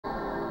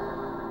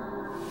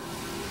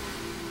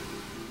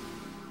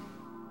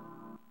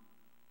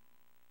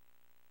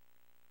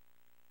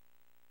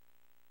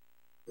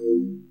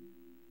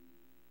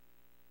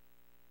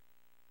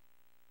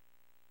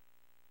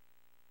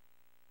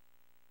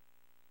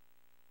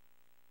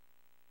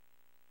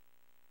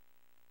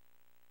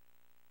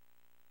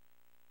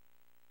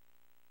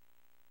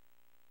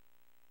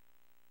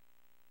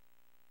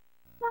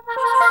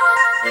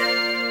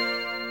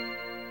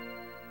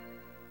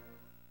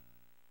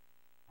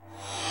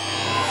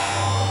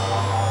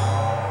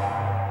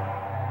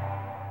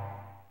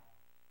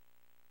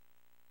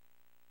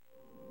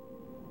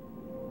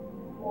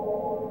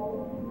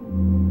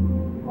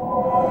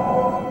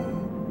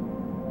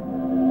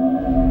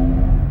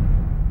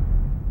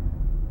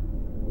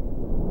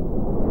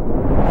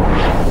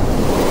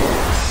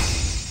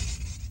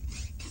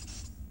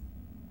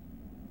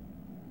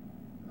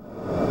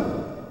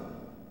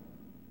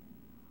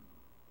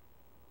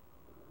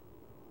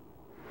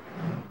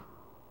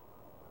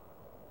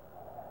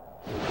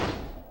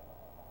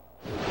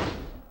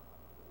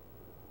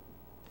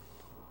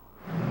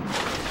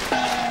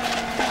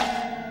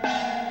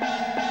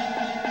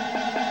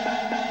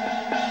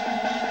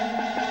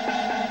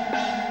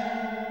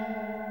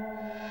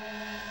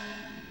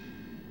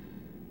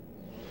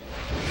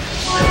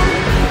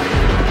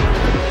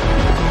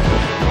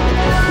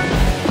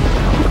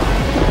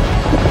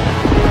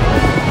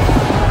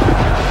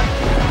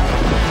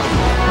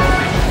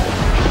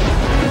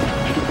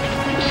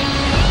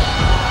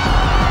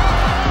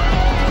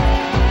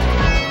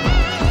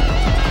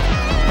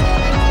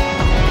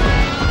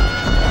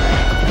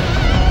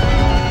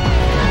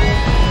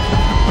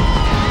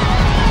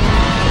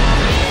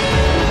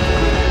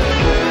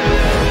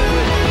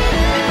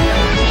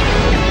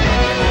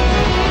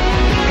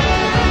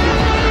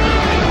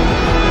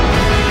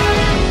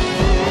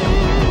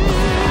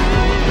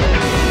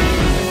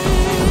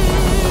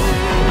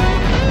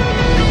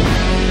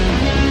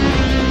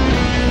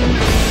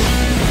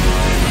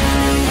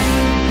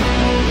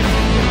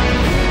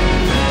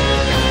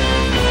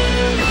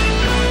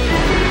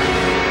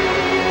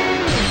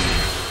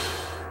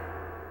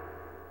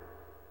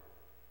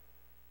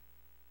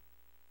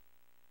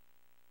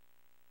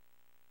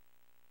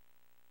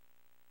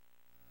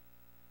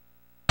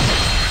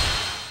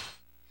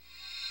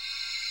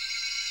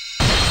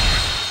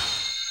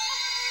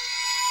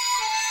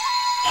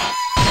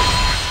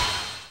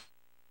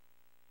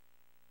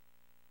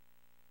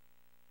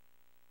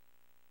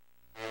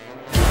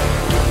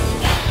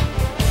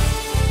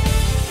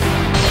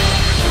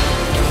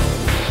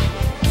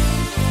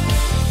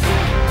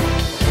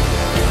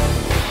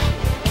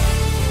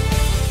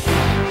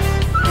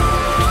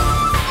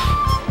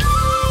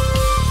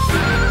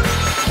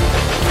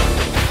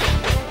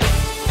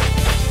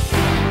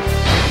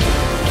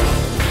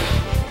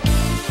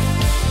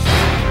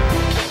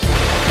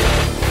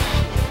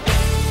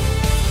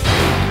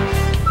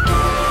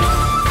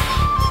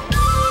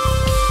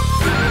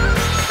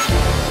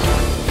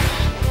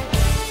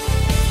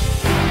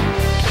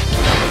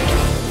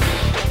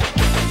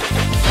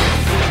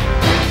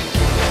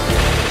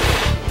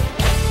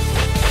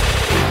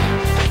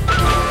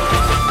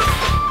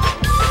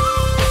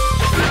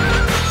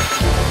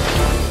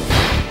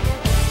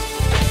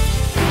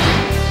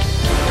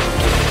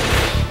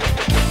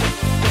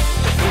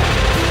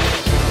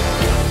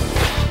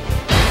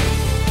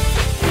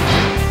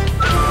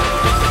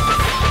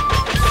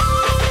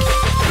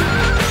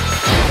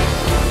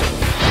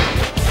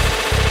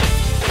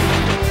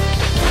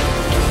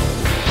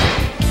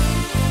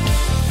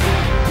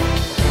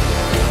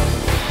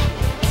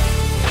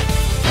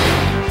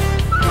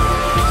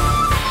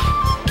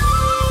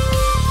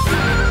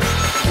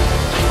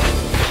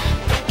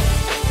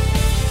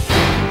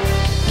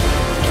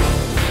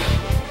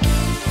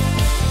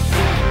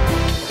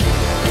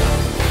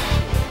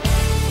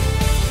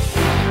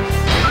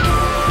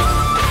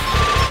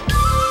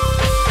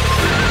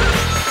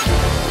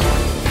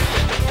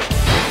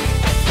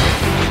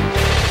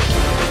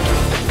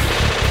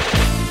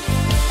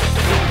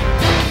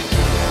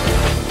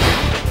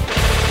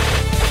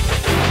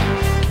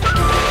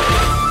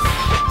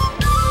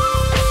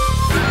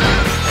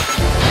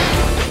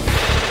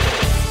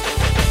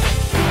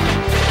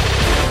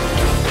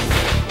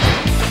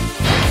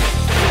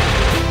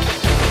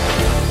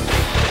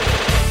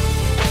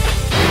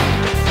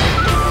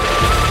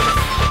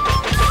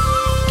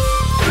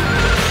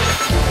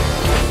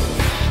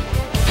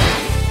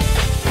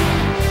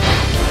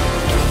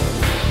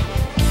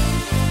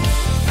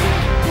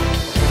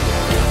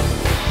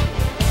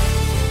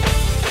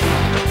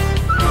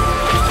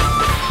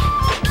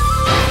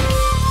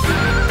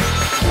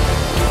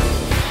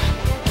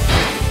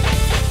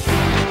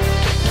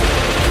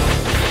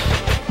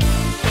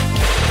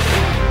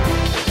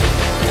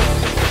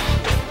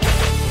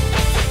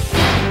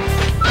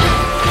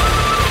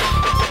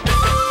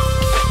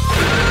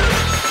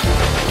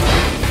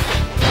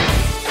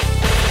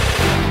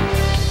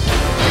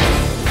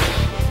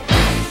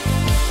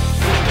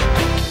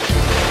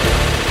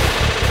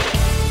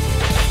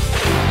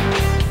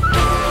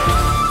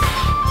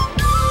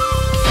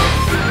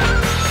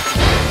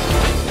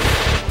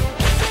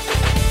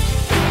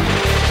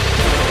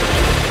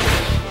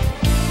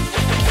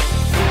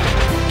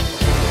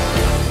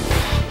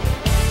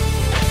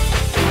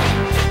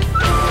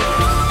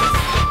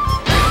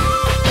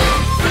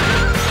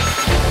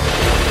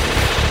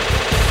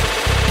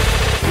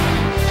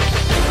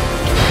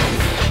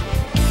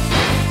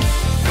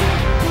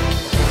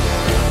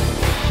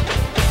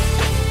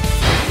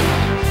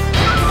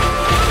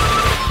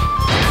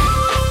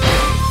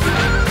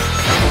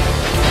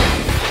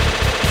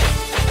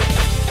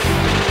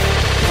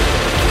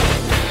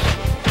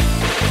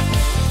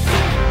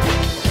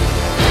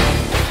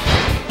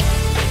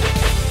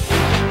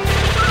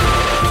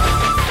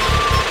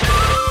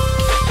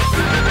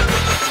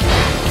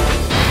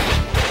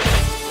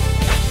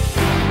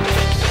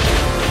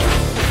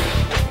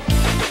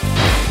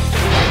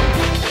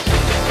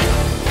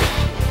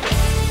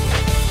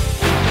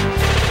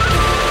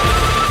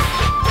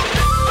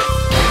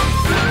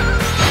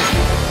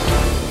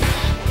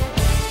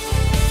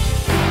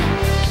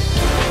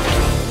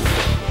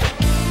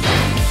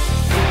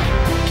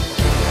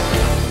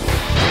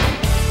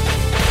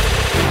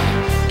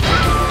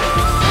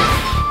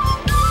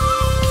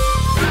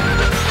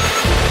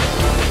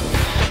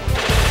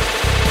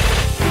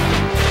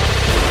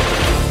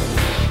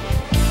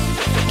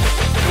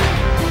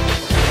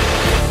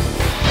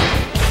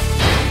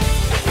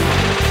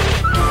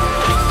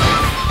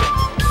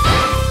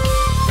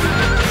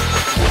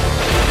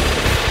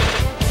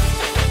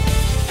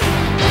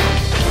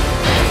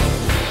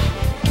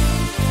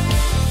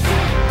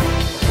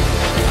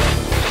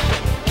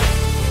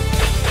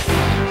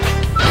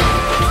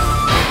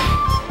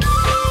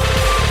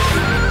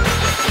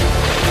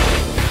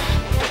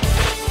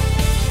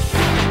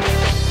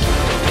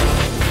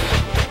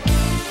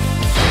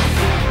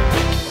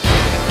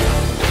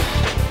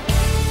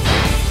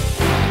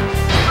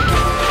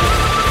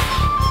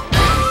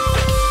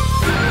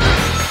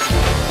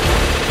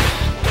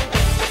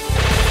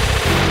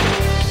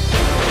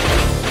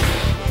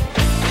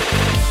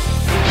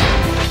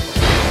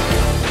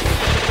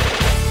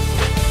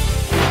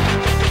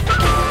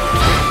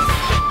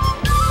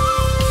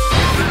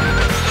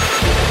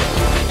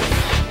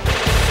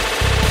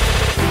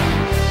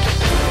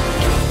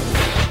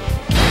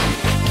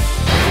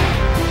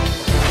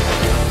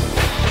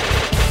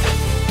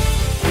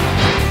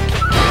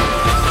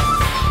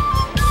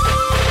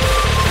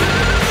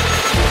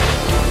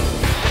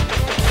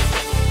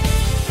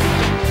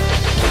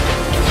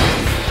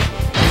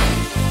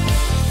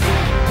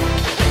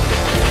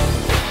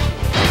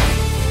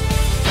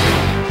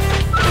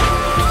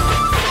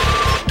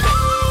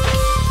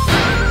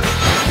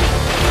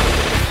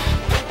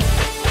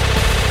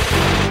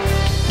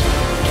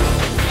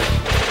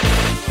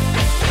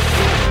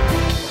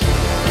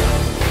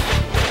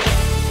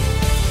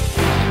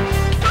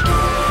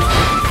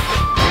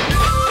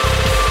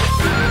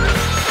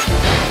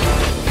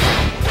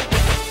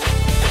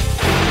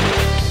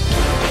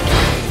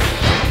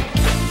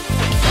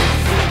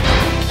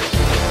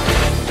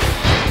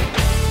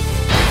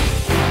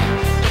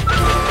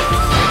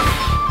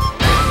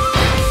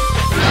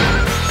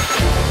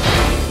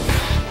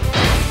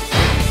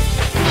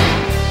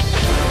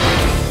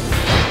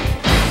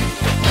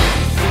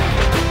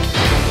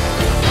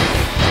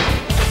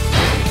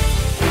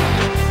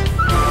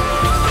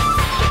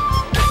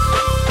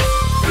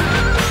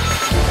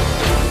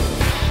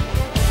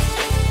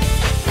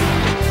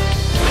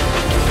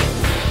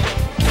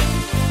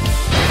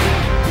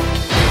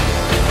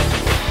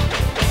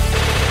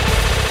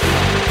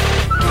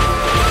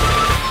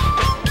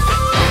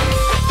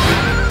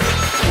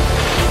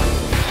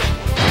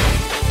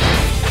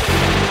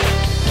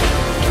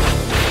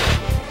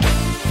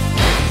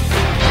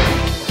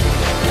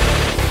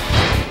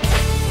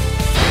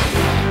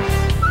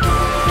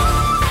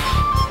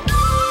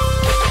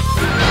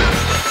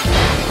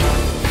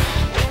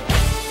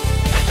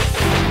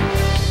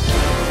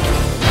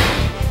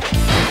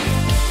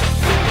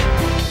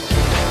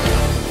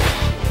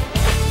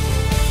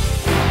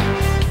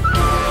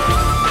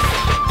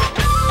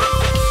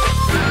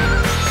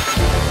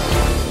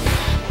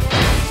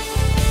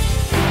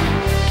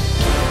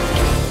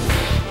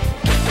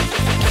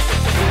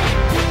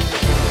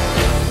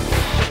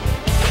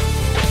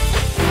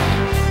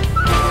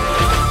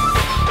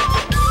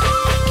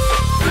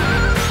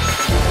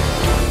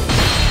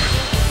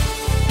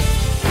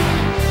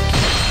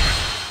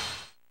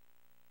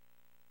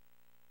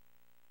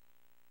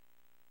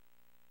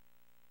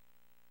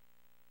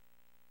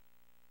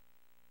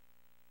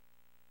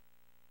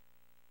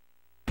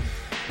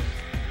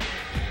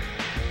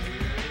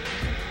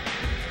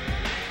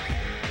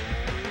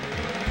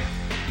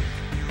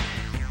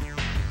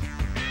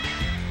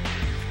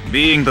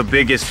Being the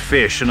biggest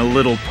fish in a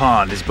little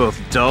pond is both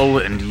dull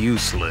and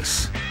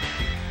useless.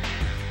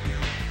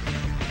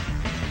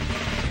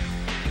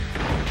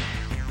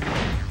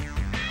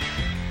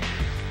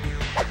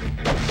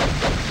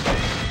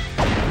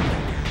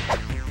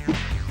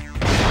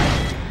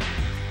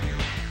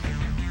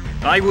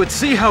 I would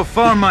see how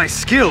far my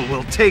skill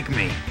will take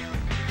me.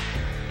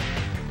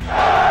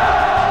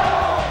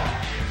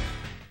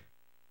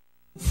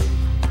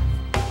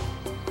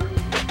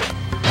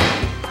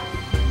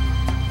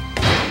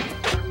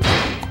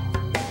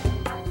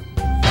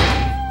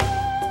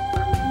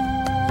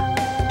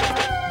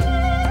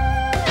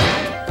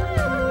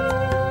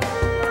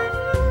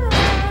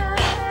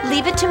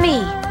 Leave it to me.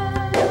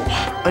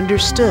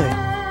 Understood.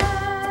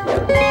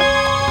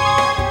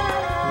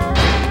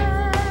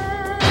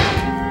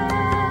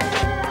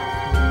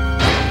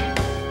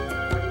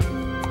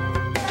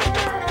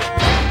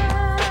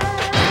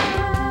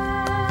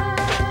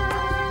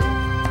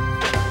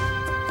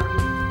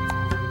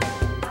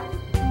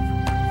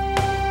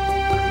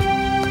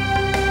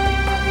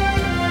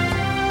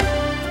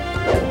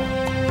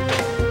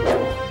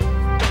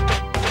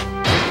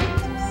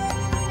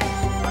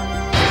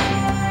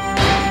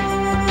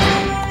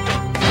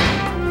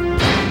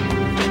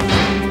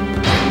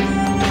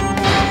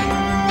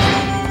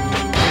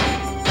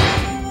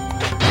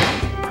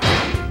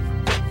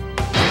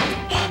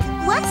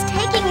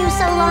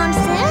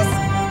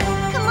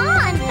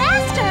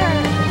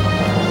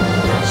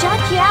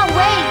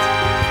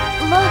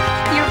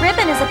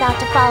 About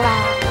to fall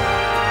out.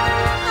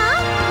 Huh?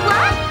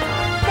 What?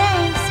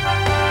 Thanks.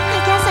 I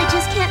guess I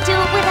just can't do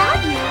it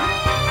without you.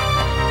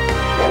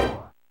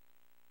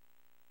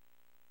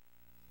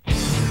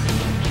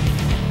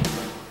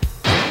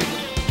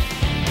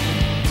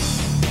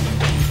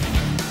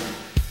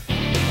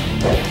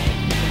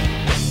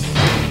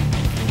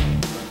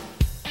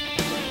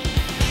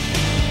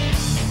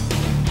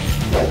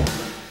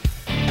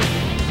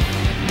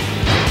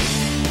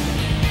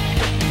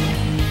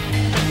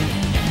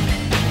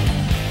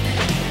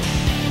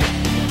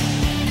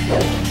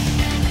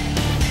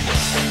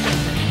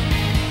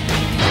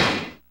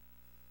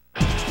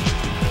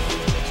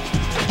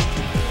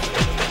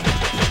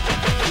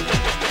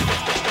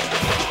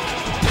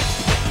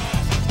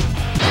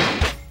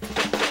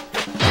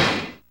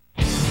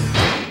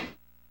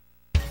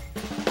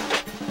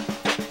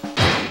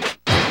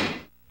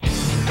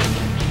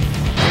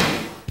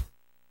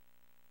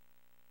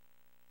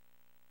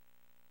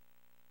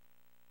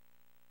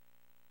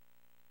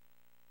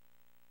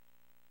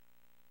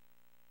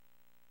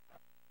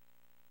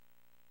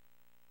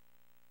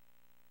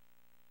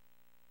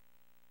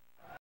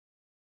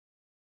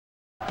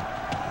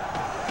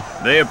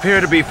 They appear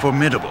to be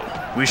formidable.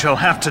 We shall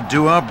have to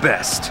do our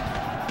best.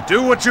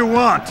 Do what you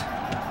want!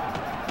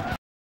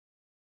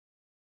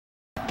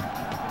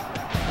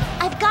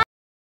 I've got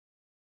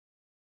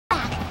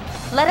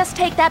back. Let us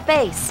take that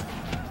base.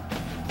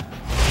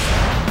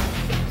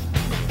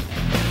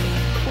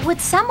 Would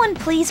someone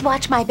please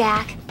watch my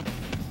back?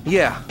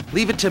 Yeah,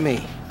 leave it to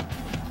me.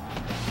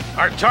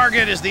 Our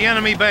target is the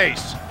enemy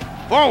base.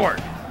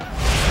 Forward!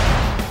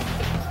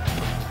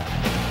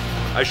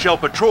 I shall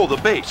patrol the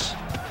base.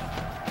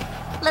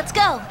 Let's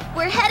go.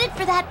 We're headed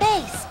for that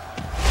base.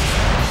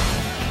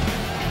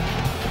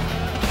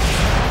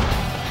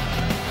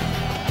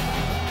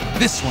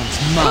 This one's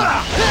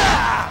mine.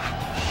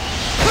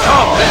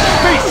 Oh,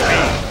 face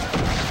me!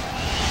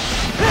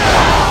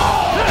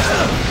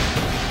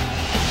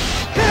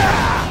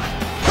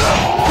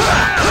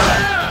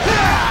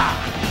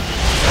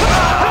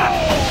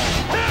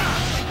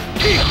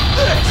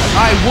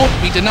 I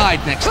won't be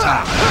denied next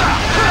time.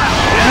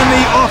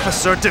 Enemy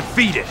officer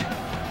defeated.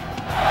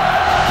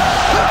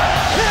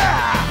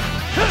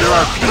 There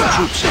are few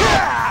troops here.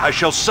 I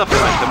shall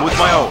supplement them with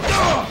my own.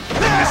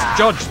 They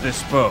misjudged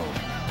this foe.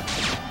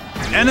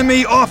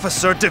 Enemy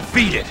officer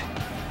defeated.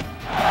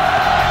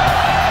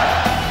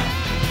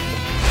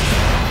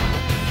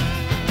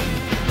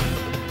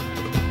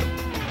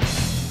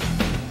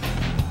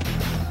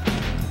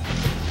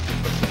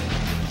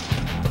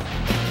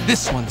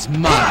 This one's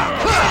mine.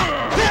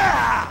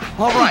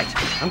 All right,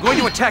 I'm going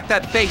to attack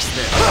that base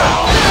there.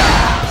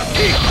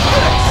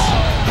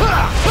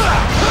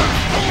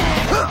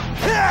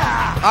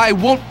 I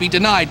won't be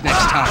denied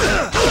next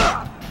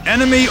time.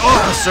 Enemy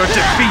officer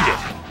defeated.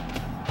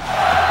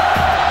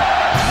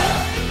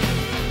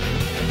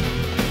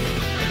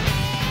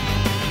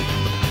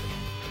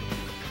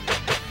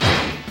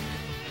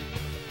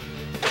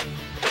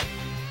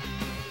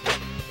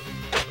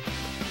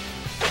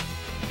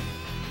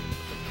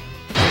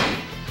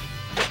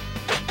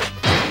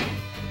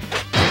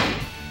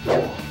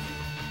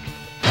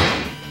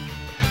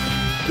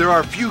 There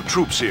are few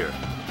troops here.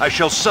 I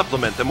shall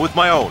supplement them with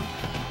my own.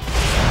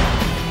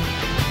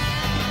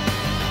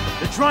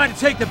 They're trying to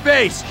take the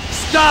base!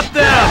 Stop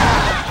them!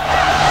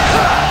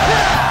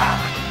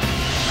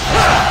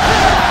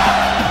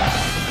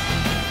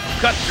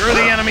 Cut through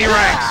the enemy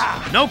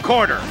ranks! No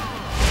quarter!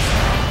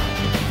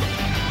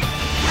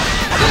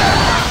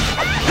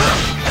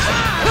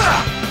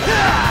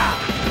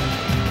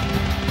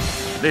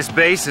 This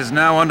base is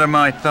now under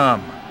my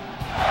thumb.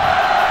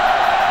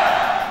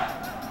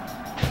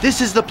 This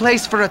is the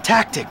place for a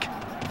tactic.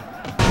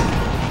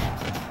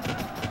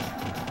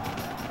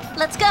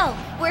 Let's go.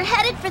 We're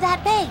headed for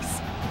that base.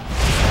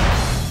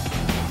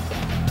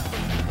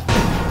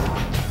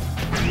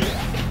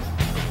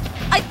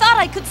 I thought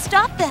I could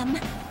stop them.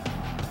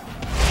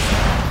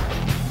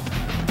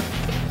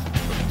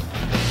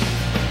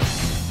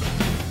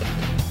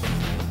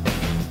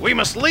 We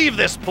must leave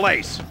this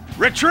place!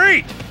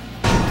 Retreat!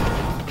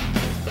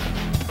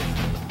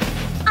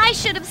 I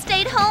should have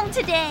stayed home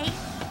today.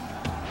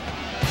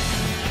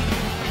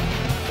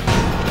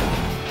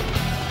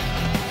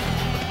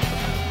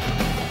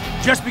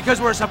 Just because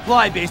we're a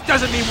supply base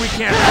doesn't mean we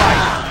can't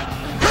fight.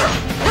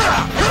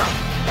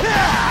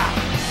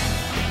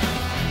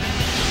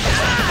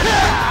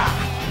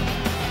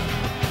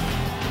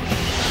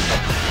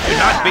 Do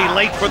not be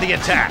late for the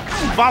attack.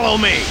 Follow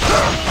me.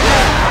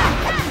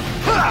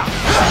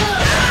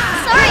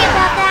 Sorry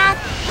about that.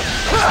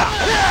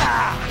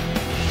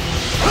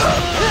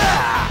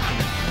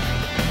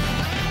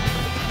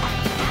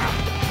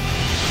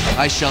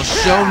 I shall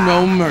show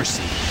no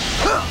mercy.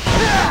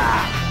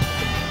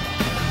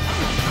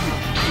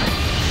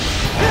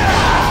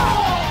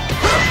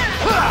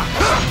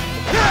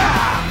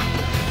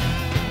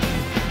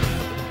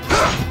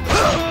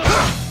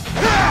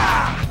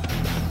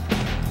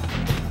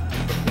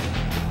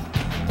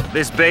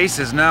 This base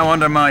is now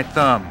under my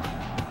thumb.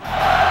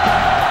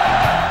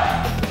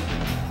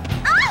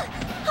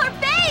 Our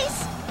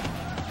base!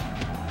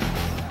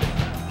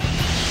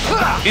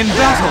 In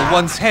battle,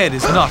 one's head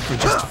is not for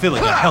just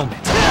filling a helmet.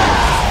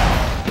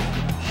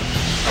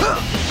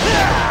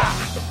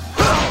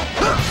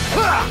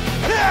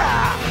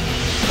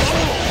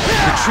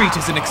 Retreat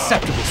is an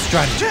acceptable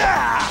strategy.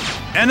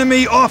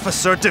 Enemy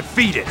officer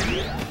defeated.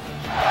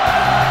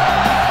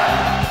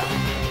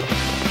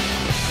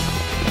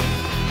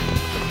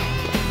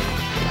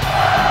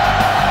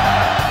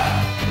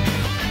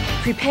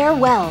 Prepare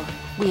well.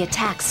 We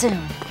attack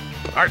soon.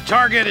 Our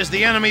target is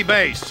the enemy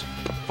base.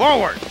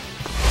 Forward!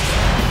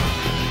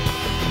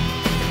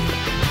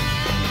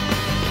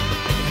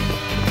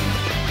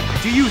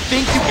 Do you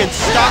think you can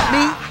stop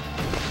me?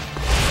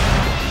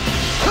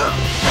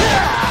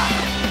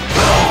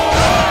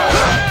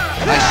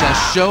 I shall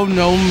show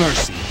no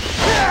mercy.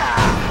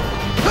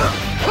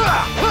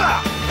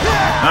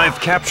 I've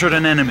captured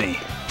an enemy.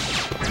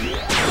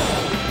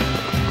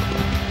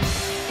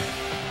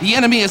 The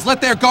enemy has let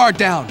their guard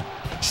down.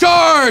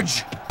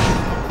 Charge!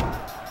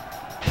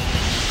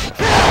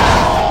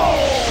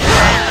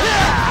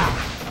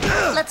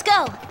 Let's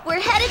go. We're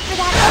headed for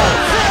that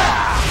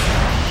base.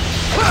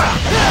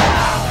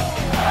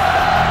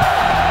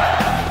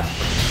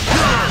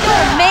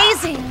 You're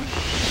amazing.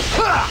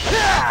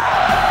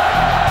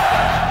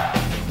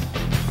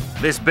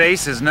 This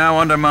base is now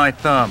under my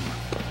thumb.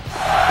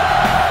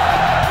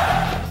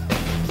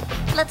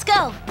 Let's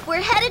go.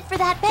 We're headed for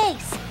that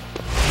base.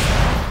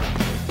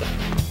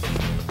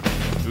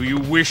 Do you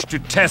wish to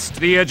test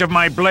the edge of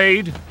my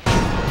blade?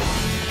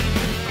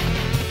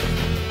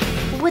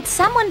 Would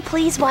someone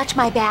please watch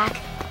my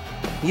back?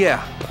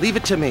 Yeah, leave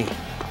it to me.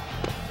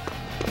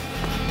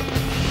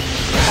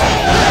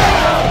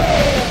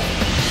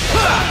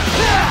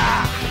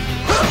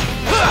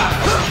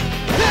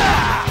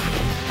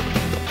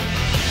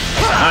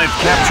 I've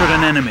captured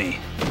an enemy.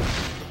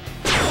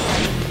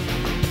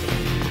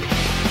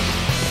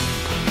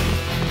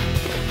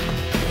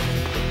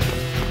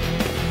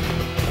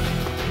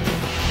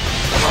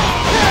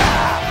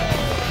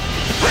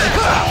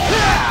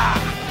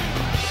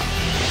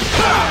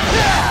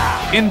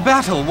 In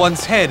battle,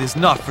 one's head is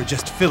not for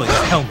just filling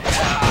a helmet.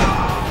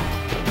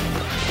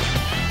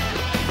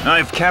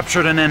 I've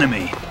captured an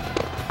enemy.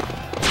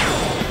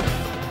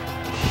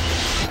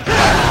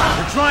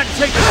 They're trying to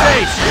take the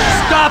base!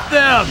 Stop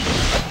them!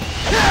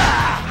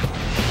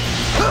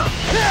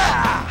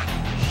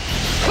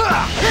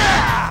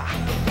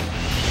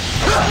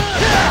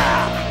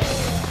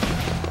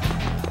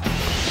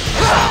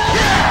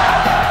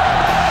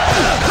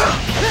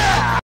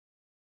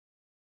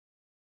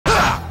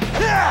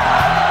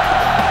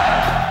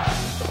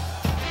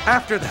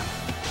 After them.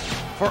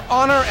 For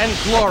honor and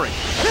glory.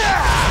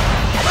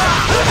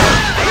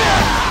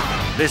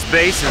 This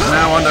base is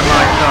now under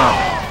my thumb.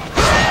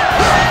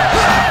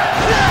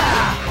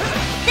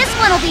 This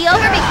one will be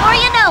over before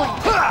you know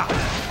it.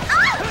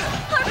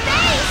 Our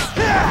base!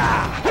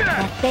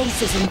 That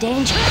base is in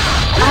danger.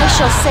 I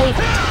shall save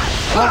it.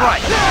 All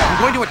right, I'm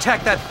going to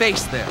attack that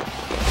base there.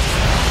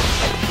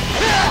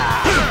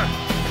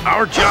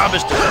 Our job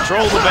is to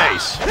control the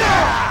base.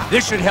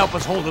 This should help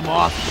us hold them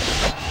off.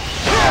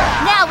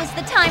 Now is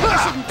the time for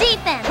some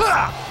defense.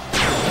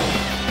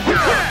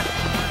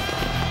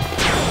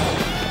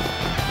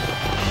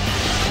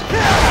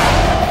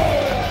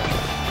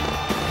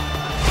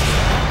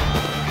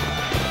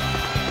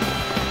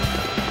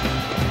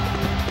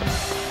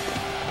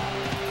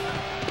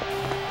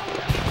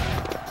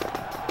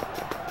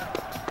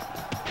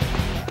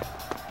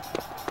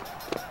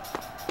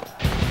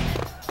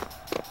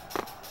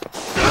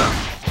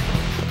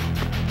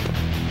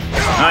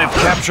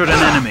 captured an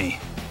enemy.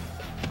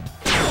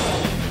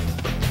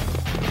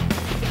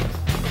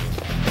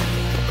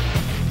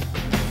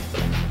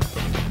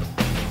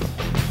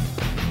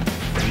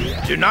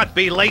 Do not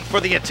be late for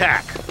the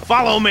attack.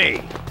 Follow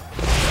me.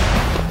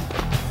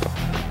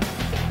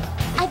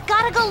 I've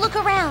gotta go look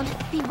around.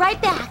 Be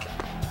right back.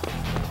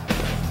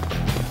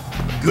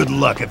 Good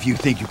luck if you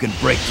think you can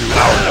break through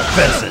our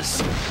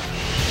defenses.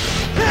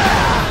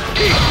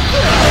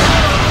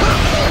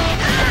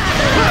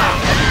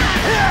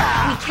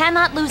 We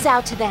cannot lose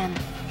out to them.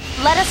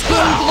 Let us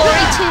gain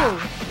glory too.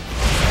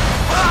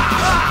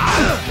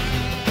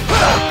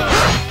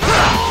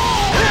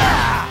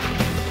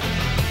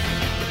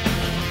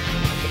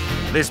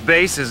 This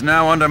base is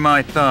now under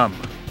my thumb.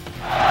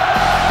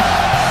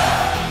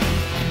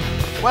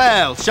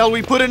 Well, shall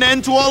we put an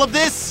end to all of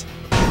this?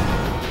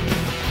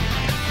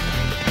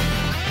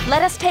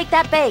 Let us take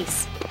that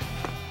base.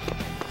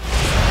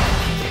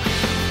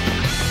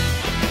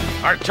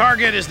 Our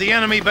target is the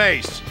enemy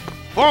base.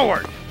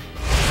 Forward!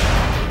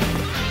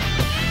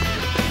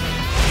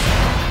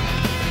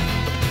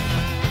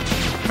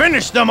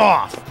 Finish them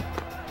off!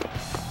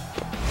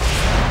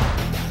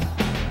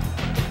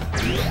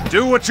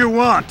 Do what you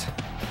want.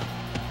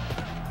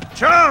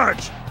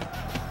 Charge!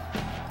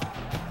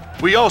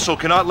 We also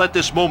cannot let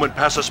this moment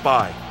pass us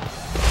by.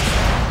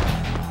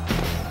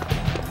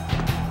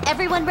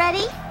 Everyone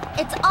ready?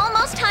 It's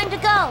almost time to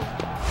go.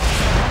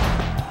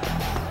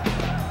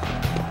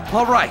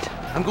 All right,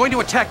 I'm going to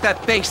attack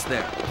that base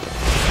there.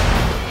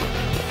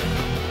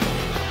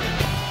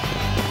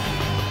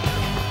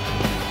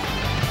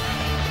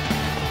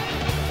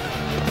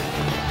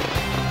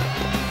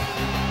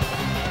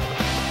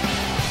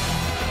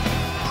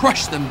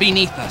 Crush them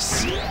beneath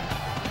us.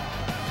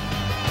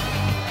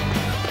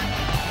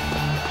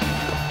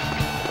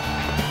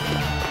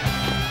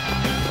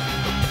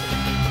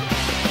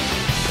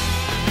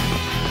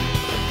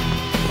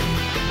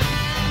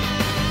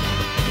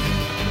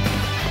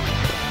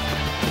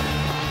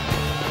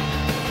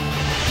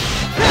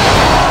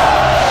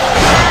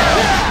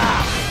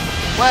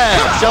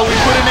 Well, shall we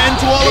put an end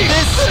to all of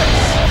this?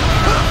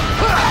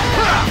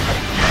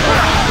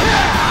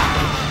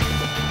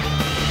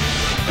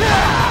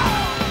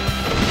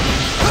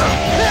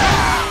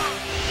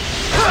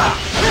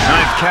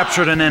 I've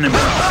captured an enemy.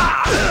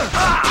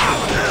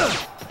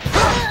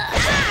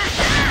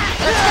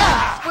 Let's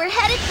go. We're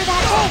headed for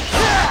that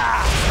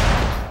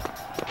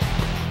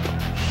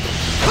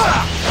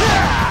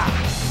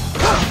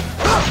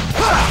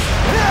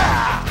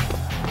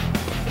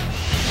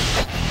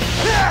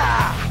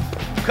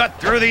Cut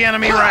through the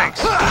enemy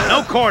ranks.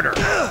 No quarter.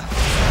 base.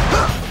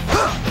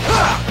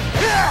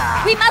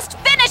 We must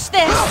finish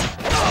this.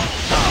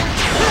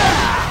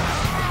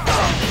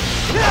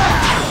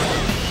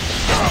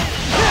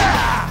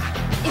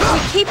 If we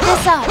keep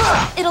this up,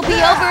 it'll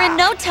be over in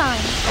no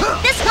time.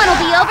 This one will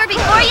be over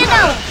before you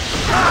know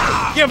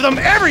it. Give them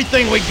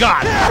everything we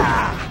got!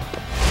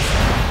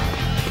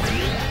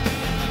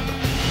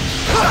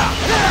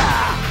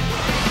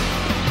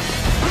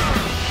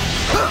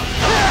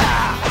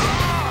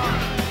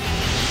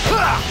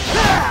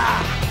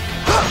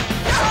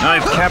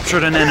 I've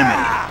captured an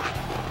enemy.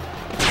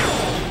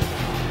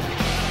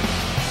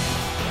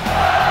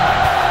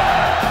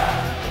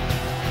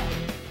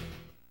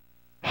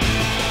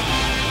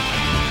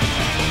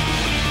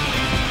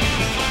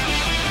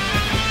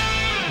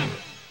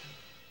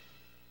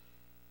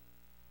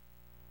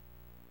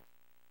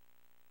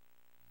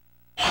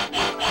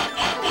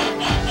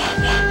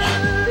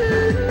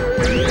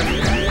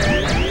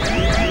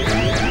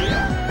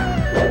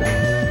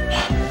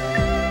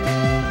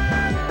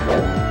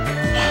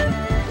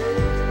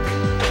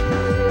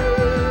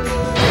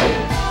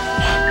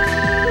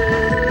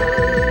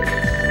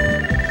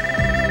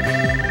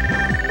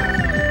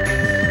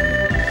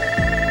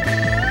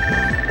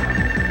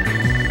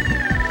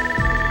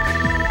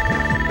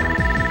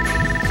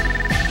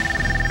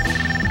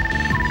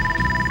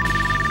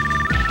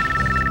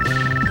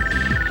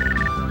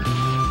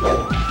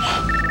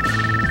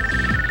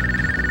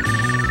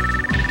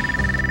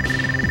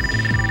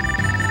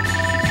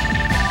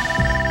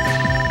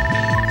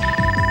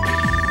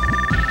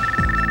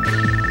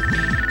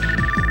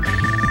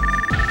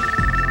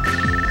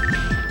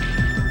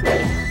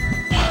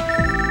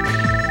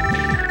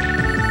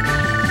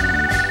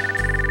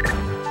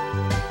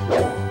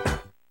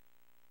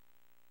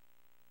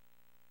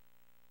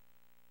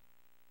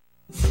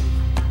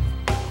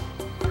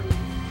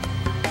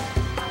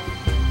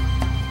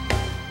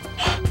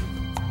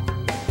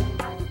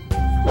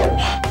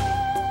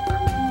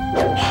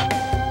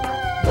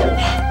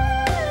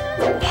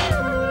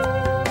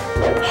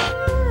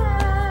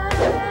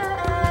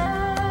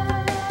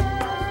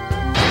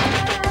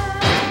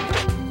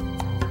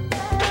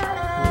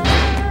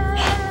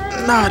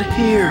 Not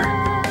here.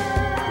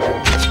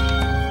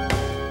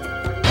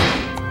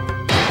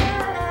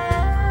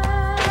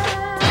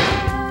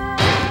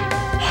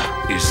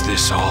 Is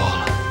this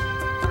all?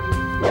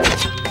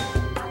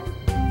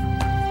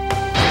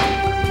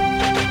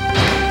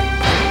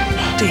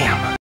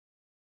 Damn.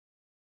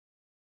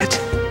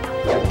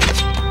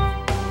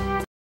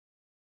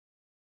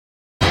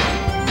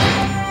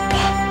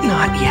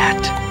 Not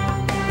yet.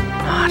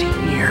 Not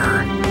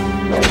here.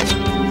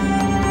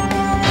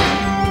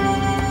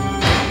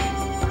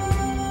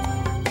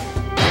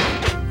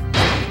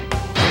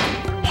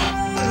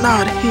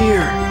 Not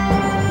here.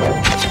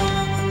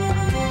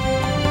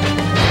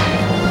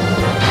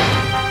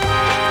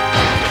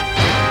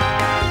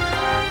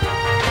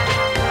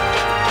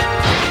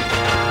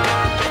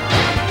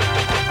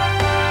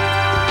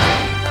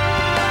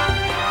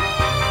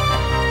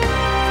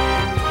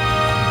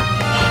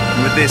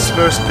 With this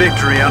first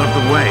victory out of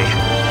the way,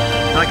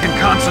 I can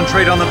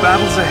concentrate on the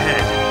battles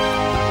ahead.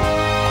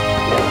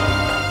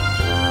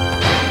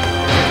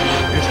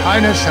 His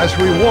Highness has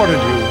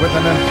rewarded you with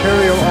an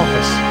imperial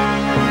office.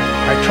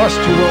 I trust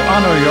you will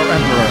honor your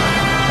Emperor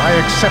by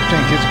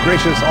accepting his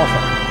gracious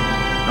offer.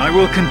 I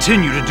will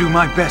continue to do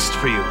my best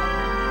for you.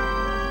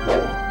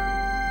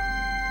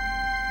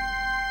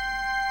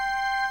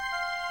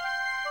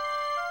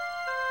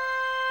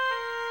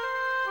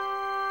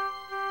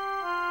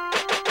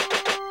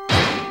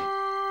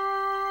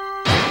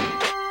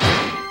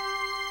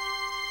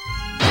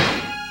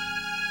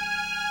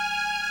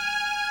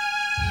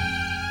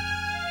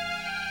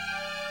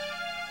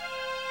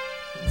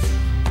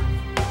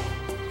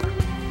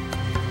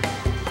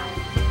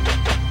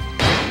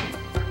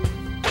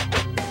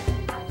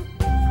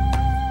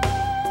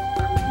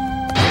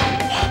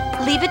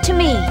 Leave it to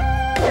me.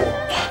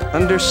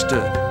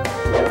 Understood.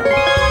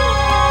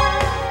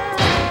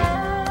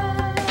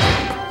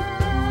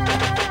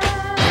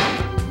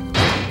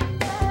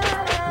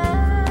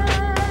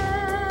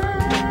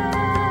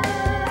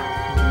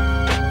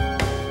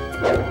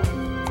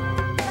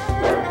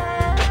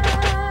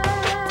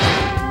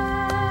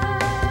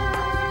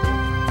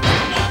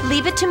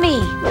 Leave it to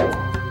me.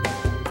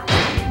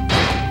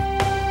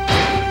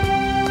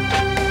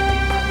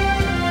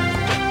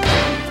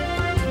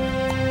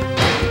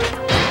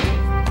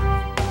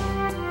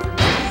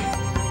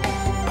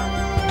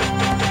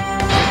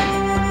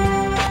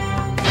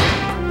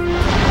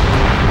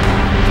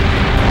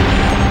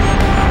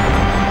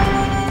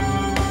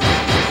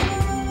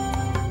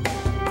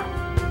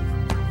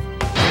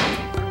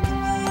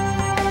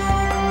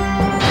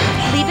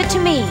 Leave it to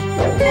me.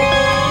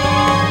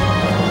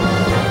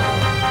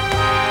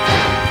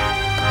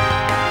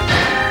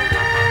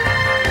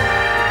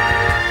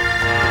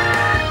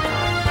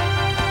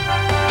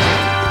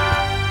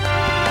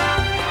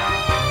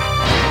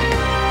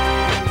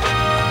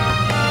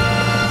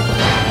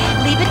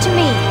 Leave it to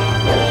me.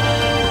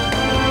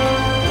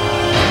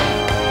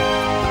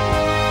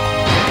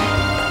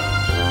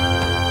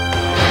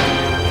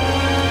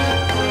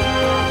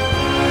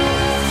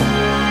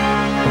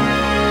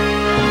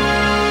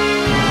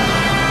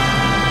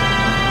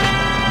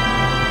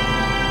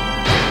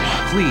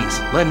 Please,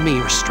 lend me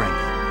your strength.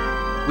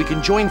 We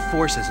can join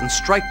forces and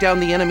strike down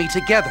the enemy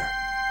together.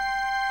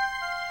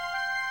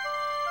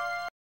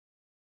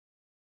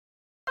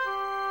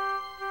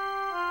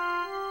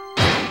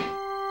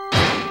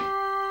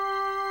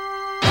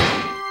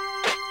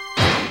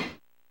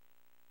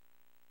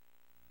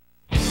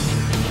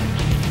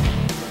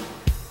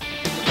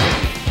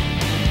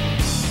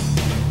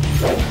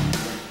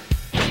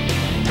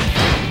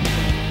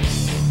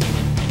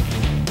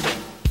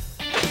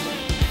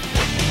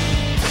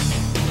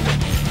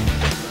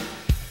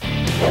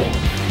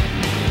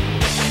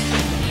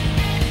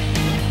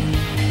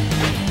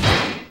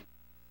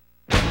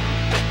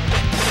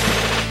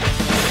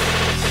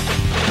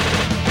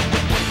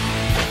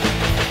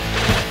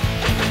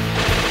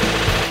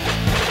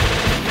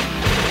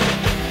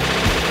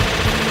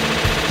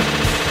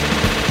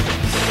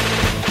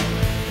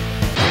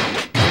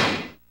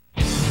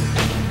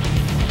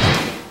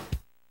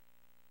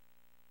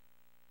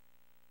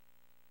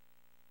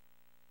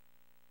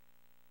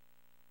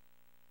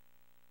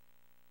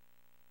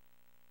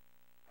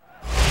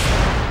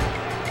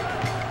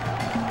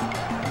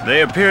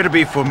 They appear to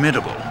be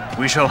formidable.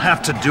 We shall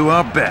have to do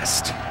our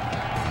best.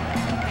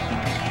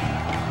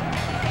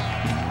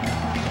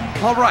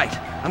 All right,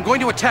 I'm going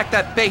to attack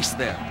that base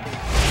there.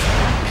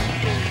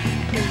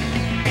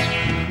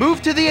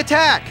 Move to the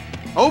attack!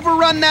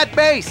 Overrun that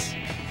base!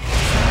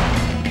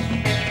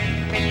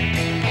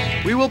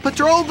 We will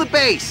patrol the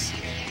base!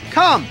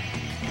 Come!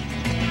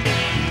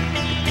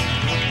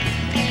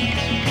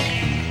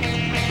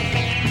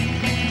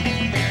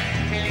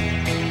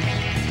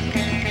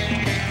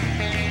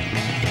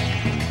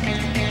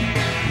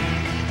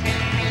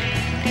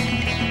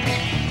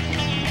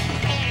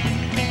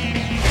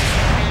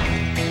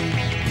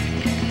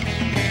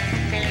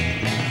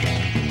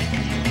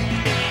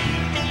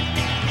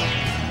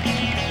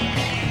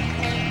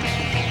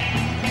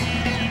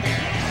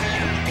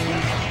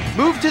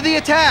 Move to the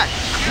attack!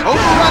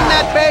 Overrun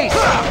that base!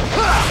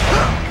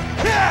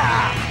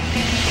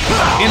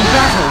 In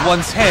battle,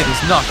 one's head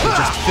is not for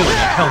just filling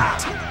a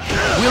helmet.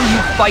 Will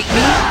you fight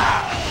me?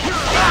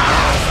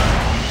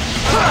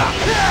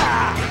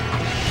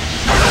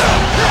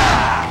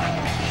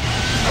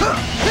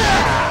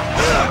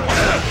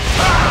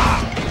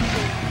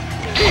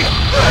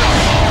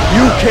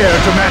 You care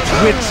to match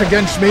wits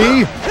against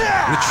me?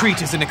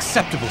 Retreat is an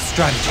acceptable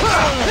strategy.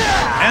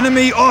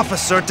 Enemy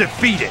officer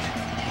defeated.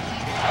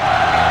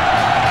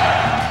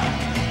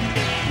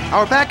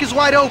 Our back is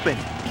wide open.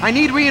 I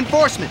need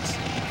reinforcements.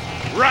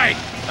 Right.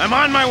 I'm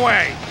on my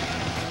way.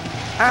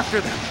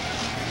 After them.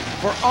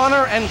 For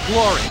honor and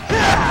glory.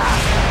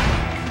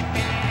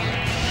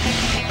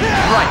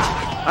 Right.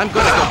 I'm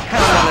gonna go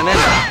pound on an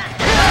enemy.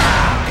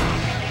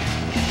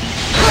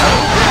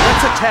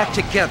 Let's attack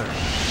together.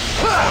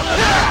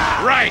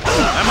 Right.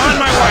 I'm on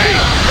my way.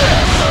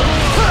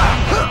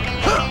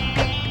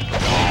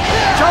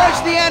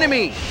 Charge the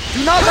enemy!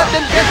 Do not let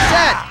them get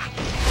set!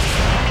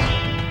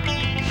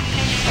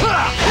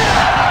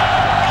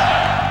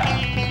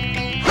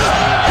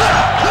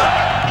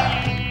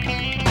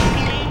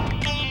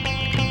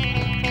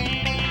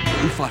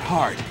 We fought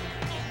hard,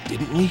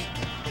 didn't we?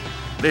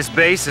 This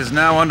base is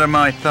now under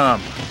my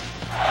thumb.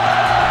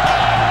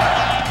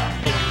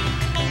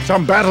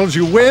 Some battles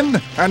you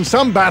win, and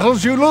some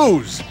battles you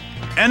lose.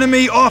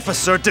 Enemy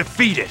officer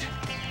defeated.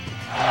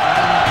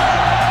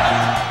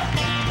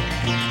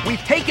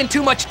 We've taken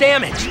too much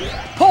damage.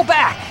 Pull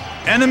back!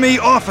 Enemy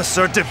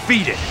officer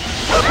defeated.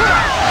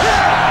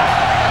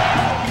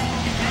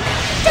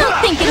 Don't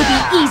think it'll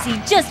be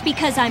easy just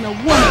because I'm a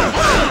woman.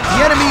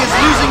 The enemy is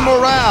losing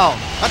morale!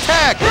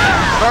 Attack!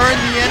 Burn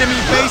the enemy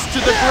base to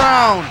the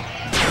ground!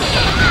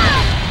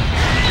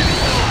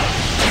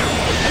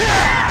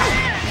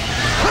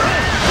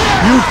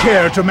 You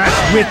care to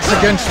match wits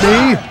against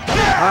me?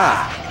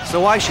 Ah,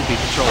 so I should be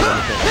patrolling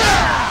the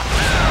base.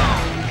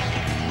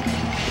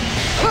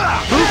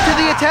 Move to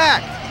the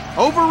attack!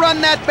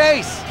 Overrun that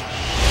base!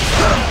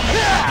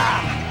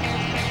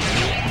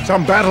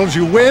 Some battles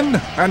you win,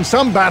 and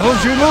some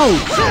battles you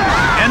lose.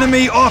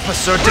 Enemy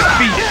officer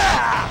defeated.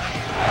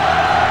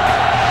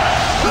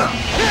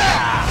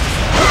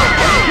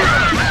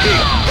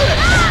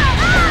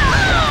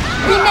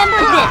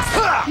 Remember this.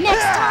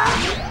 Next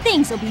time,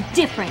 things will be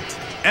different.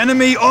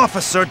 Enemy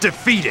officer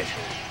defeated.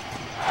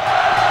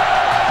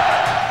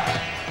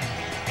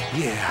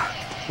 Yeah,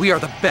 we are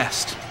the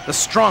best, the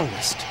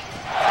strongest.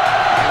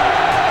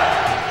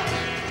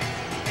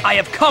 I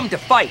have come to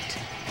fight.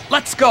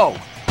 Let's go.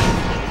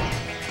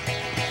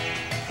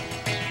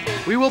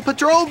 We will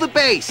patrol the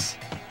base!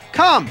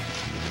 Come!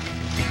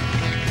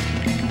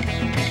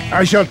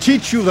 I shall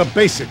teach you the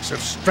basics of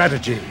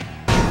strategy.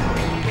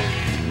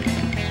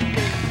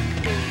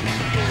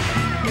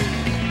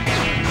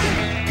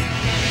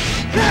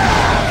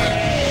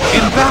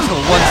 In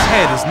battle, one's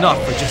head is not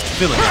for just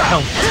filling a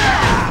helmet.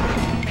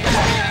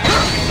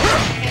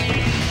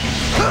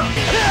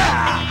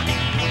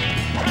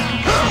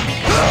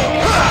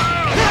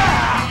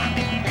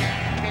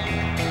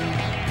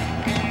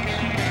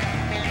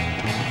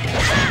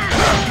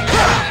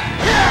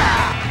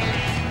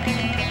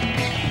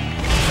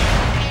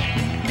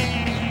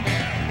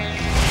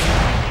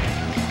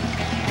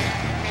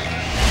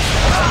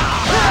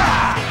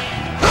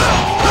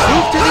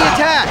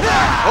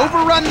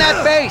 Overrun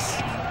that base!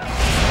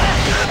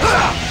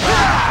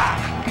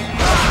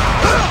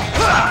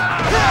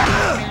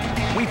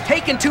 We've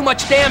taken too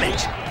much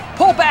damage.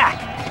 Pull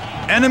back!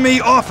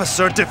 Enemy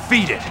officer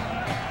defeated.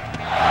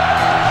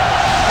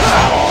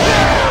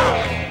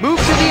 Move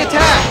to the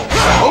attack!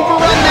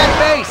 Overrun that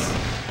base!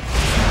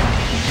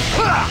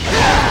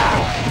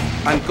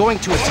 I'm going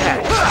to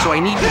attack, so I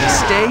need you to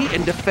stay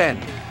and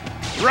defend.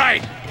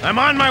 Right. I'm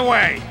on my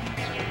way.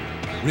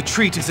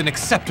 Retreat is an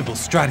acceptable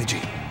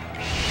strategy.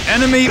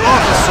 Enemy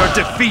officer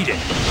defeated.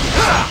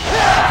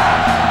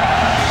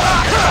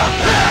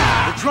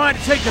 They're trying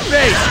to take the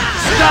base.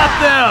 Stop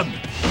them!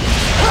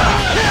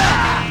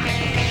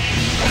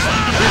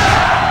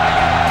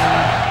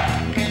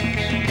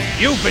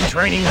 You've been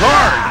training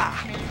hard.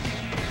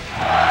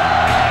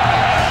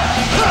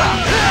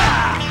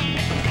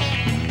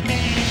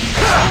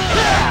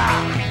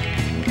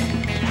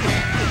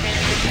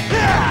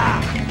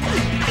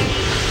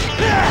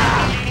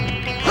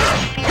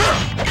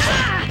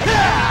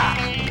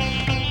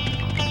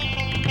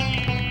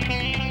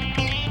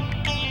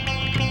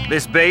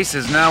 This base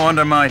is now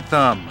under my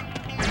thumb.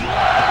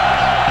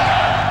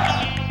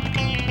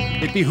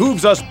 It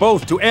behooves us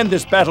both to end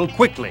this battle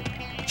quickly,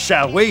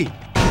 shall we?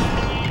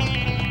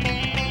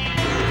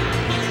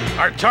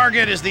 Our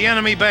target is the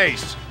enemy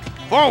base.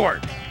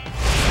 Forward!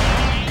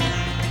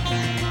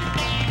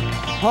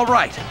 All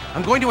right,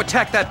 I'm going to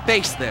attack that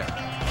base there.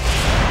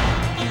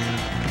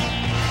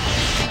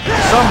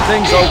 Some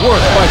things are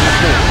worth fighting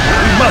for.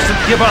 We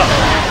mustn't give up.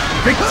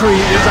 Victory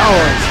is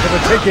ours for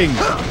the taking.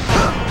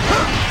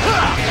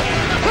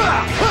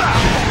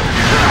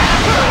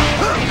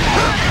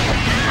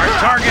 Our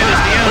target is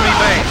the enemy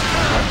base.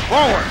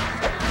 Forward!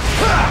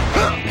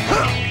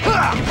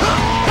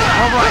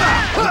 All right,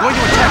 I'm going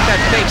to attack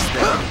that base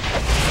there.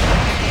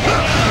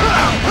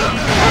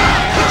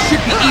 It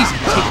should be easy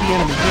to take the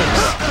enemy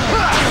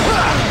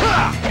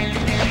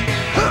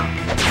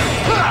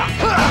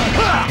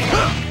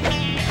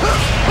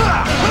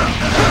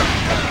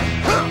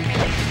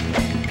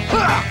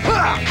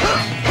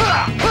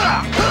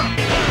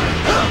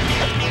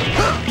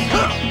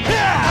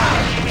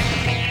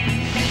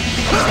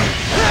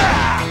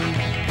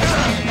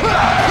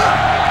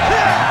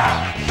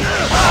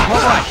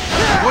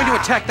going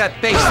to attack that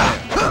base there.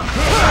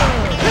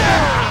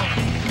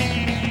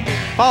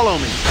 Follow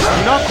me.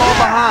 Do not fall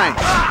behind.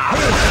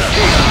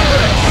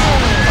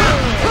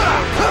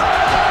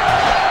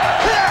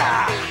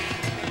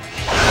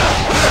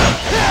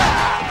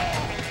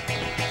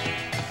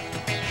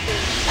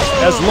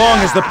 As long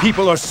as the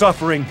people are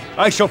suffering,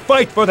 I shall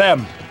fight for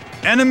them.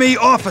 Enemy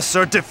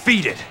officer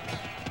defeated.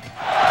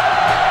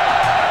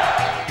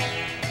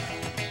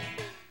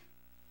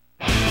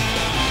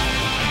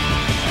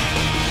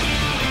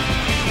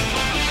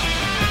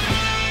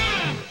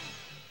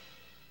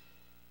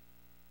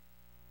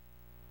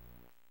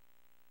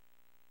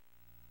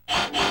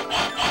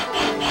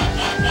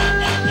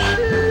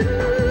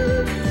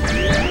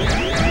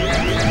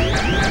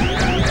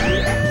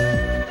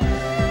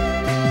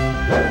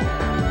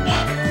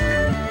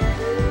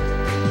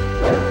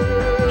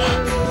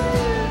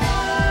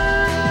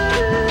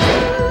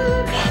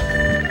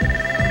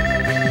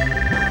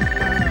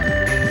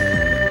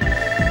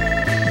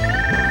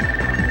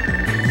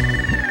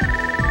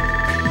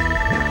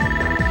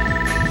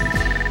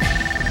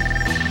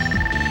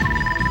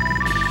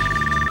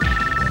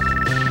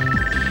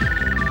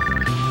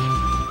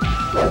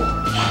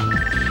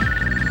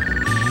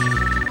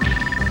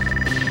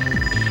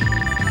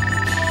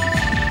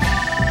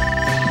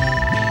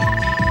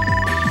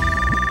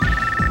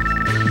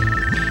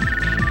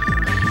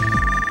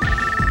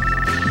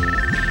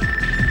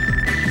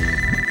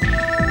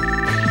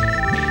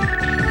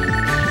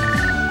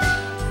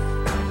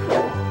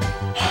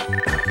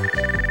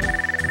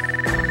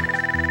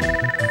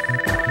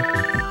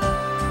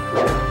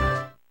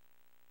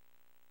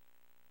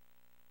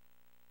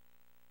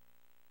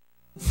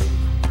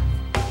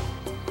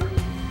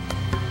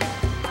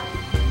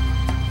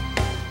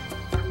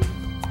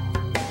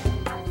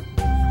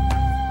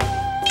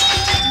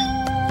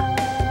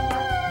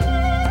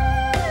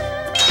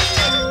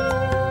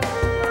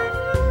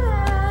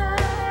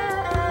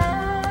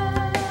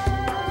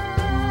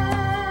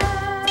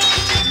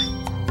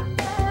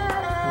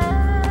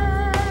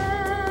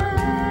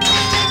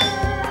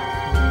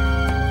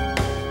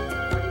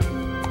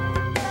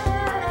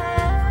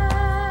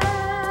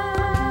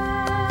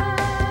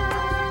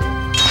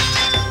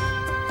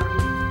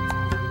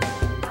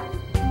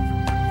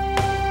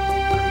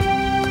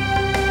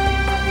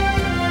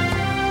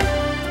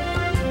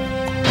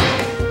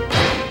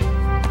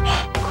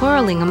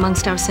 Quarreling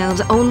amongst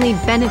ourselves only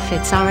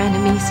benefits our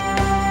enemies.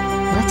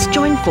 Let's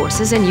join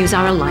forces and use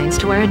our alliance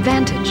to our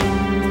advantage.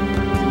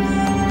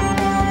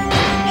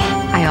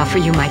 I offer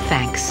you my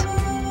thanks.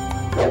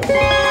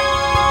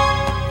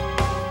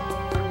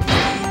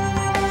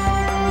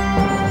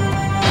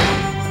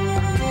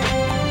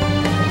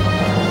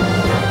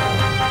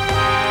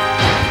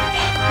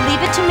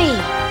 Leave it to me.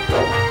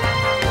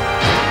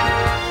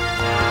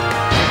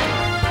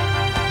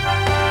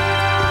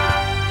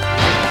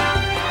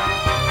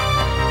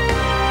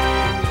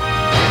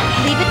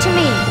 Leave it to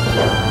me.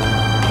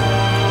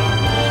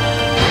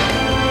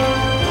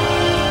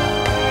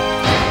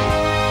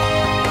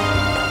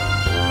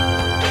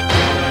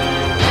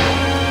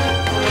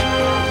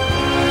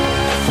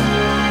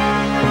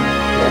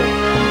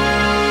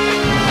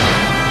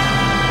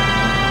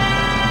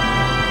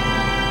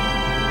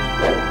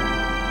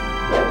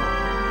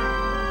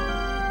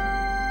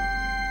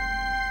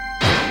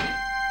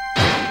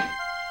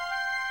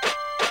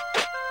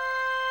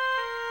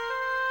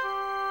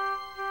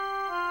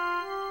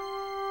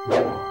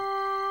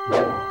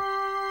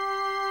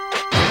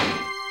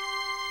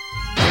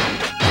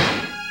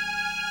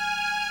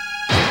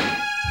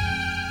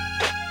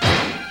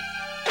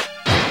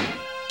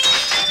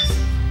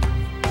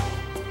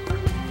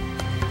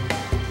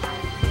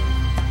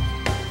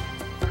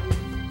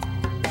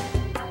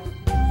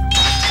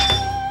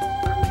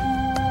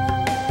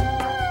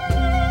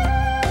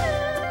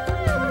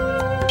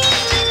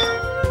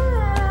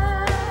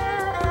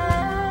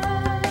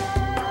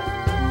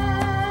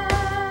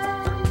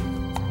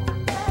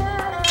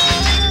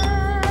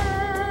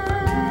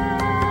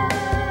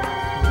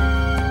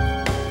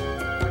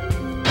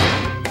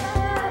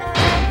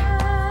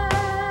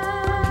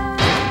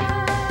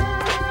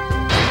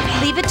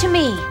 Leave it to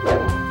me.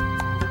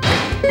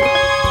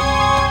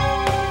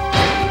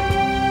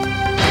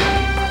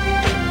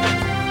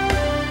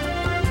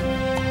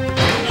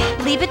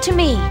 Leave it to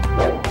me.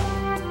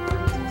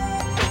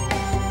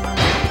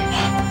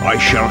 I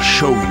shall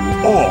show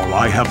you all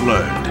I have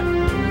learned.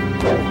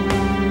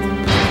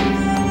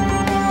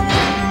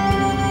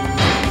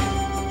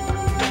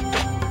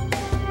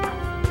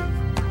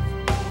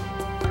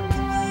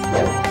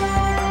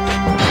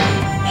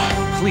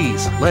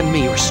 Please, lend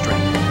me your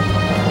strength.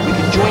 We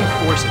can join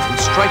forces and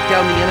strike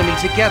down the enemy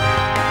together.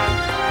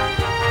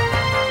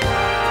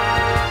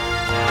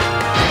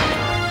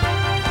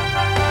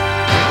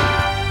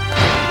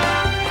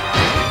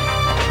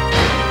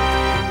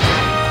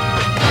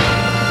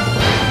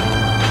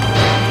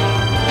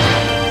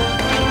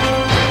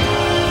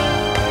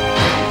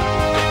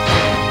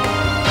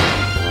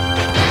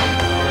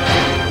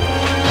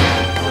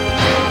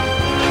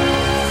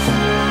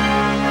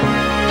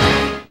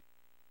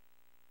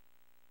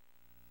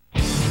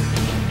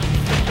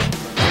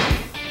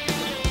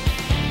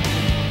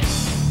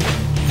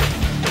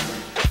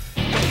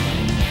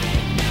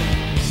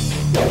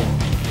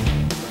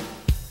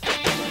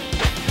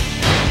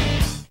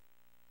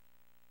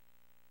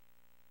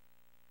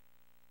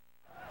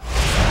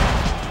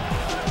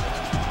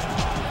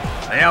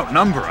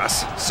 outnumber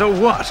us, so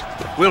what?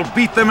 We'll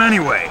beat them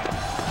anyway.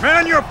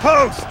 Man your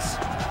posts!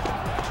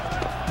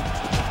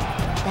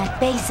 That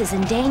base is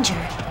in danger.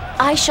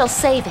 I shall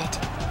save it.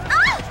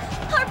 Ah!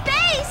 Our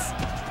base!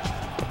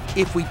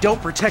 If we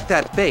don't protect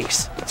that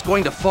base, it's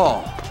going to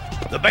fall.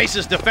 The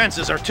base's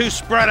defenses are too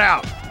spread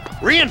out.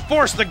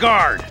 Reinforce the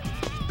guard!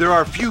 There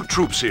are few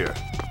troops here.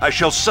 I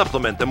shall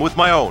supplement them with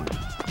my own.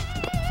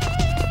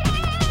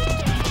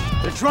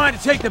 They're trying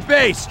to take the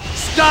base!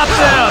 Stop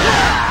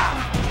them!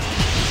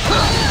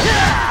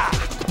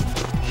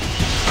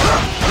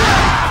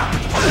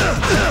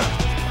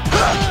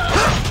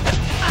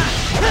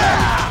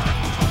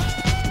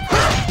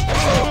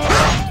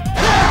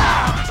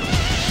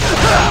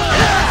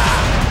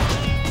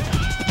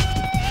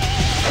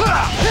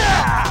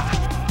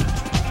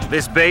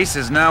 This base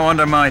is now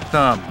under my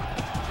thumb.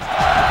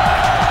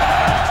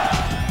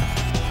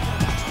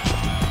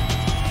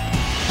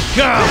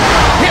 Come!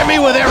 Hit me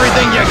with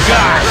everything you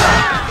got!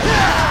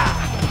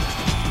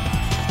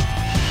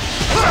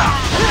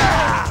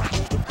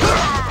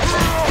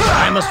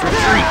 I must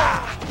retreat.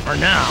 For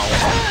now.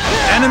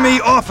 Enemy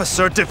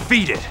officer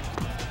defeated.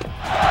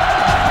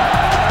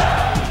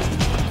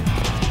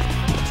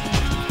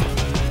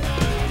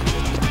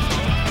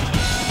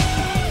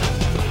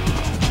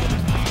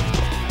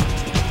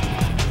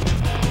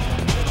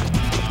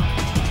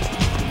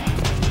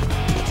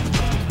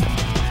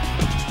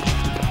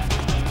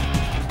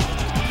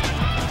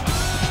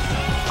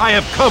 I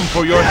have come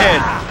for your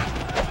head.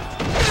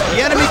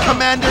 The enemy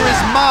commander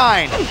is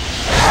mine.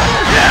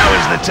 Now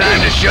is the time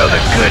to show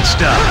the good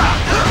stuff.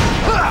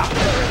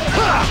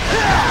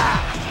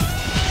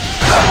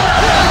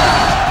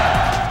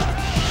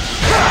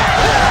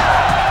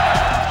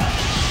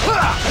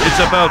 It's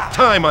about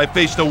time I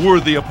faced a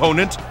worthy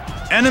opponent.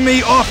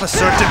 Enemy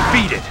officer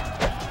defeated.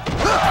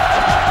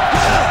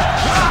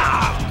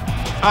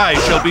 I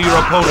shall be your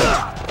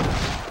opponent.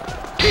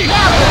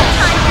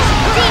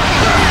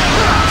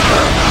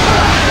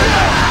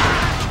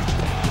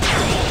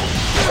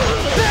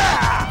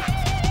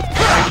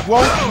 I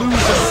won't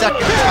lose a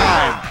second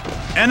time.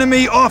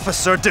 Enemy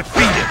officer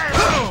defeated.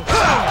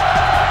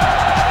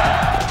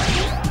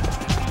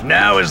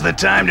 Now is the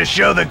time to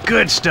show the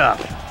good stuff.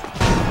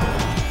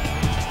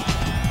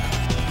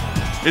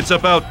 It's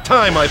about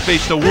time I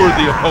faced a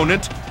worthy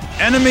opponent.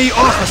 Enemy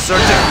officer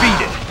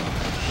defeated.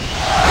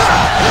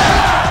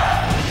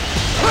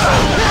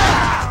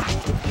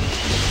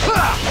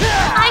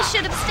 I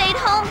should have stayed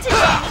home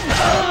today.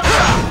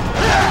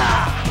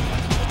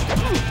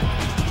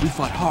 We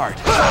fought hard.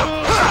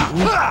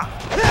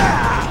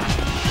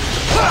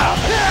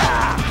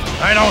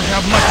 I don't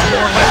have much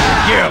more left to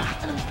give.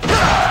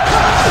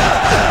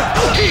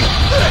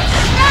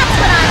 That's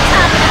what I'm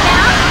talking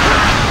about.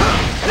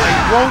 I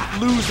won't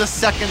lose a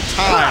second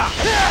time.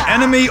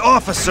 Enemy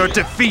officer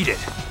defeated.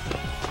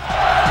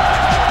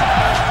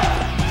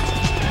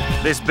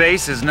 This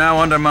base is now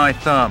under my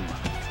thumb.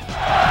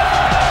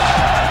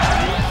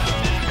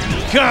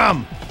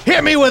 Come!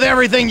 Hit me with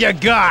everything you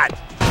got!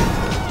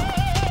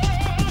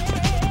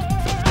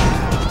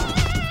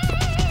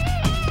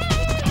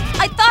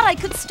 I thought I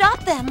could stop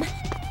them.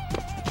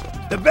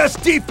 The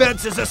best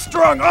defense is a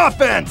strong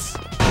offense!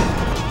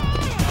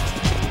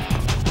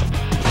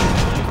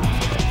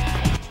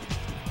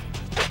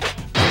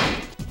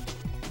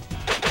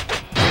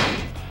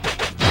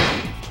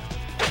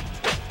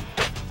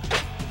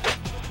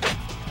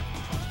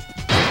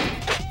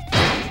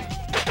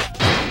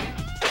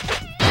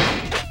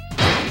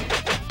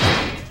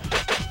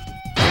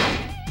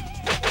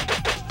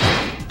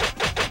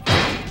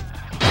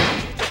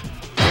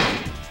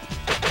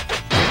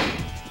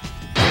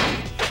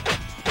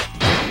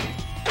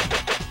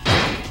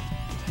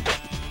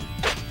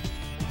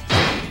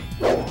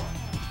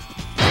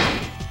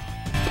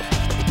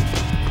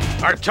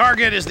 Our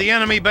target is the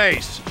enemy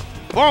base.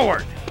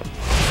 Forward!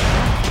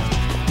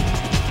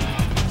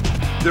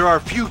 There are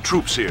few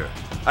troops here.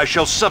 I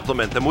shall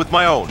supplement them with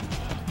my own.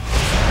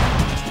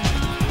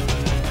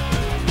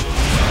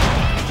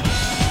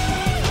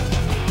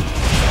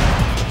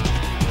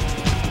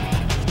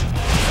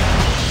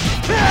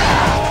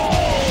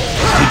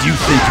 Did you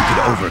think you could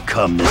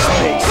overcome this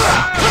base?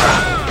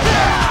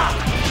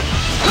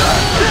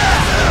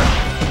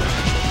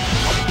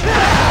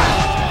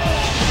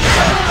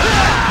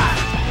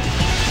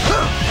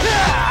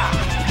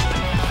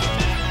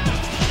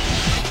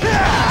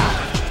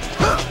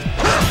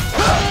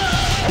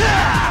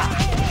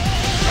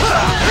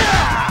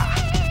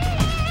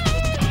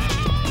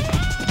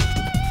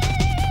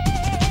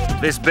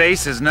 This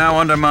base is now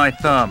under my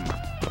thumb.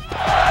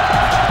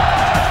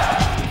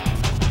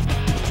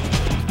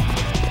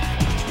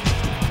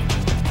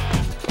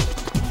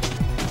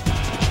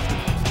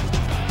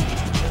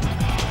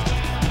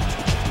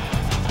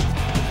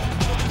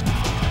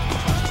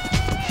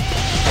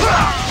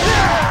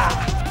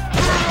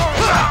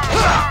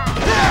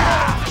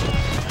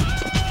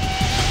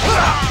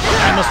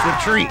 I must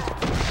retreat.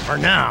 For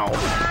now.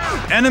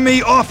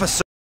 Enemy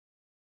officer.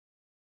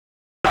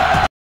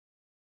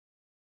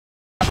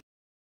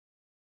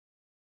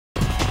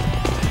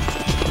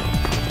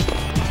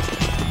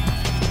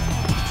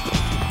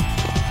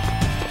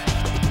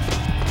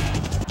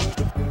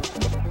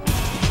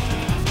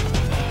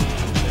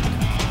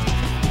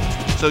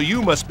 So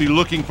you must be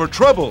looking for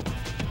trouble.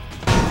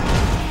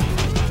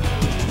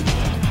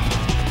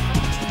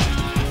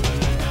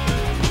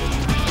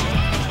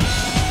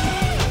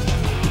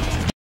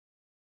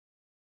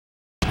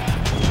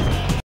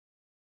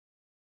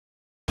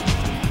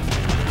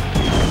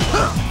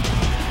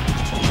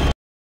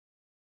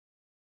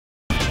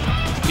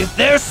 If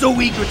they're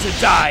so eager to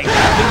die,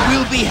 then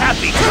we'll be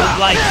happy to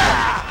oblige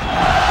them.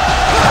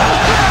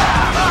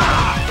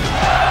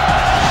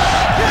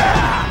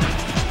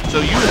 So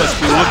you must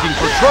be looking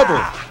for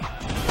trouble.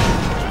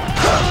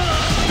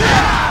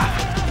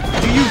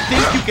 Do you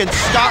think you can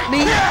stop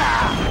me?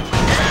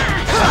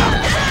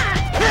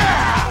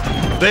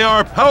 They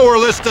are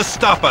powerless to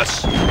stop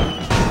us.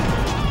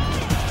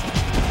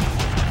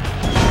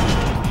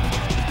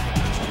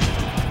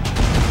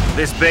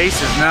 This base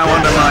is now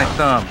under my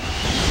thumb.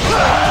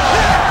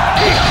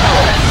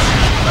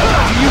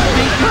 Do you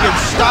think you can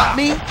stop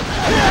me?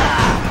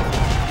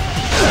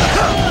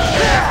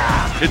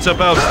 It's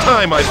about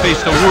time I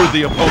faced a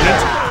worthy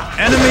opponent.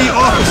 Enemy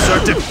officer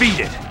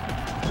defeated.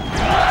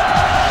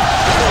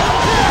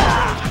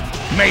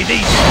 May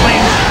these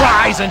flames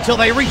rise until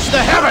they reach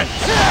the heavens!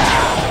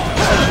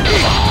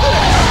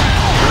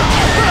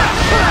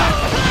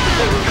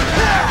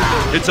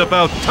 It's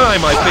about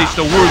time I faced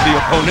a worthy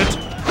opponent.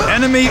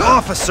 Enemy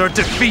officer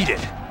defeated.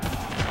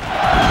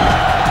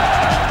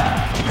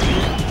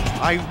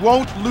 I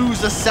won't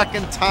lose a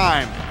second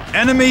time.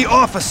 Enemy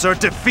officer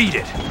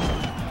defeated.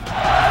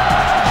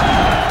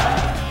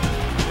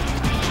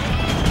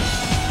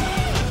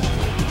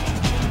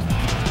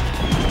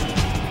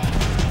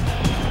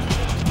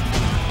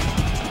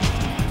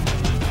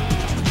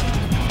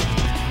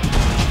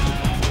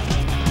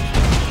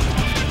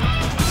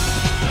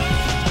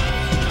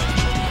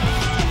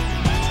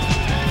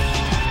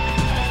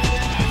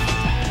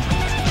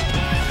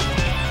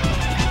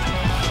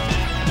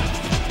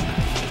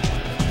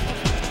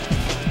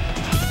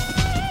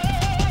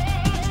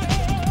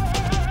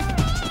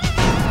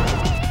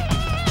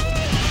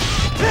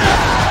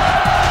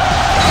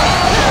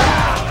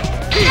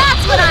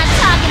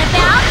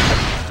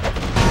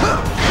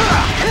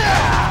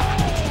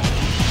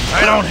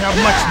 I don't have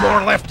much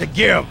more left to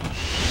give.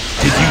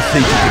 Did you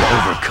think you could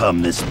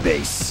overcome this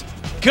base?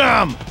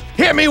 Come,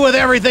 hit me with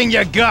everything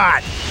you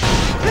got.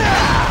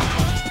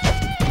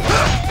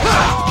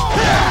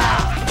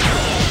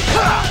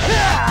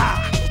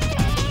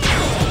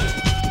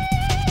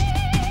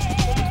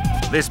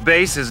 This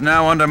base is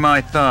now under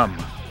my thumb.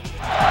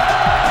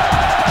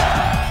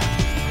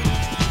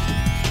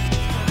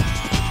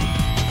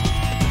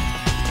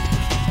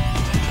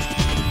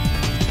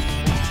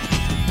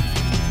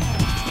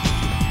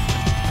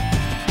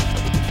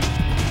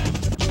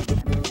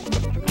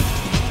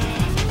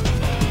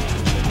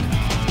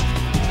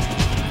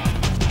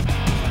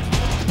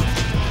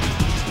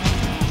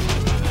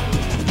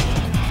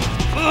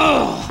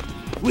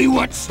 We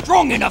weren't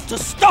strong enough to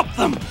stop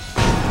them!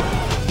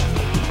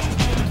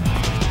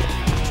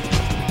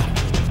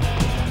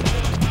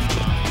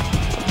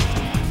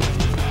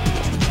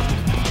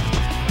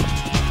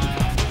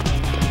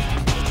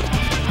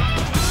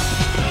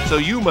 So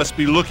you must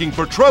be looking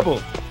for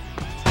trouble.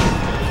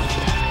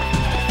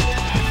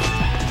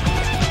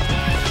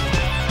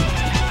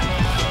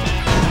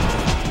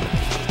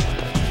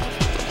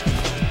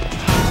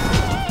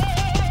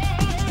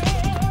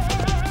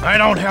 I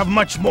don't have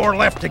much more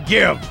left to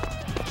give.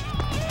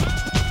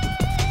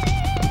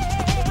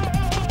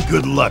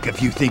 Good luck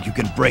if you think you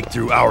can break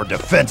through our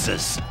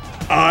defenses.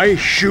 I,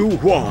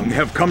 Wang,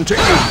 have come to aid.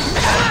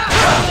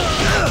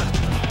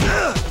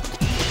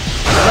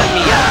 Let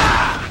me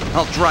out.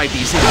 I'll drive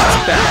these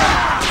idiots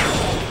back.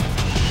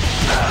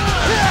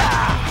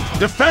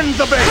 Defend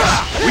the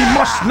base! We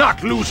must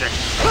not lose it!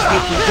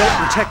 If we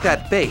don't protect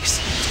that base,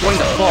 it's going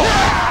to fall.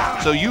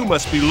 So you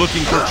must be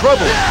looking for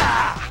trouble.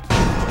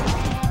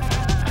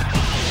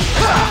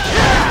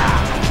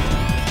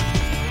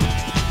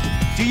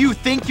 Do you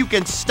think you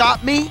can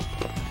stop me?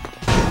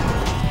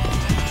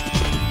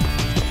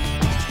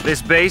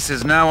 This base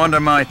is now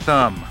under my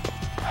thumb.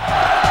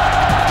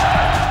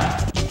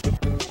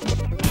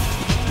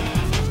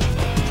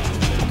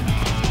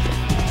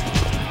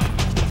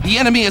 The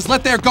enemy has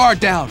let their guard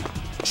down.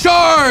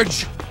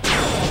 Charge!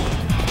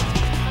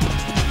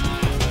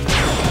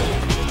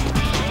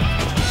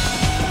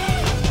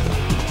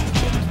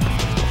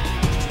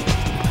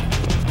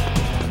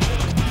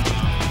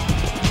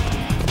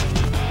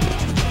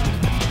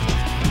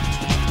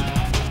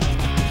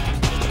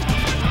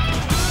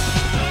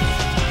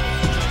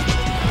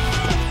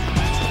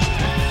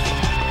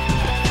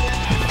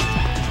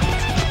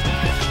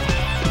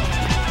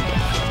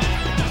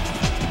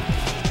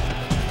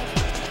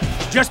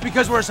 Just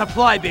because we're a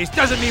supply base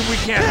doesn't mean we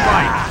can't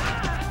fight.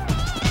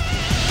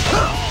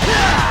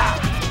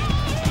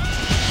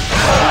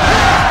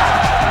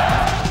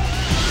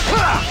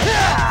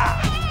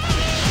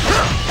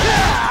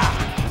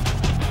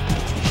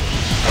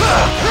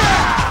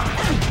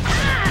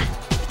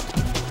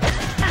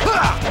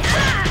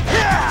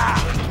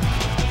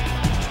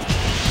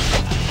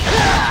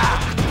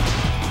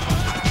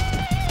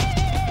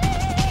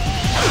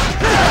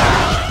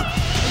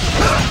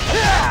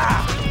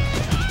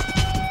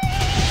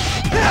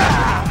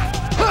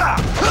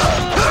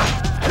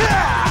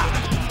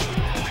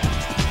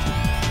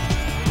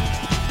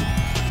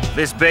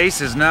 This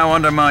base is now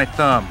under my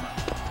thumb.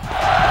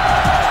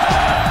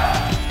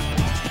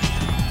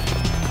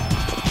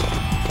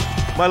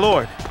 My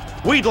lord,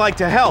 we'd like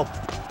to help.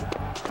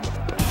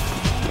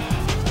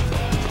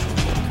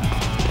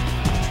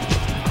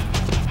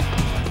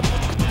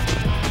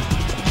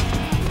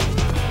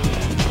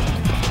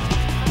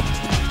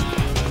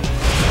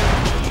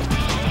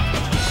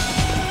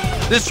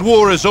 This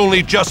war has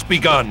only just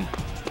begun.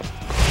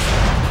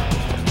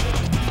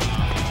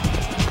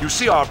 You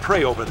see our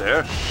prey over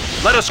there?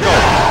 Let us go.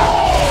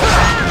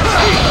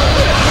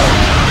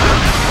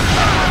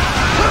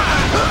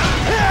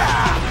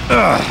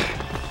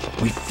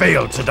 We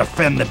failed to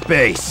defend the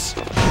base.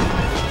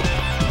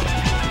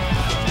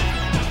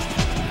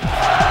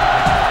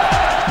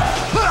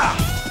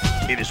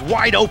 It is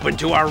wide open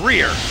to our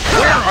rear.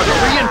 Where are the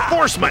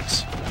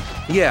reinforcements?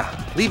 Yeah,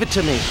 leave it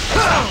to me.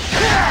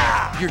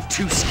 You're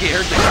too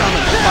scared to come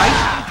and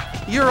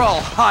fight? You're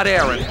all hot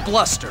air and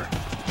bluster.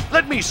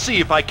 Let me see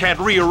if I can't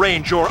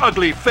rearrange your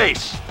ugly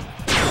face.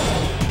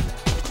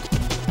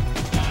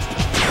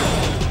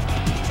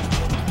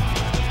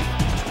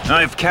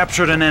 I've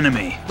captured an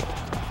enemy.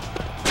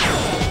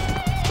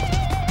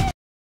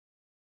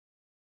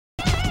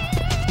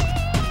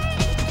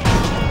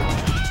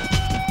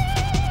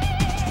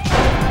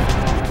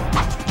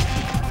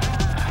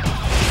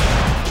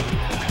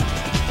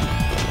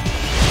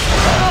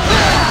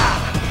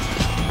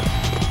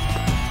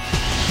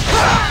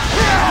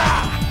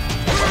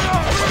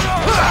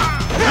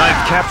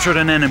 Captured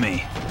an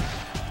enemy.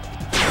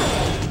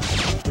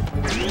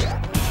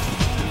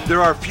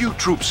 There are few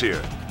troops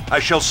here. I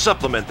shall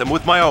supplement them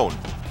with my own.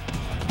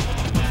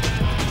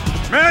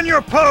 Man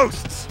your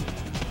posts!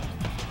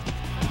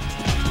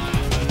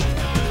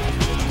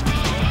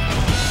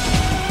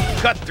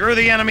 Cut through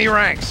the enemy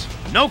ranks.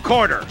 No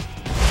quarter.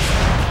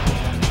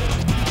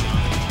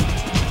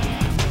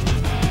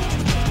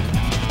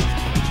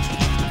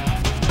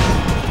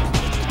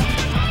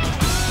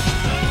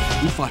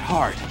 We fought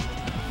hard,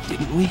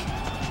 didn't we?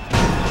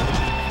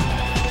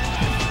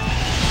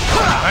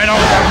 I don't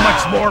have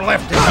much more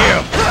left to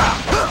give.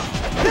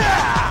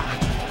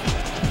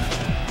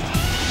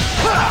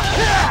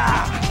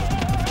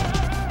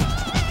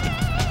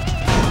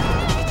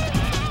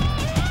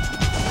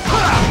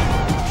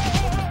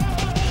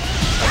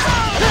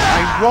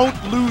 I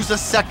won't lose a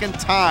second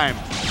time.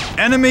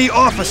 Enemy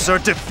officer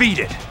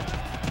defeated.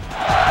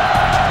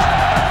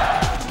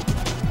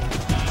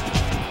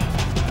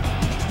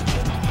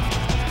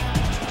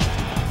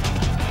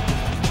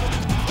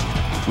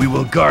 We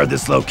will guard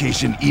this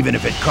location even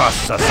if it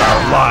costs us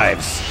our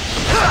lives.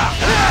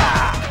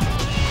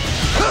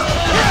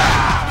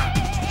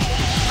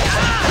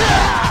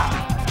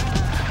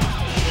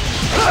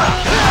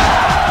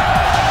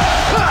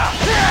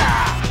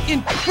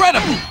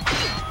 Incredible!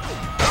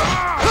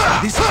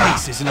 This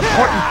base is an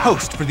important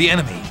post for the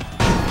enemy.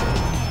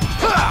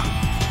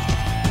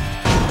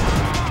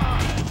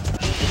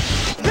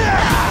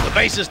 The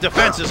base's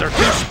defenses are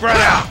too spread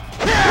out.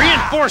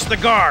 Reinforce the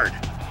guard.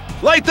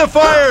 Light the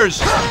fires!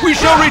 We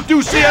shall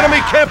reduce the enemy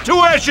camp to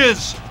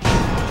ashes!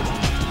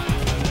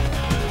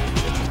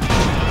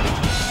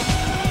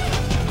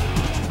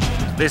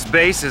 This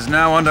base is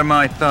now under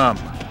my thumb.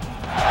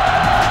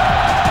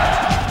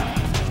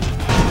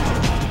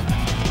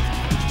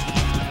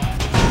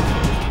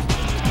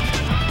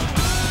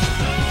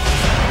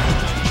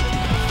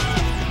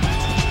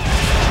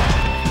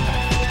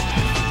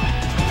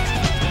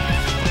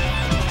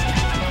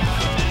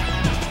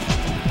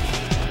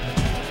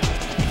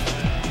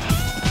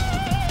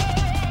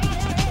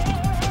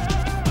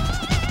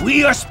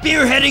 We are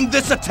spearheading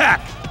this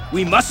attack!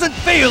 We mustn't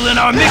fail in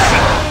our mission!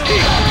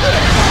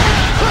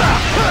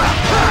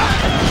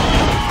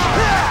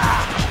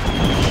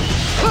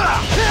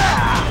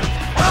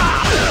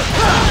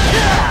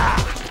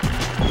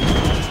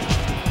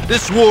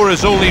 This war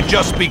has only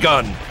just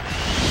begun.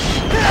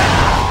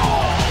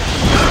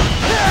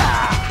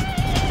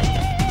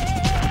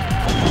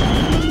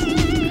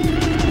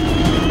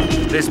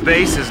 This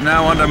base is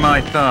now under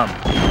my thumb.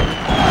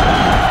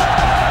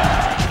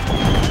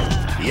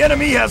 The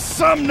enemy has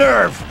some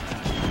nerve!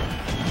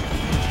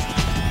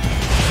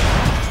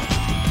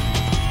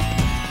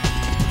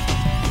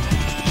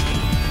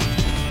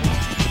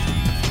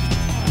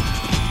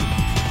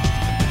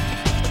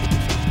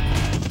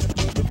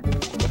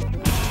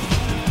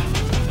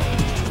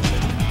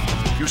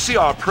 You see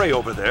our prey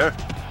over there?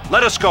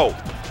 Let us go.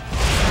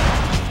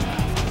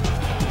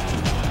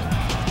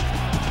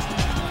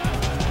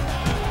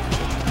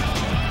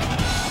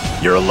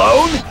 You're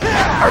alone?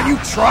 Are you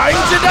trying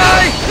to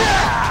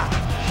die?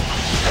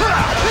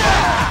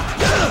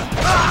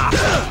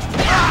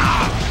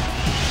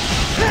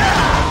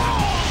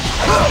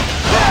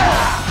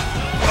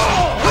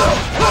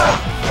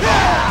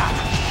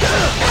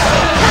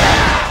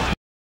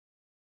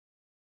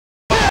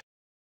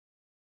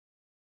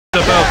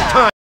 About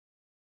time.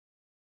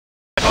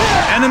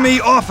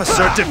 Enemy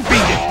officer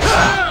defeated.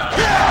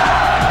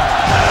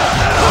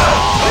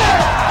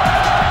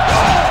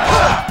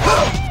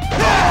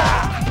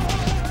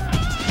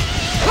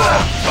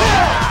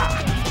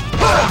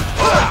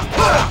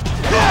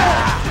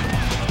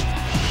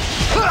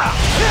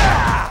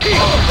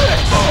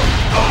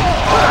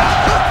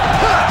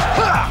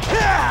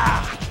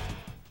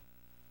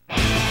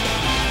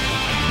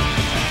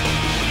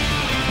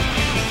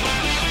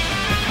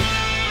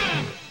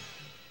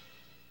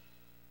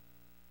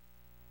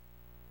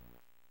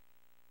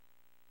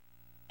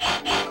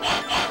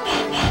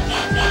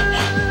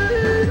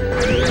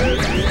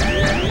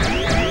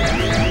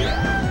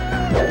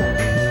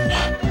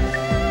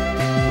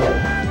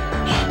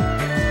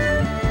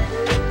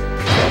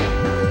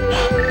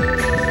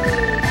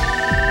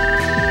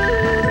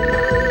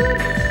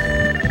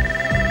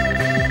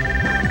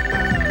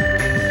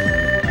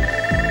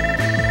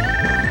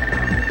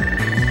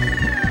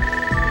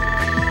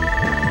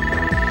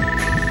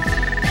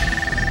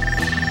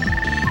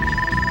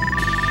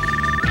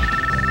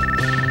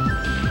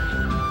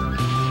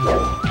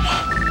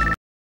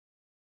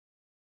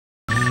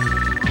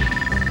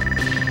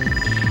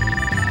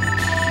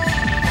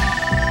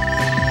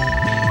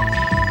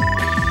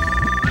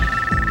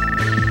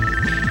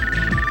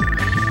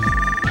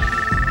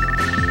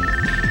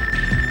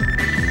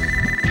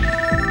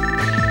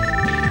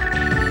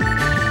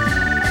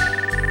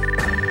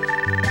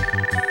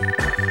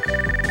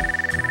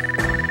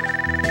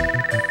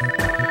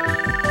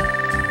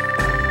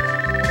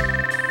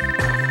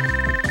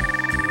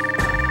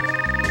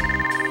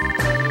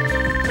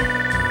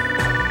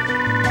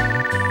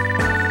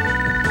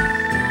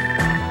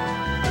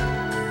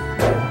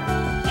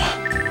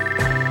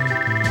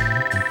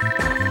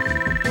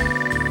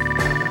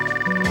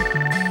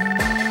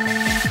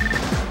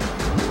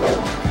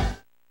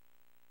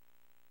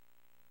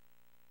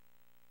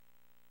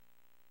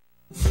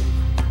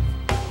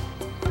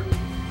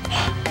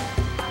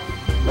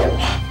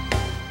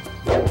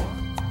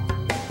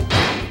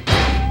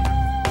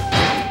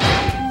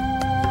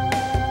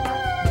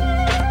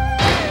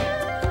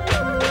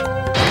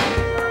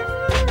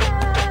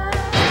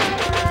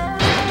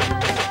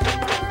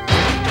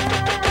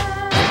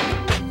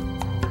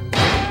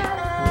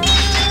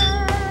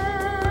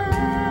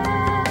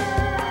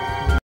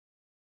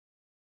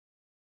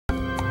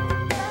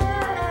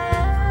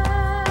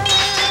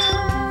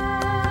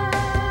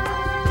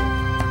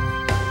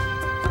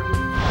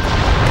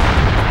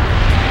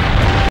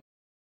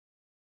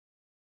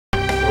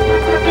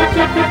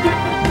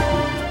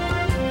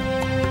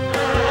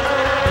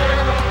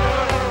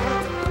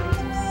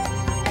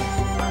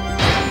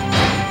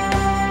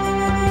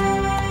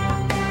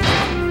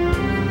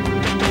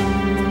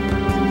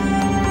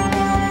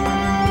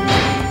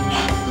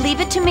 Leave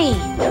it to me.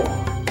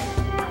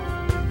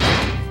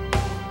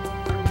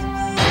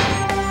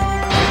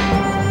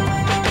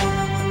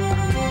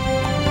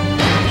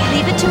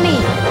 Leave it to me.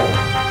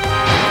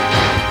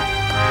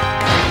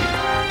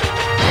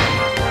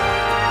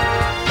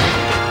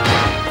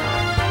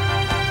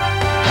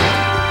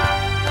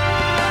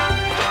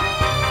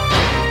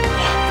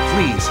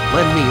 Please,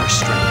 lend me your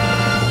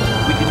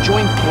strength. We can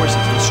join forces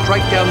and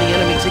strike down the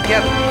enemy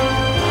together.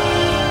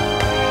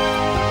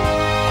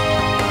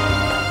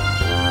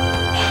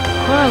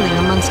 Quarreling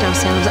amongst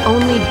ourselves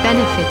only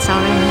benefits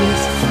our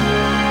enemies.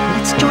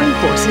 Let's join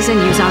forces and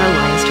use our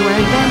alliance to our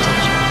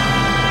advantage.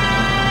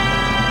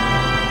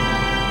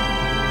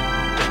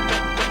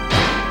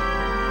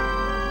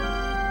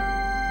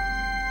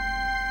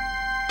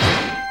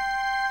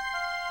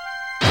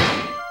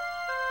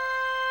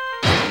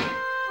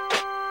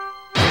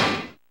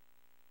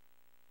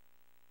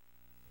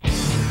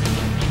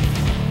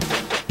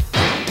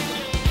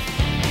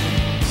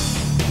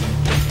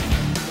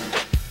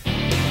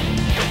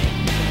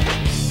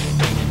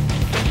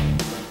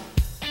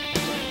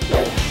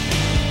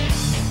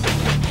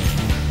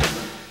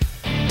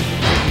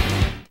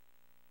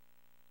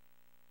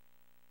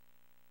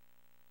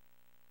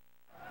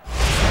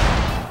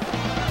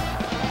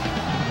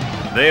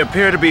 They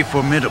appear to be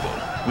formidable.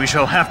 We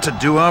shall have to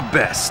do our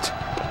best.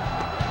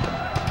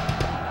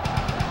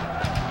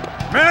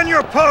 Man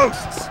your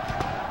posts!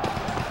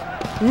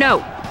 No,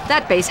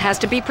 that base has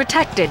to be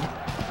protected.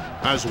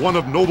 As one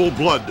of noble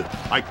blood,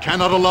 I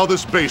cannot allow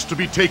this base to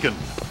be taken.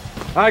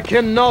 I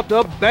cannot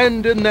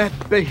abandon that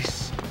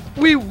base.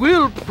 We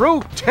will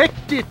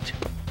protect it.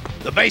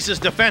 The base's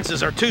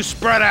defenses are too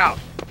spread out.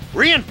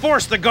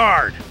 Reinforce the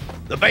guard.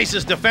 The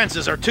base's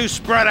defenses are too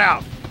spread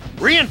out.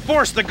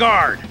 Reinforce the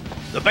guard.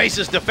 The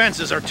base's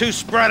defenses are too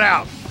spread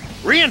out.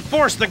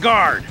 Reinforce the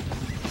guard.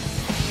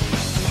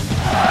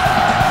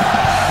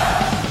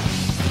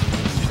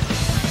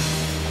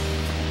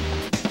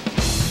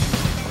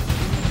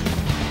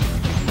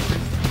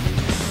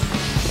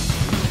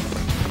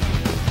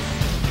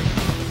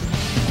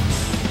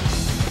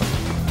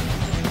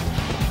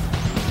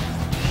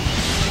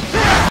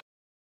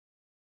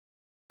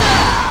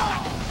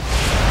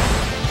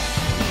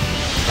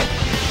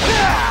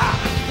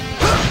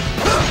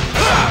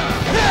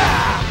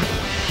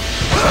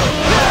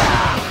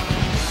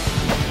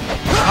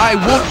 I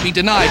won't be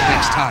denied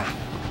next time.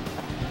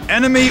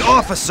 Enemy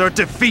officer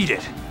defeated.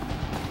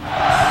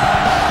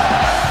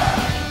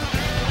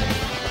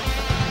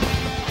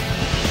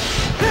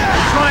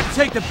 They're trying to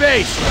take the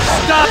base.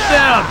 Stop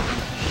them!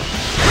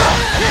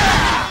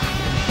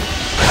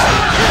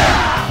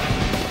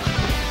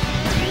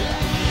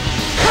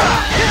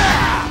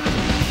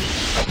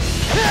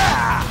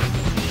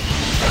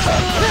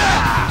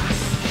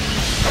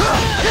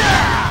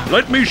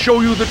 Let me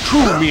show you the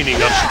true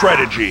meaning of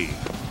strategy.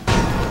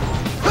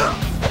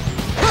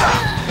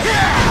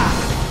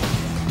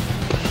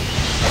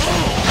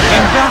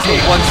 In battle,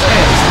 one's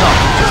head is not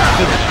just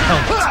filling a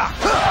helmet.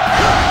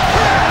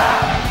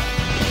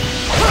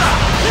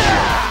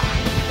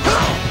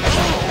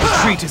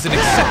 Retreat is an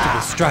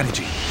acceptable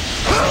strategy.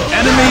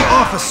 Enemy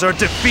officer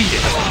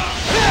defeated.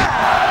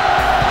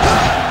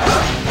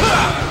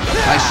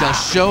 I shall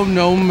show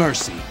no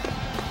mercy.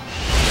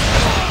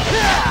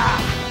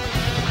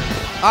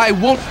 I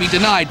won't be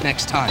denied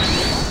next time.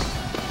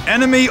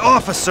 Enemy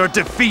officer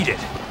defeated.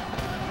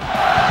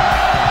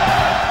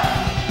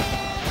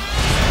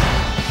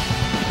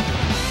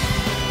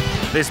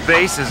 This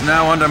base is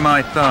now under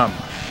my thumb.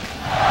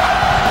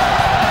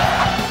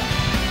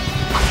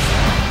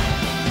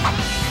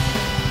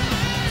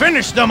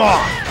 Finish them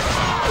off!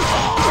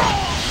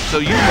 So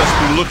you must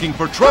be looking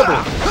for trouble.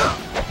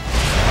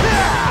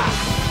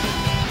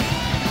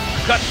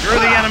 Cut through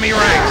the enemy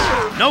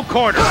ranks. No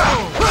quarter.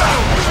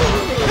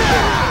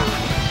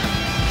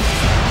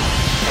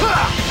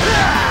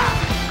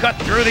 Cut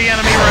through the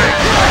enemy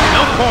ranks.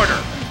 No quarter.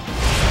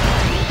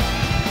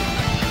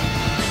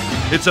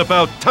 It's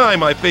about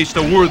time I faced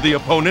a worthy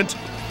opponent.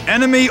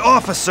 Enemy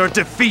officer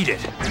defeated.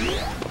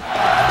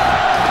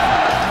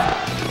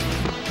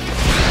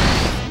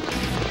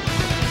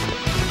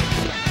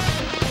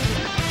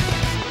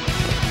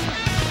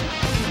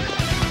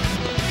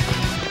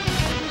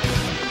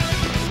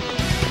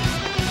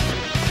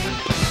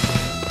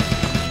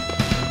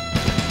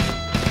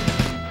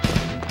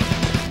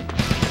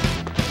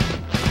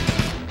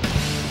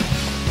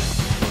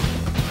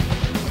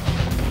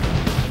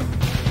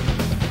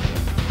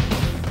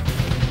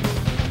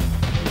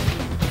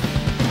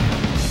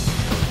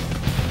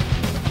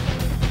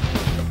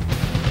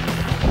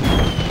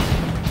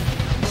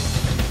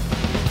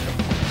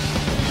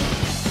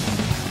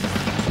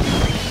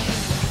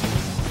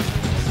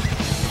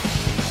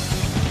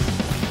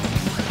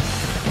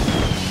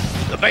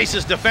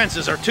 base's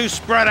defenses are too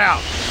spread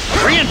out.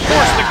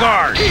 Reinforce the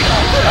guard.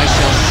 I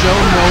shall show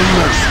no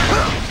mercy.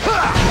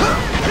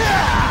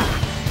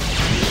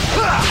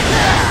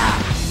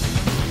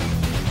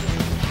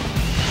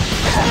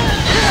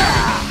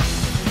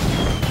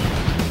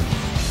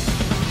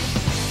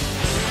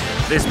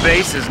 This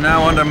base is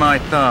now under my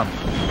thumb.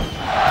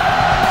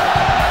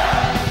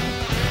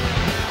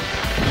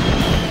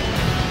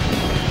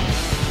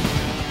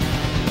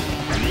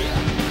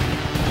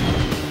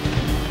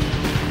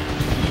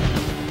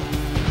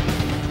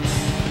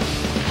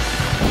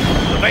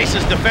 The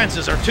base's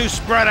defenses are too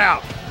spread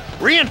out.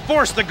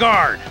 Reinforce the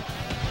guard.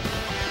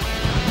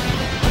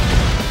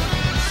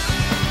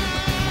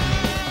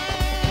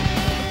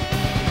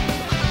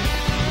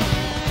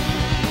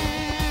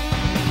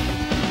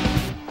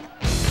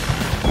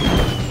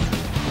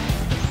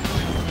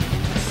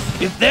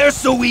 If they're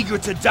so eager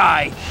to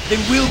die, then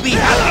we'll be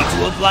happy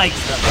to oblige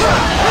them.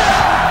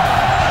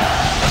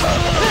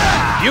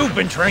 You've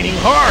been training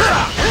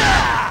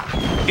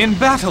hard! In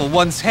battle,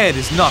 one's head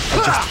is not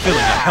for just filling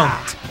a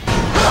helmet.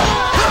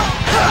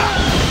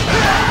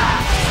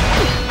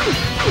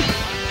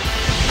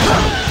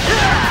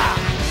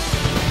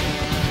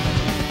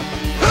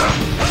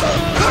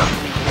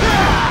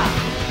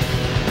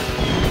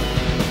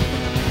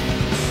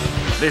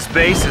 This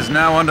base is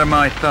now under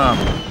my thumb.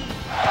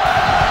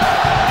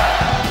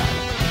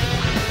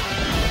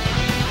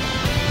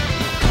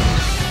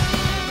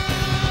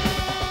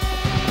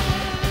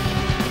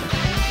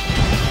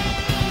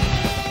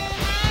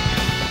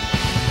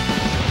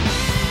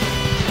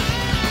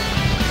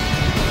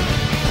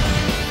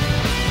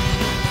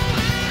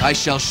 I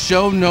shall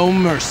show no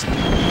mercy.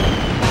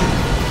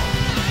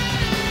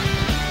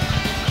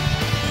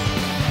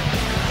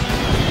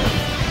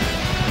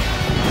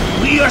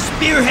 We are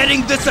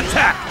spearheading this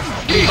attack!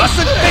 We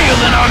mustn't fail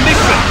in our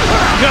mission!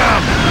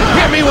 Come!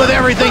 Hit me with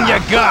everything you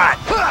got!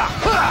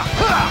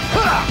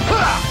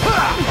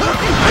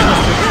 I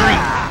must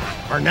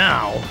retreat. For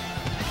now.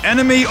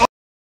 Enemy...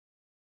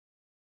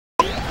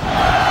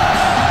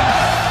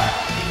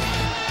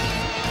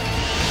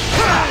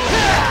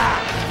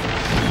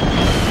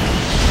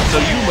 So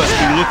you must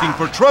be looking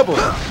for trouble.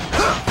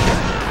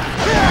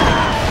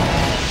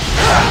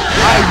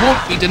 I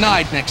won't be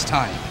denied next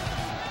time.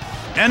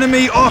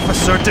 Enemy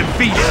officer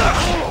defeated.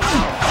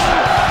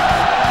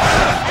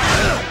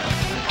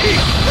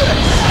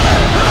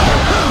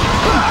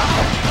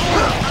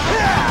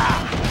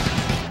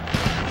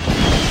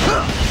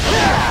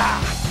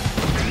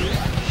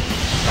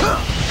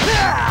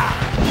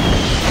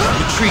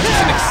 Retreat is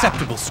an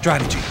acceptable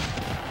strategy.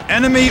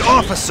 Enemy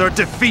officer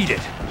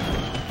defeated.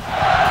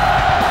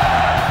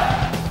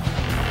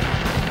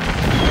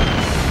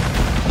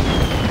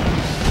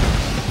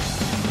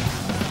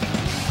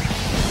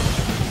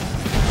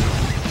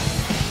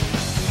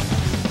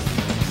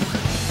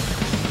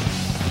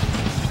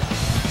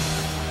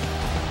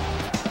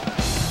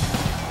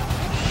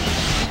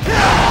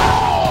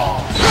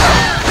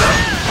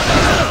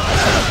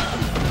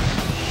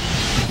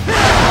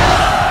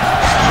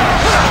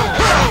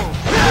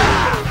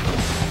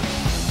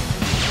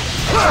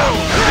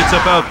 It's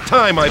about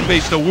time I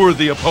faced a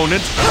worthy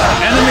opponent.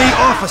 Enemy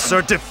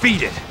officer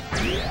defeated.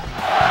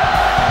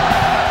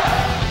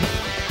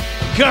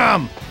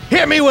 Come!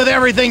 Hit me with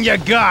everything you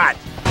got!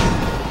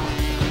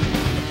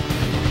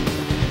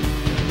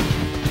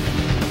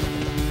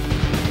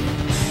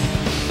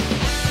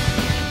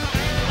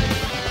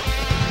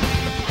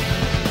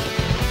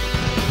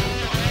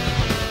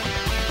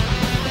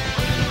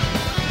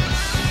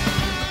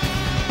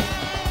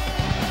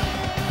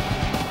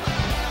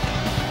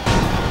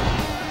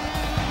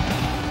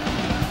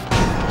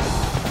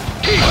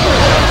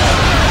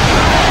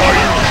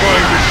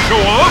 Show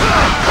off?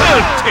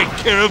 I'll take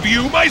care of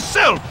you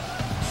myself!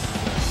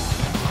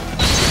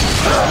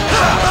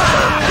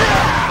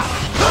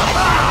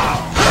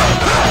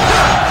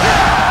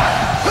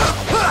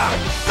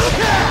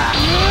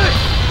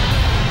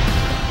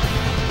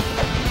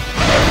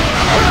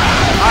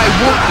 I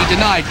won't be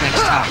denied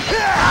next time.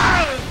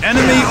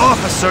 Enemy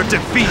officer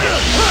defeated.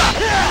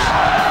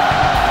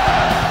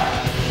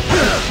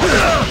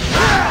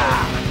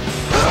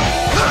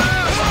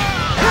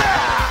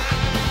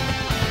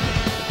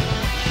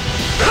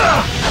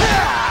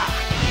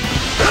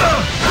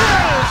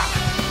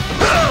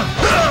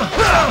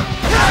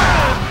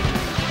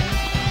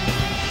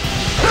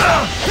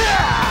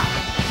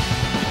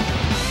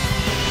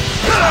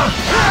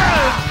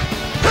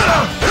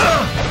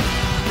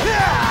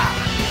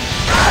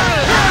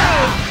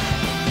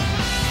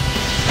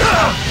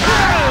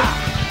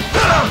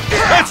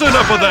 That's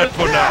enough of that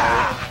for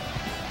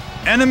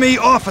now! Enemy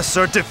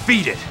officer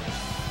defeated.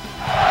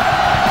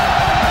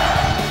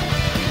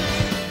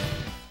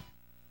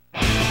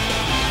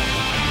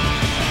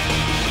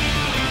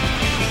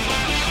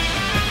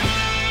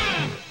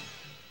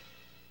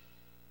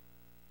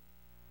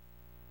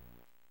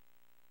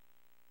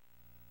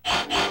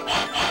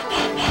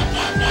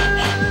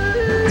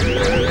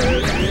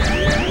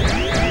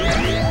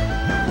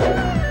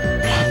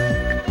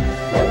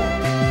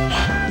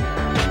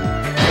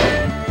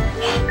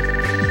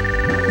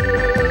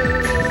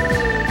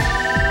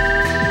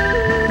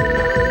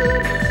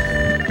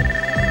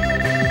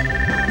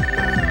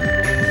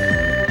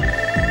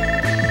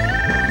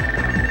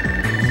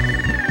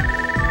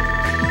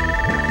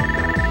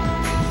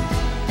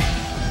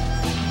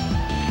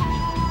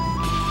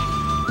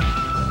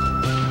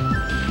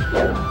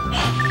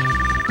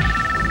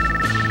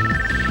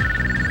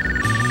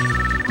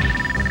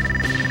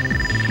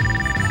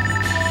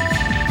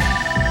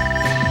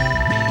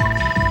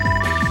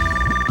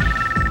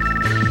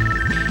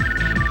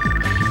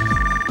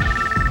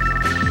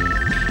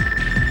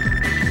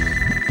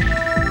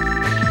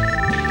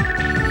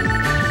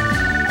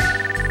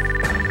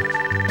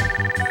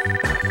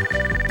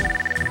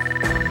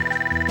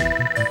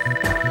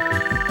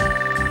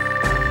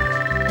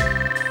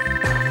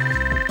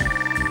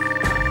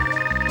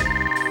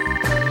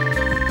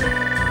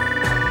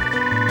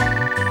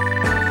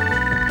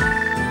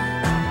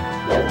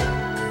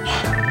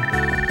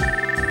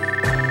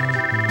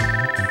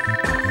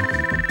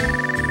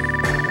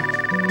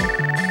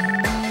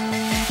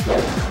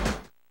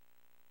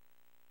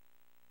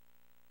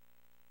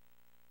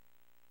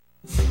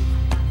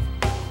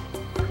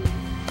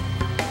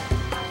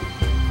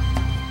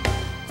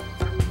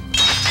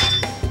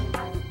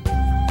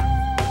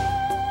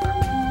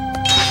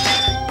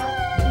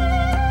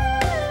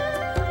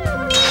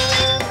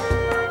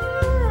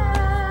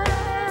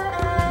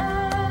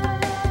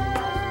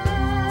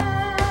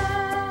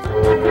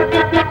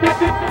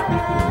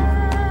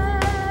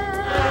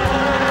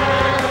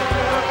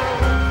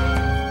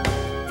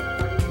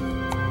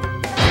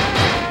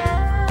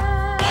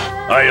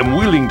 I am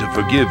willing to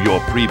forgive your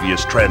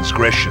previous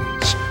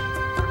transgressions,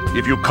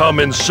 if you come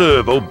and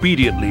serve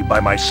obediently by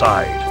my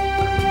side.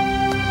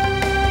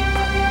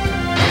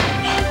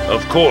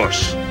 Of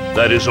course,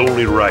 that is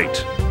only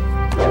right.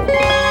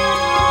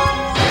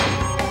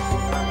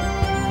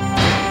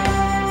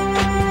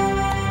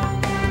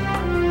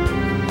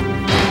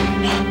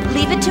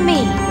 Leave it to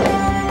me.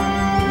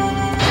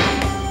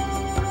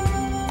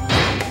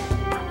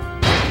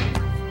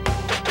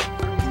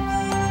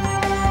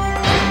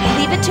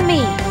 Leave it to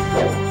me.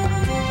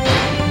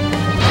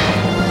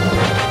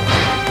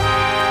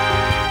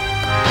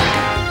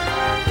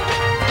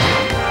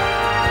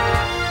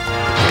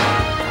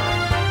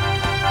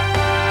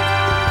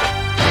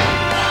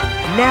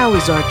 Now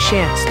is our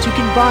chance to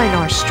combine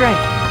our strength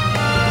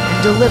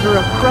and deliver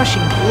a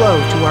crushing blow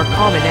to our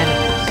common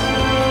enemies.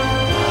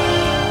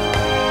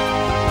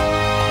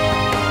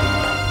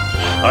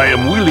 I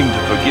am willing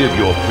to forgive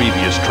your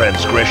previous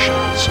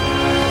transgressions,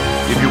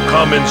 if you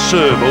come and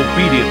serve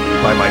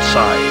obediently by my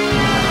side.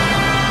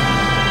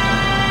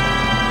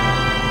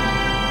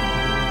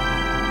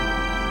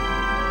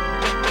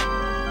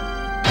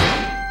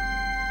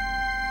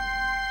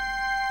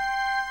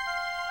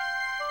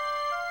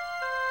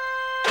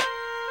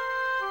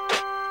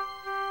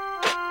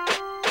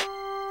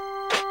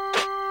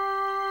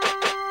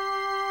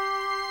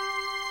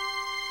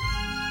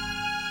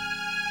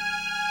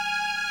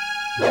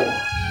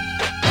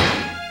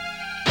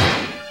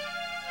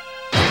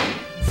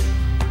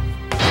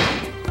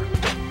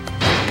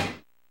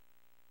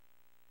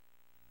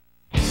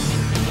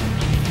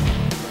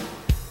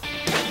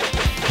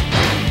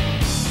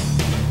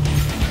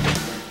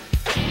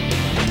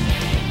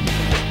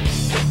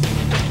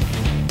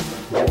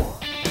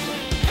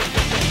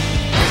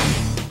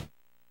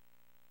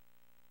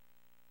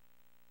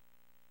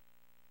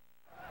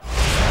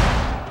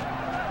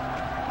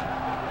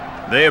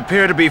 They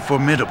appear to be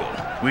formidable.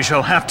 We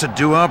shall have to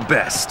do our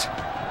best.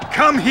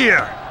 Come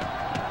here!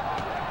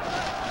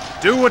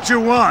 Do what you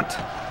want!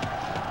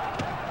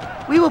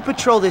 We will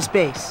patrol this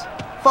base.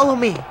 Follow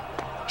me.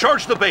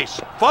 Charge the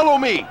base! Follow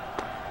me!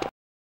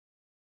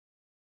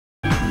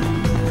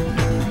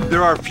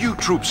 There are few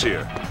troops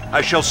here.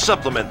 I shall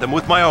supplement them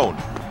with my own.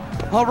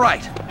 All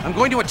right, I'm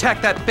going to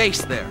attack that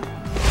base there.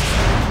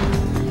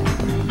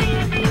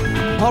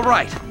 All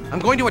right, I'm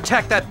going to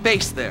attack that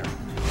base there.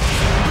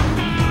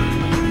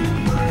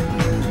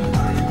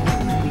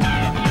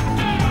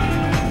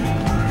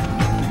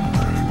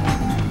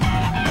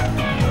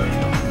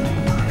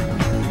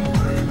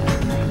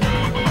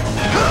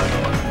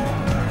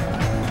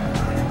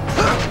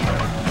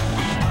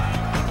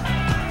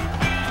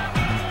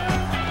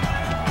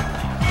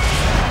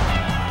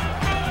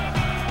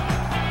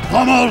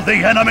 Pummel the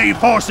enemy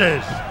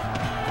forces!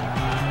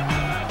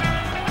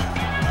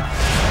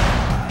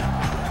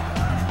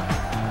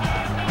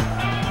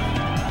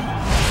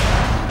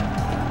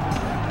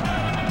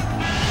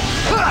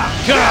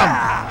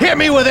 Come! Hit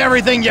me with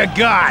everything you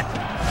got!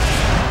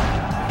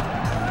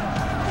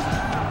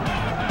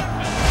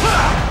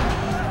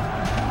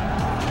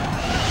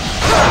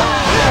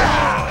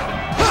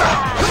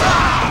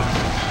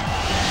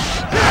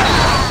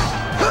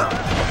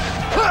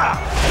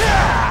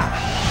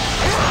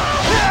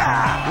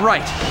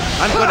 Right.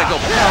 I'm gonna go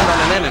pound on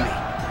an enemy.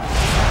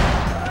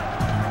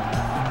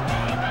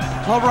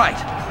 All right.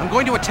 I'm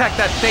going to attack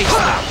that base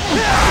now.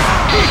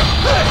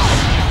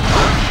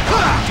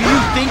 Do you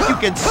think you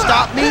can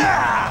stop me?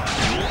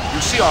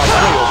 You see our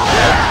prey over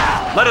there?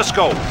 Let us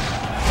go.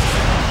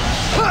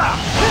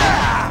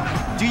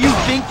 Do you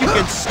think you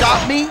can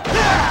stop me?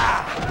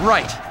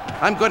 Right.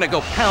 I'm gonna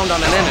go pound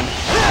on an enemy.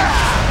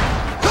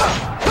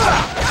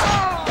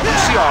 You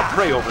see our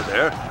prey over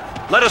there?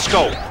 Let us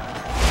go.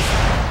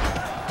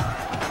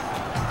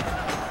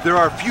 There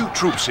are few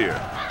troops here.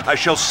 I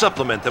shall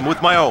supplement them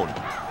with my own.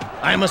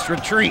 I must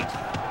retreat.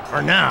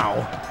 For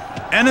now.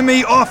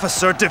 Enemy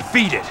officer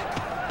defeated.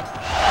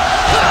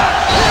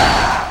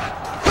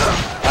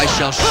 I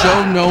shall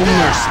show no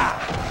mercy.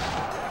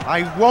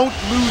 I won't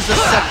lose a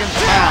second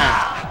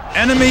time.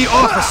 Enemy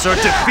officer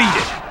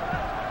defeated.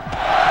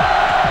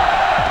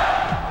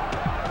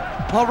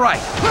 All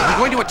right. I'm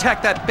going to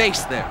attack that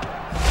base there.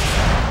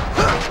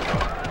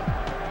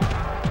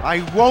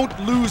 I won't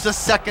lose a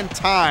second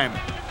time.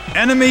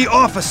 Enemy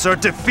officer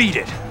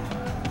defeated.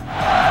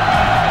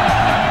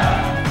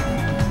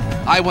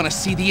 I want to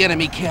see the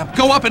enemy camp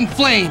go up in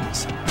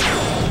flames.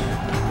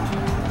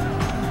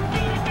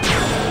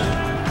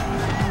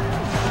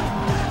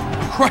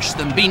 Crush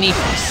them beneath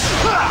us.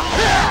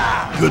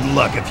 Good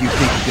luck if you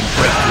think you can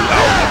break through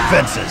our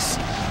defenses.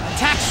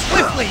 Attack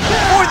swiftly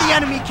before the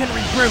enemy can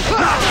regroup!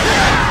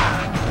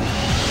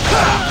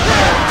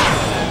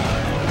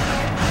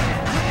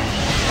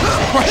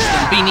 Crush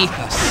them beneath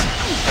us.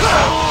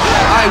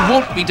 I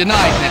won't be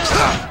denied next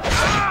time.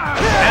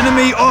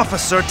 Enemy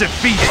officer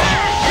defeated.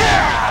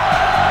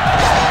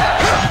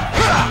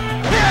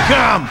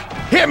 Come!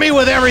 Hit me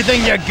with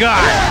everything you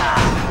got!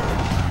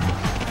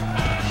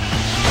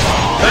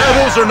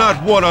 Battles are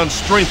not won on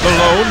strength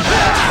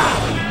alone.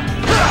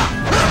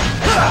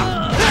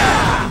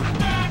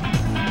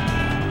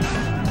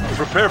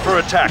 Prepare for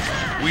attack.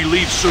 We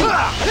leave soon.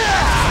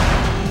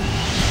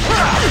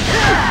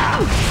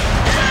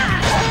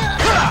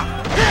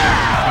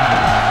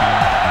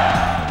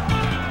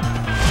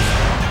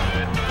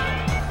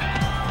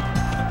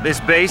 This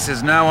base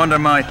is now under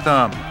my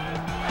thumb.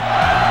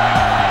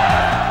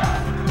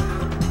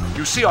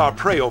 You see our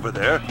prey over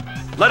there?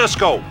 Let us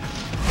go.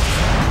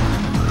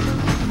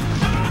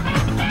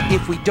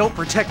 If we don't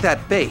protect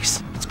that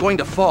base, it's going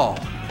to fall.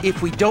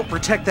 If we don't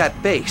protect that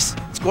base,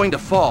 it's going to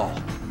fall.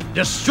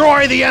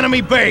 Destroy the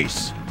enemy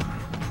base!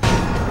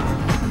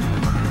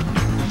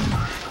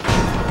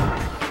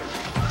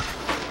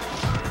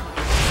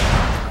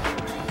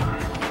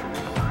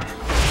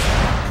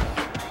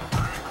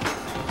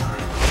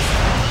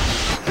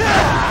 We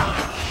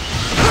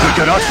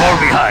cannot fall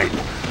behind.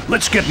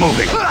 Let's get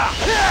moving.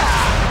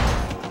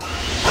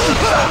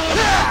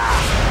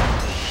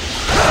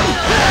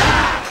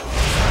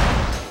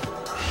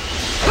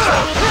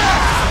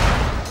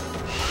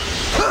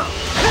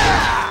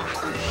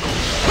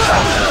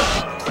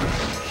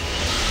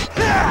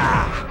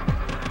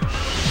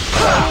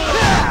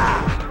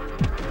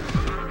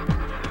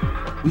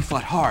 We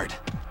fought hard,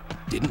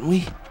 didn't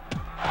we?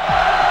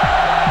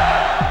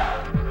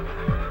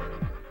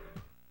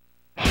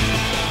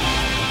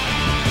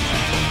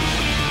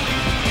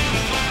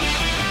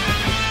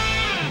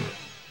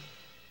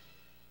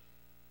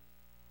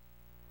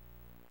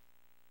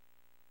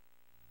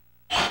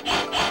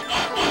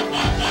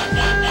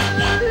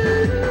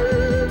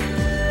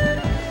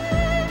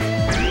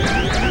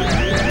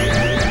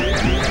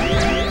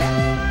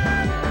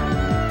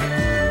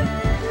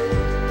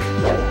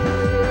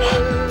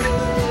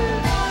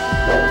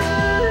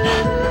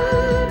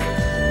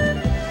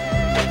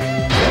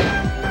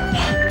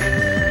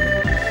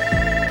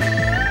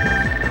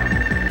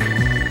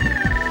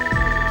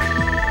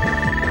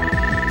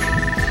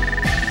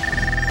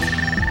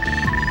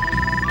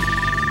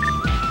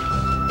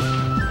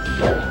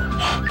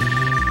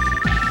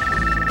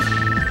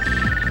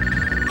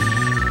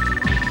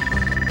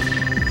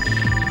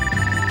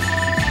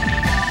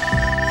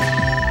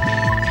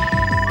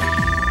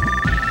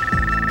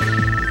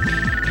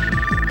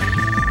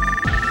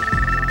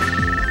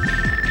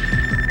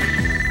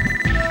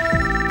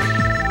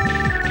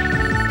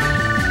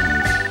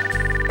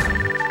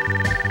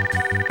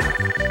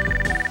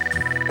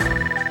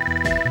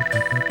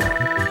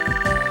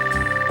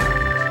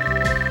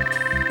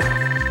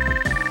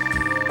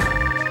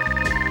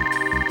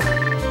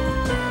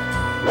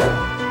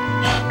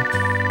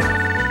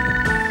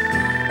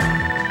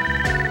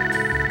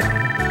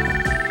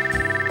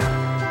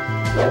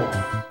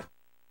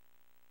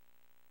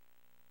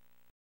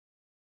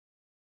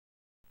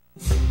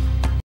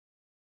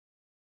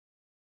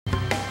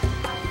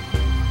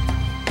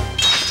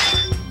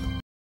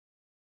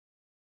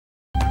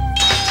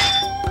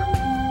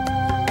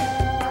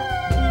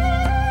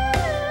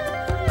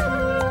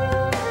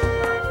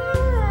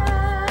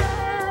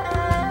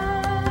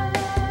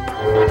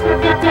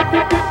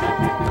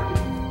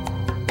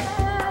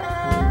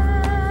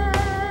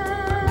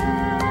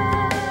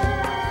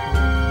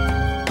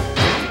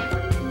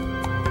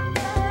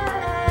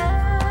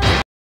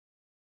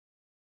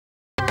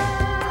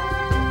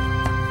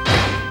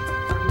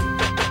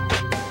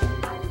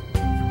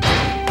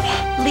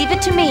 Leave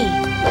it to me.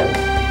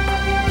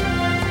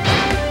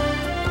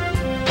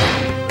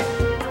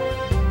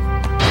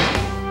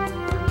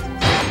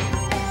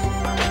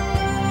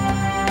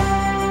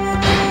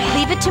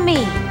 Leave it to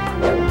me.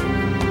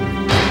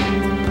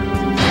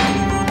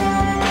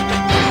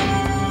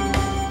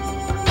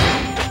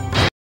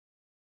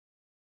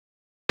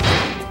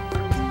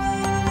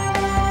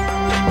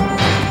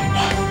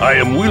 I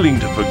am willing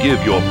to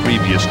forgive your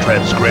previous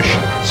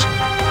transgressions,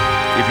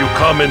 if you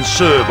come and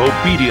serve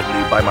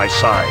obediently by my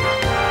side.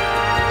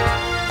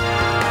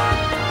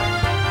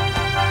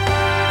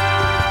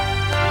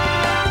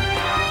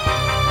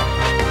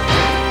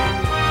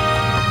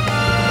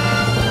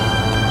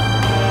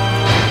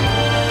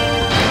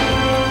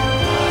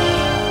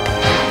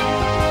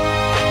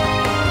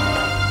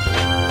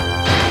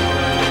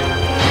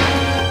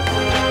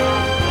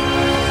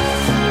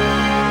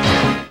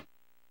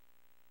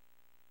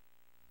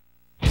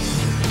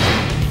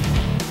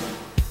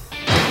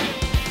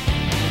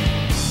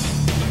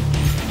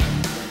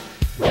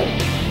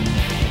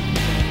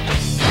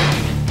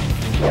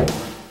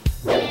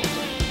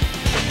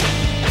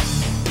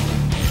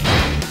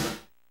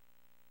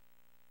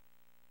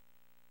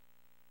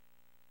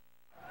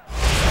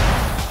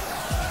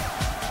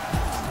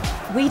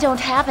 We don't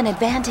have an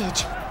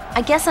advantage.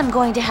 I guess I'm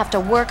going to have to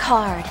work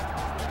hard.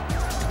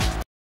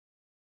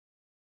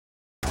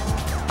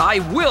 I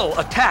will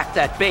attack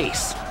that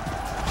base.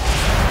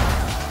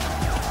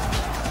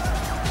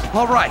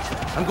 All right,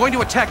 I'm going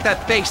to attack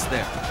that base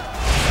there.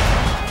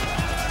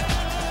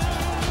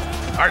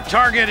 Our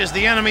target is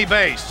the enemy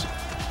base.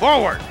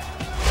 Forward!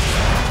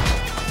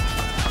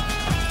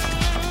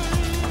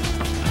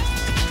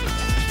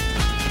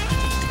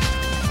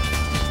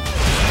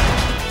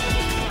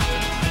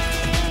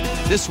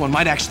 This one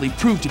might actually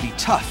prove to be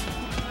tough.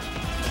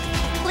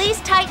 Please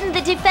tighten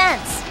the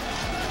defense.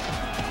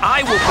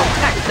 I will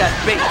protect that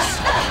base.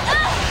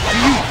 Do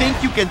you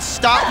think you can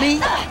stop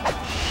me?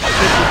 If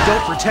we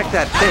don't protect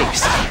that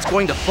base, it's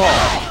going to fall.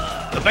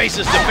 The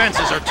base's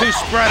defenses are too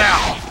spread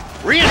out.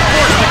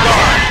 Reinforce the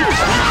guard!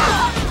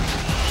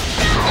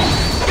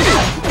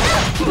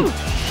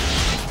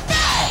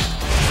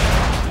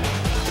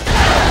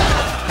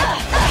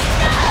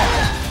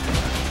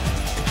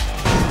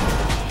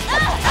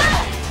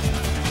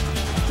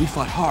 We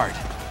fought hard,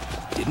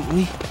 didn't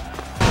we?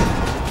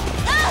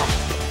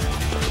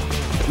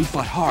 We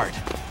fought hard,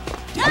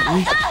 didn't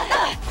we?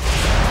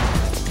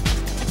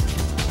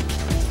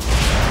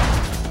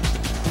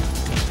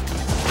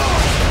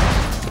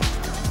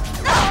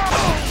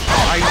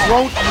 I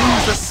won't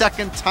lose a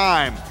second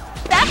time.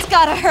 That's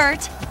gotta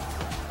hurt.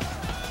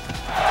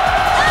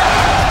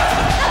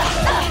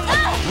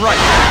 Right.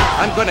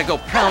 I'm gonna go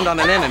pound on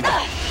an enemy.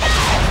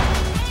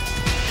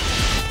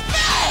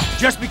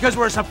 Just because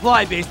we're a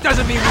supply base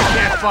doesn't mean we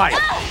can't fight.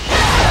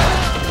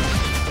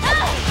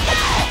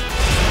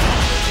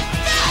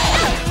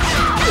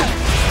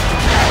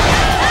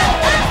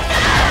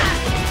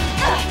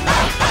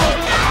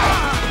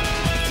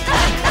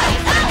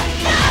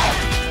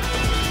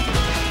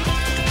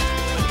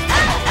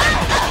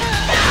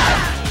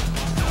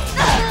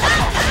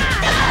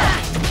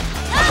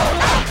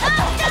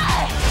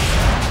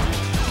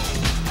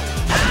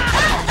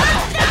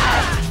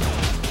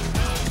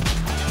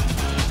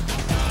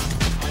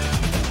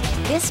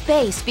 This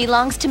base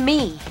belongs to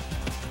me.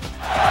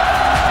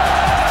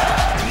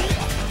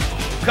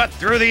 Cut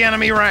through the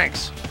enemy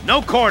ranks.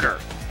 No quarter.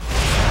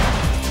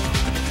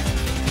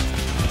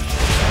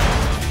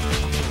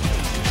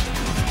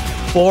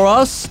 For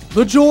us,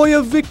 the joy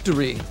of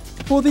victory.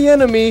 For the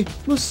enemy,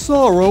 the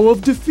sorrow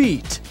of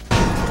defeat.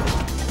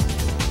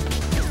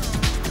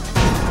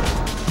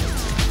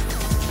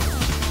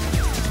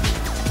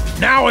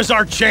 Now is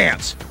our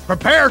chance.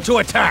 Prepare to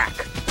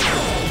attack.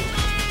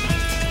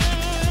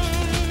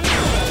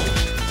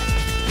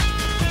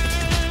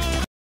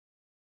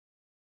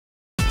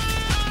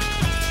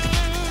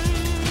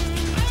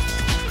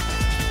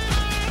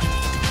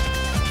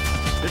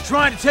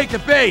 Trying to take the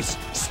base!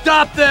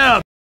 Stop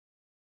them!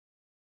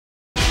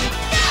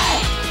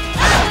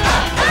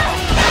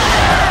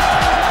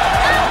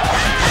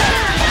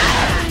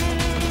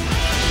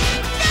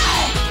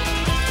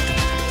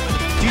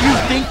 Do you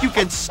think you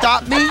can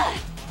stop me?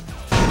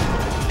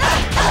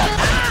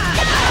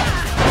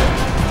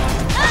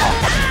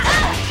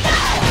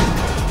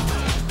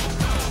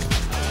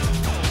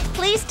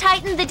 Please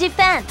tighten the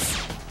defense.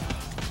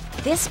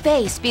 This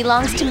base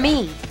belongs to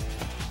me.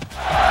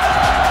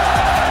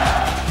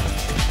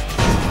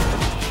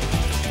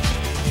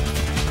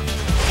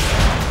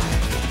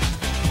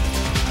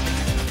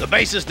 The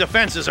base's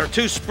defenses are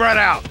too spread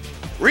out.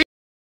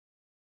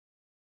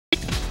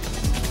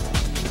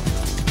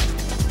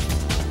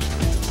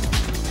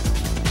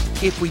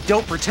 If we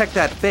don't protect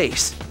that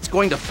base, it's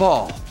going to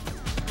fall.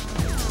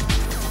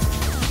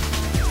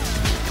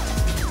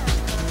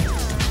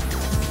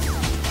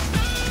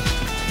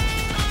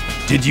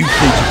 Did you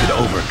think you could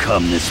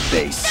overcome this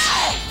base?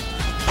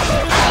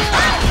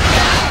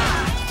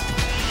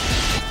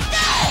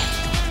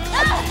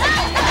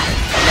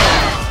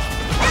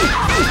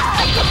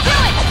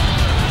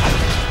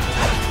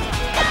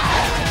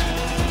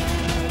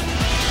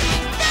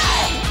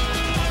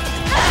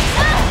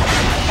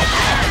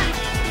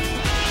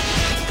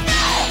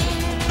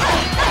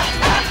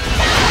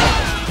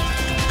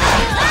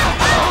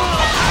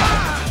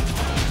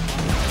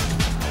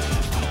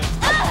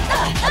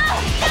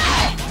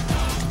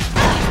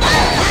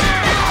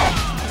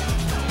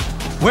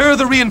 Where are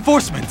the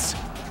reinforcements?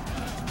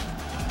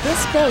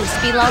 This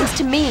base belongs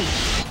to me.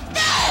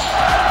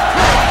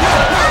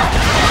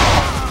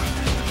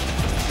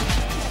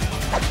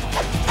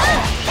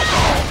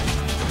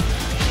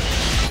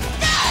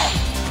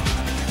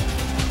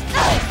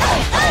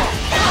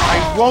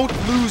 I won't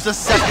lose a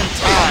second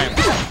time.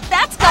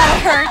 That's gotta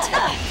hurt.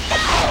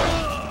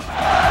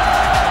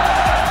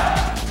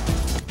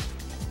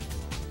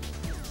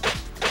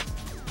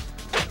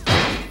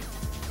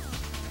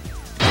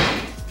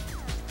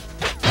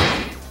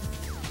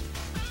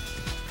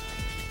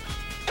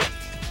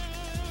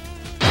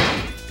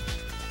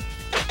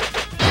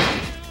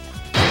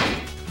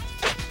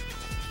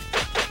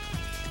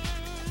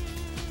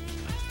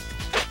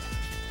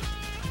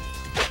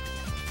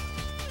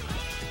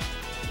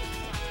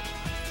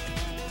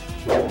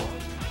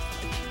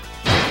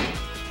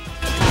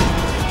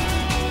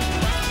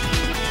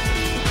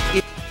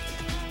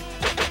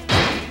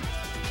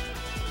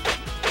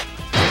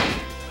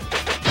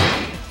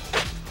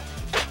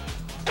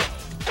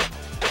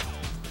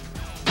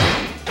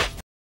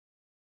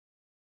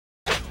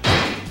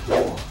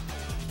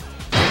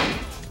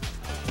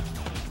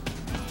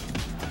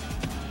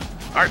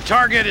 Our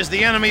target is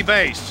the enemy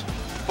base.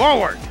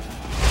 Forward!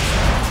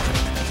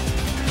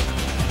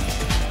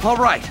 All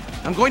right,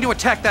 I'm going to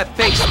attack that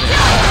base then.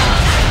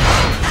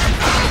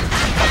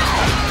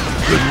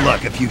 Good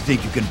luck if you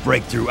think you can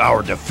break through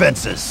our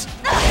defenses.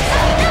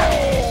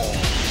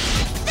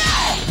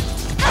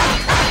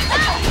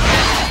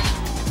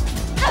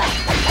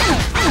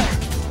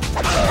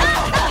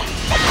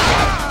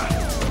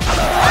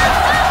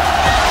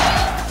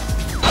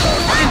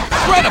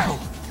 Incredible!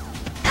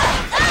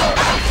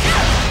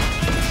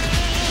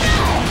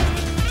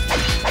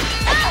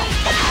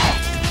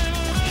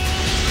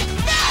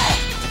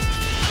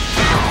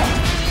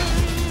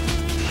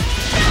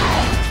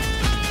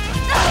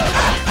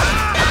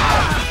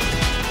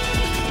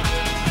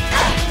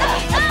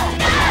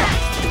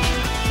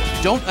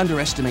 Don't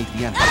underestimate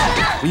the enemy.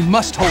 We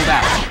must hold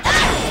out.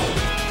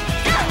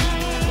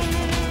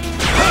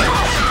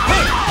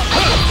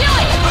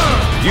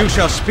 You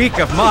shall speak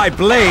of my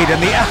blade in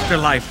the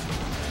afterlife.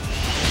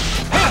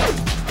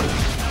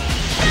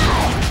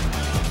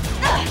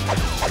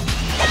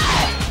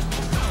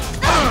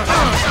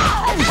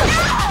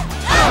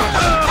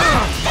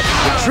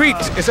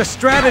 Retreat is a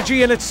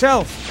strategy in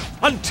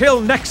itself.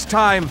 Until next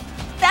time.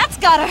 That's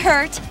gotta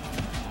hurt.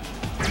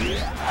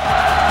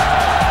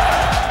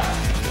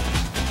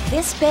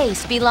 This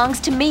base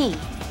belongs to me.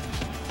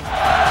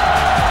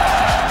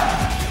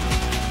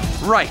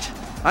 Right.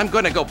 I'm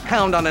gonna go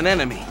pound on an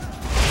enemy.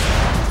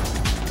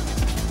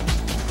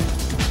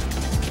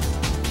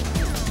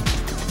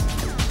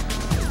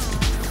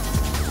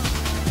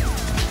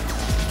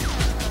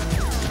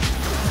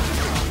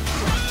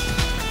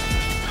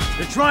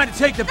 They're trying to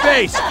take the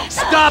base.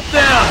 Stop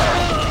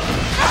them!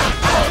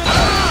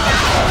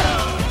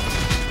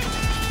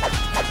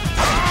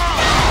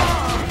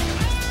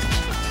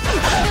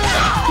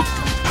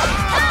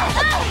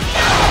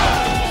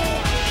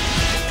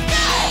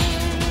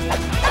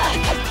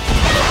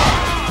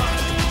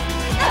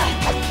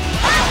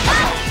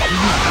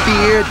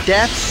 Fear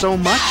death so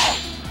much?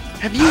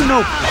 Have you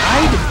no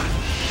pride?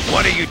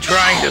 What are you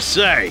trying to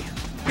say?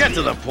 Get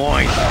to the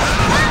point.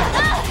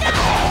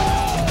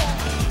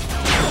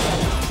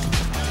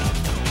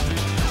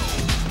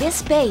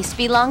 This base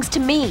belongs to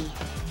me.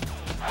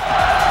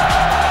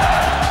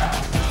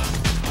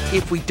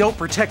 If we don't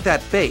protect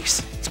that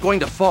base, it's going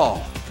to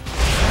fall.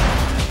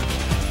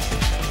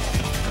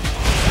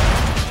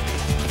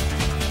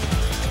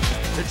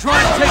 They're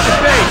trying to take the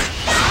base!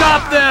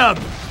 Stop them!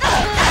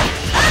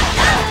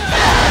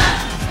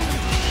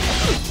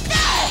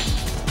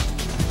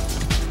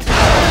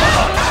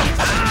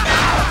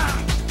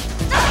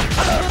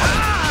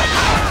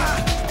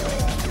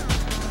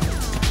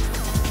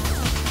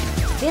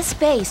 This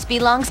base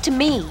belongs to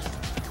me.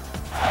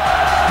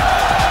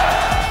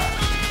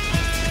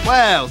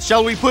 Well,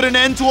 shall we put an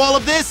end to all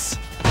of this?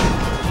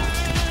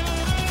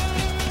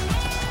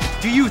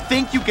 Do you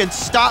think you can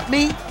stop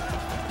me?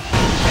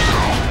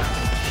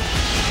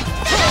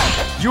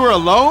 You're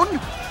alone? You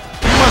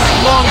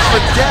must long for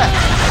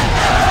death.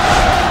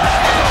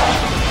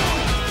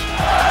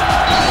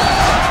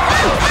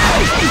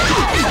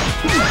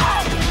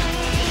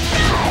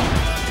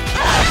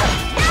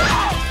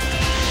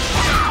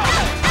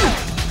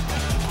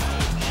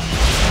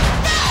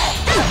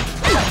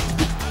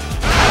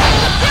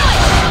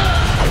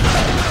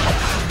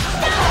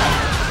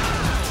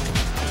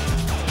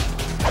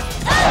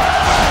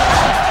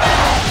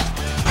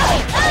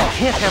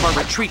 Can't have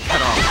our retreat cut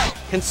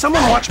off. Can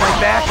someone watch my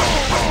back?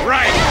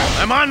 Right!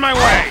 I'm on my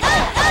way!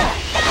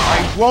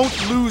 I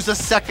won't lose a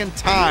second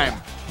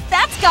time.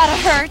 That's gotta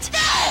hurt.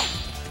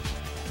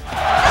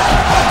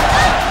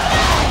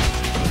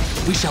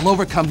 We shall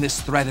overcome this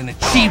threat and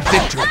achieve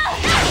victory.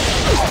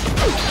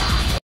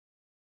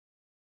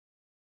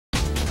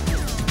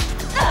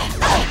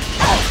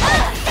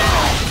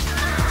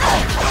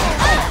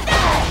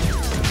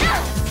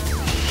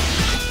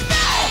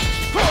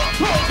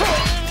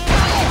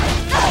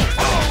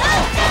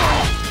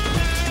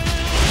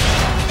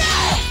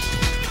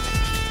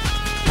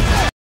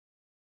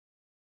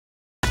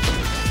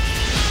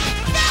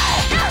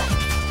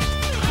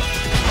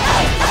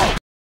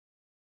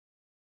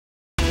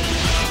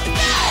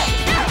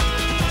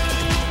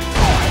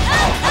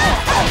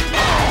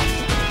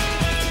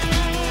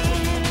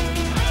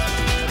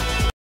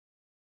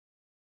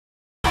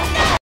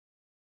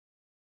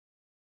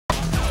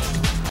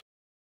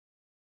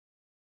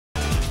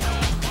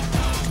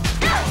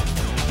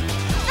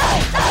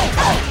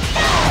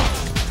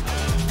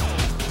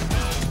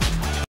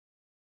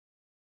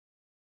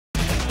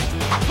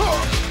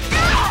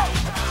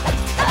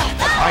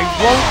 I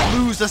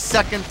won't lose a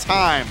second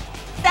time.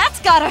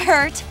 That's gotta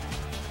hurt.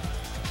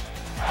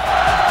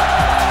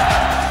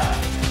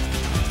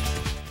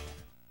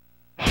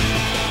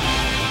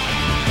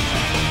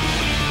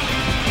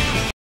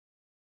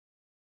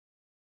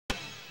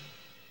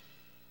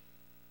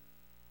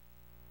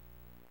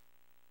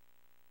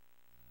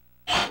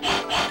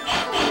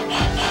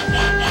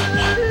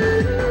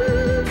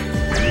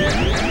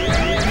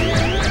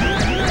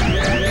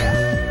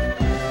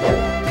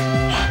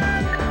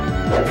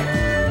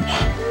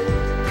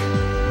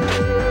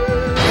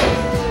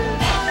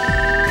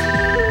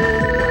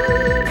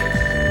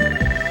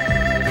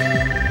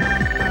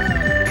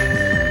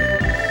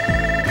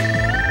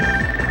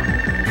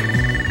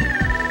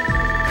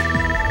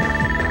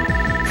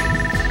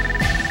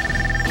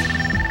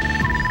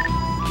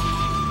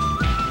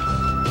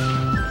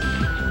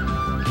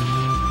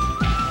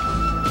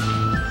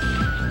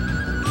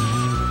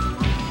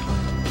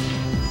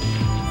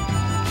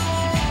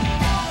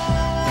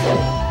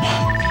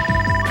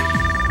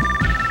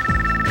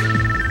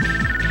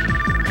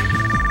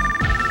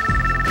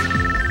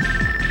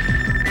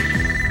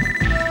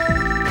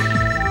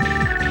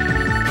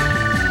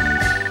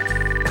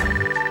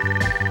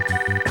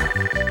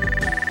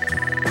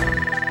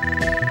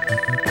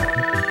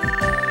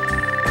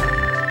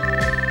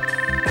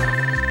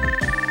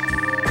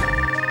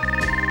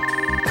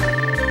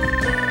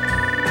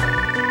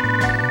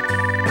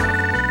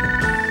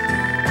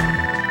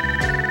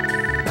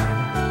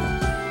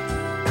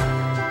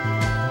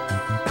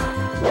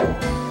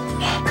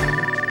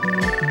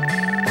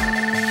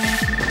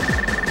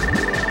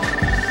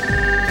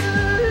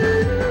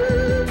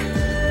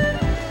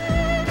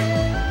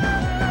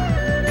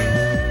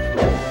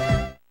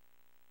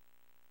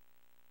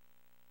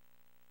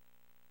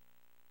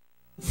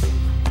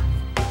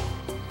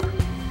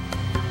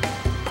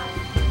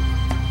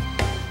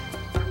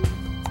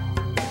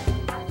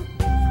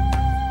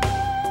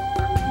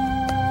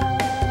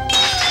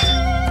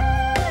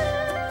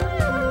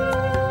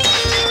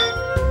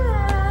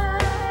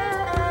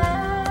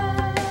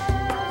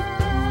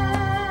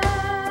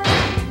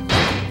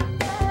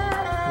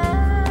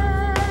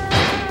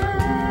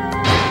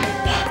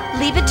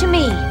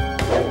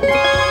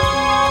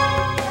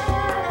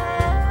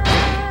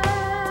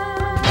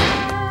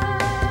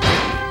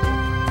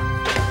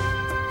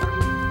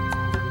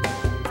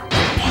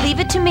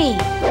 to me.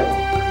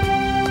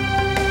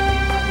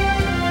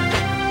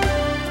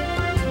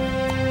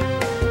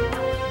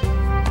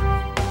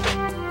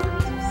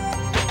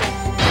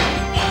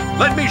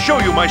 Let me show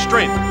you my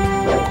strength.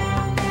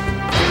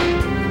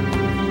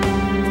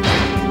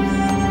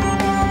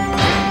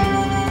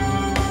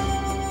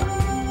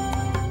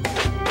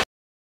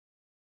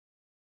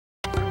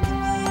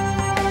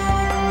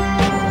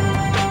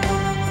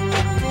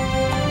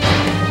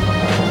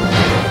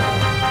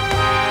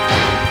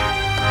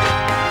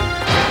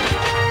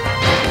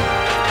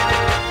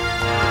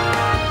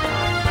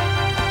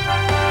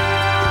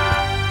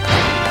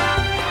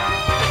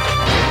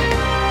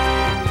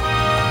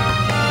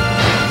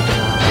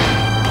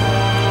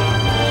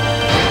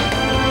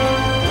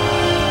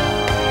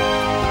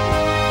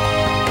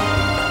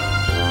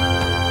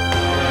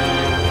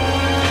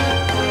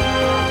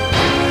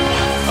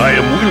 I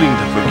am willing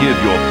to forgive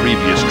your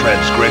previous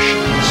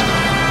transgressions,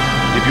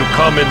 if you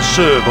come and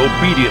serve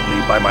obediently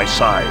by my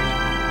side.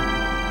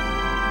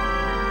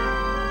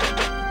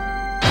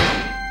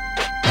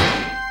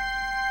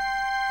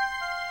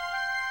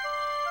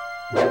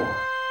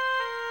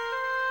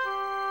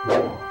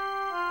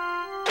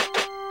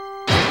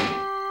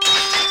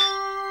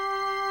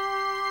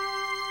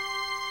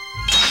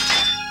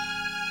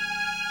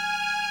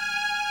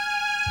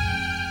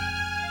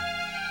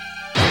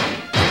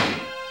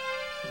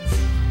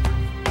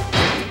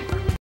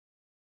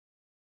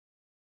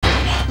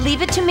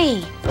 Leave it to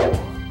me.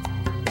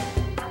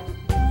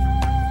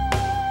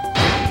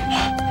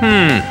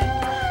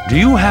 Do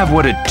you have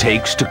what it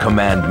takes to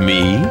command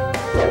me?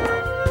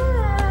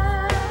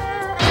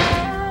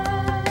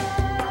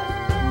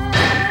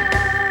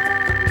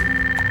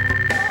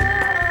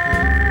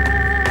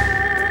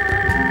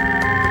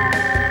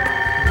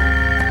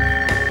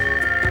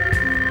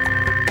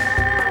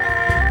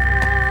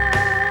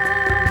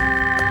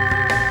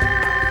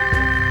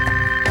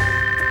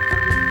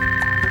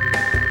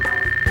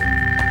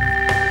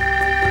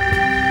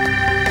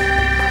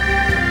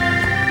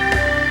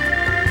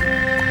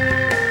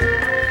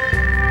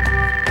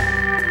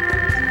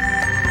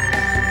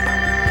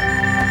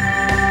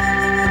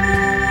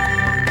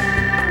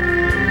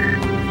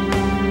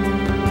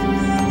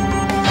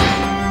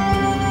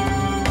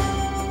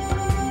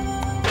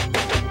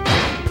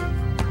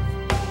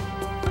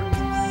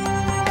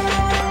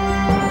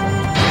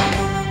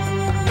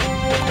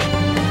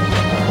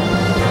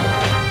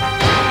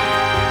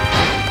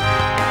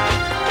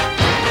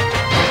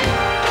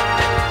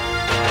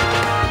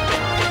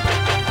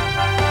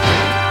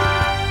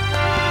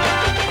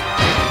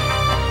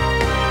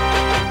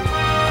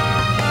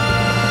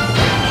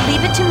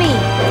 To me.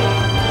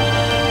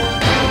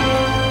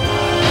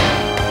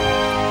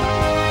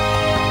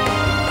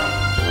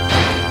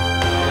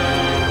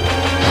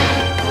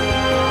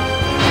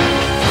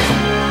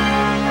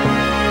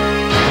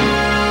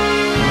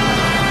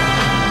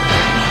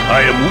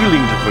 I am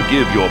willing to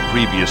forgive your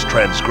previous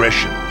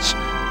transgressions,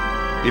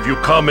 if you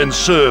come and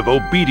serve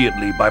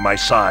obediently by my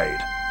side.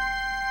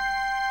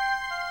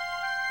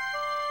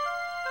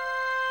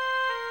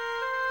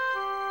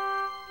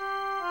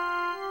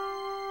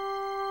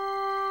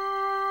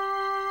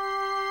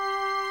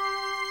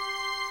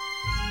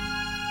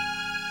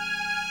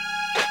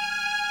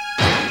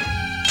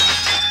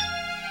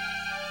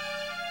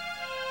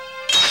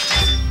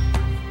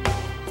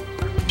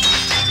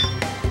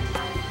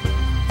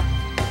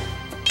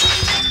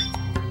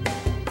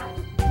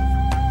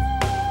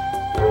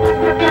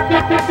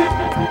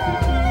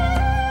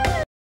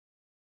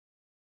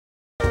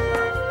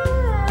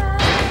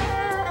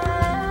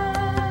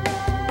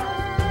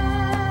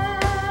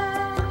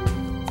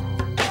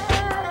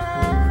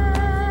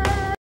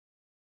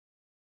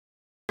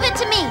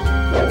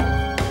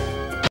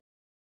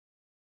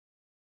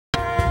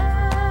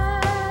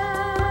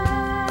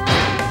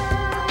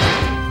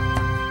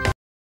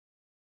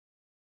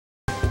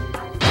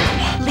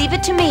 Leave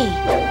it to me.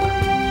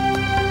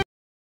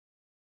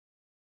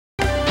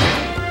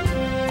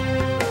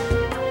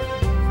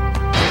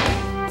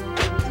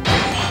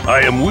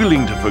 I am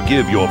willing to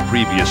forgive your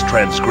previous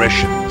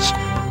transgressions,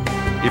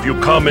 if you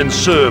come and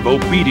serve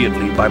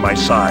obediently by my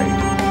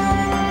side.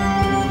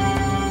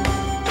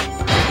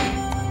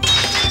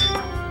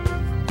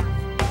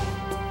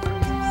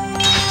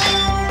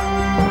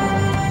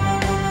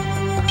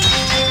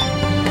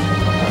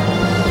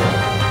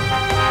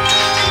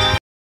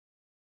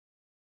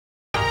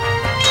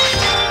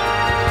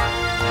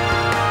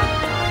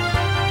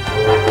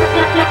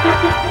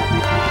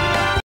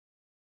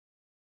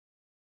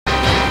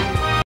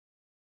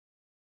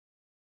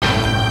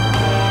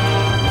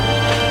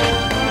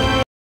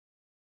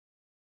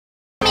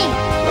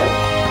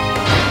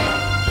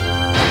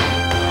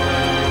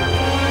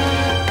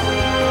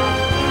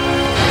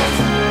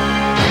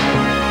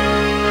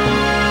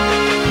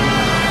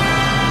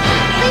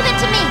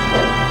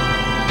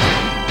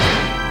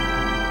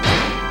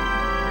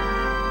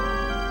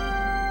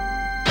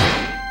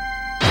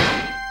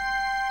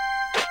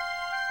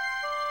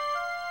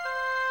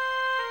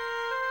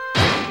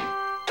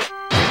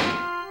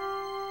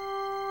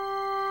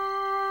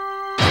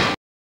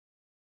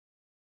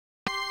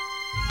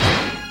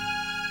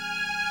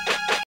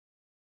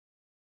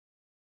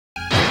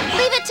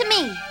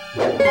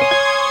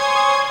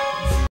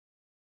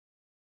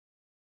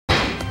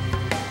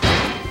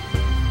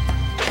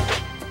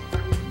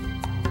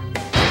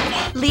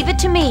 Leave it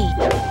to me.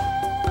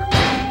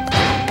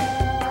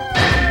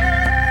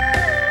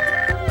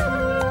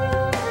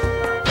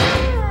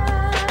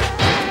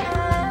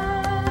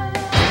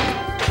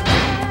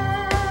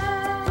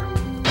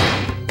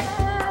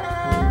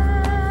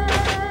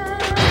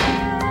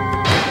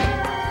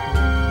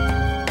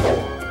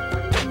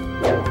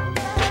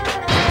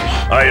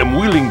 I am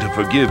willing to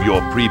forgive your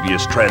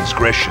previous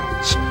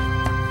transgressions,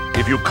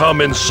 if you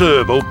come and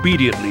serve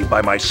obediently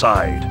by my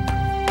side.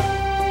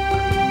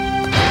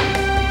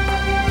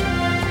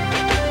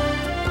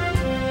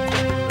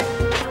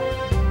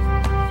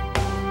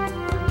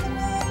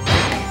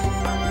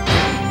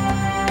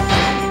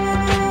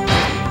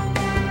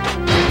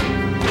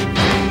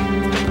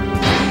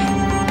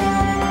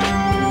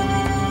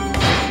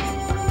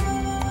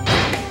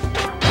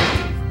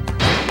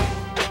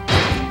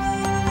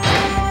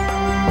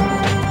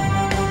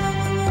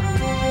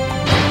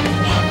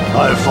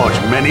 I've fought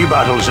many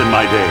battles in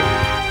my day.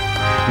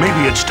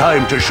 Maybe it's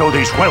time to show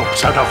these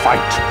whelps how to fight.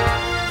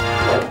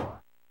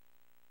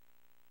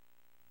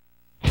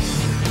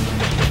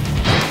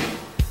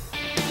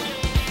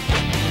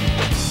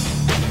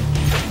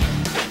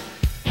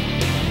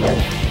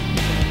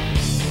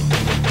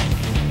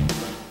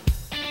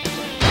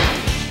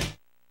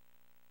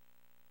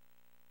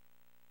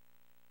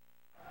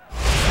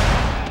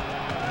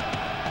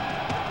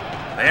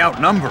 They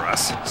outnumber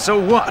us, so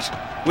what?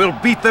 We'll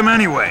beat them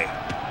anyway.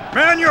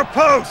 Man your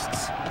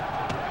posts!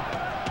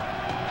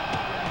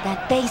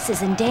 That base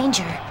is in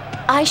danger.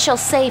 I shall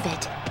save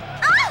it.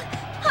 Ah!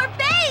 Our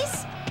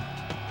base!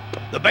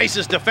 The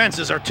base's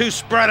defenses are too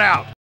spread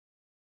out.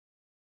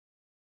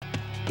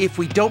 If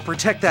we don't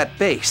protect that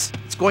base,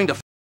 it's going to...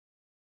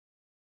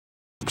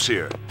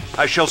 Here,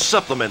 I shall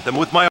supplement them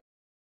with my...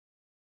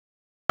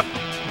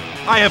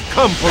 I have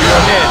come for your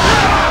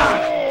head!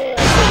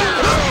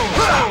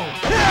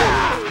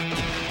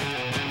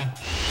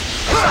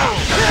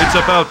 It's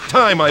about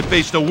time I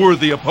faced a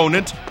worthy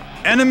opponent.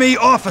 Enemy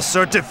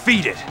officer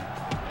defeated.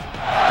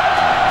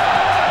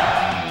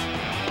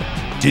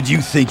 Did you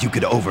think you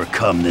could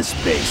overcome this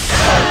base?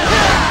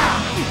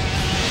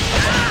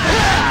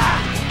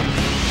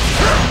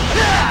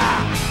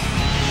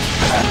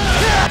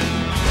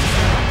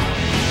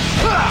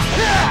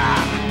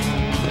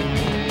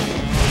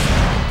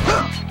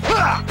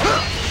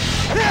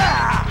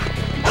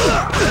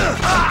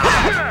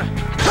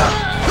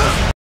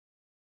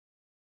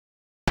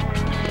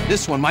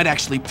 This one might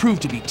actually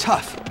prove to be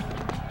tough.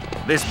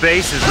 This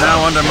base is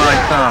now under my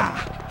thumb.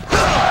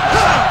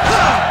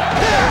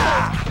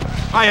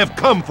 I have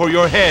come for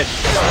your head.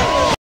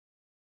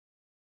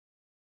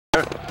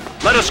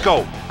 Let us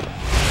go.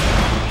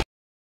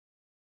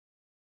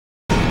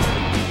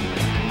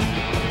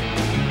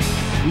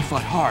 We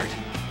fought hard,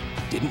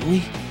 didn't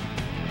we?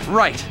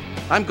 Right.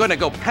 I'm gonna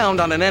go pound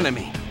on an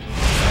enemy.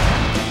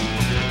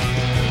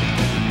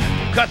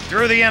 Cut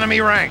through the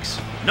enemy ranks.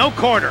 No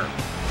quarter.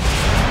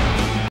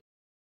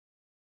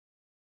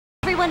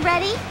 Everyone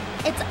ready?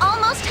 It's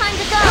almost time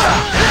to go!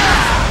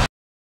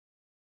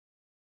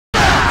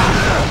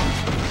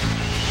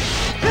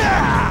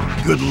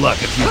 Good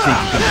luck if you think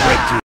you can break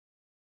through.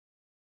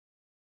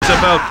 It's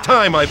about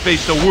time I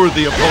faced a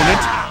worthy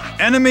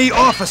opponent. Enemy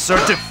officer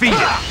defeated.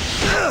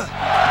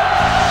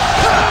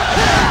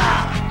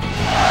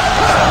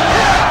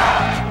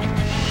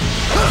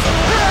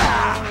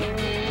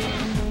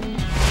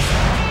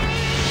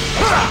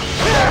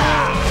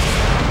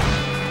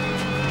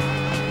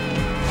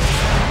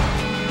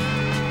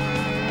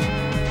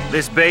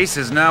 This base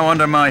is now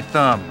under my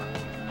thumb.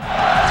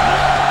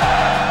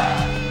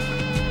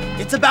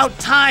 It's about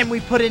time we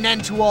put an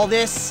end to all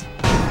this.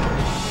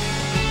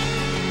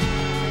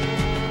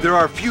 There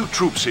are few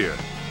troops here.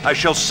 I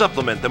shall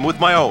supplement them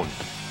with my own.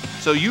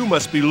 So you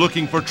must be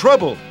looking for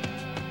trouble.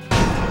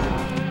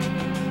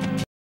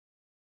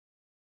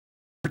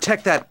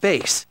 Protect that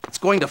base. It's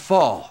going to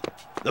fall.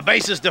 The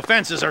base's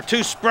defenses are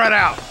too spread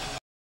out.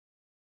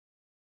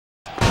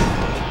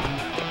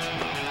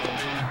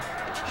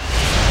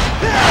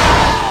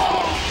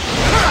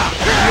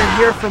 You're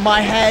here for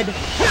my head?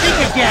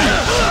 Think again!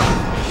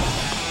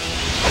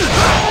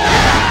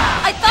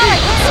 I thought I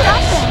could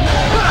stop them!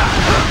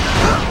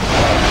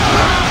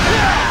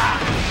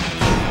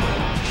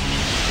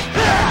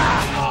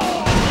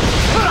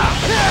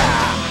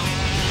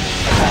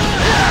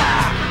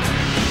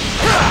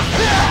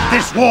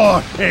 This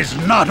war is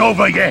not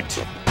over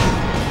yet!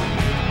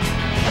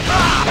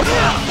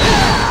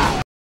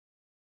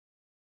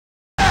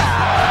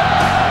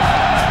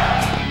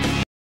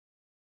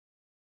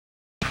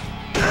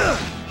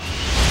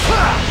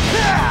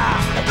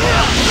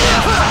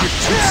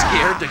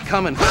 To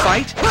come and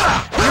fight?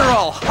 You're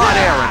all hot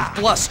air and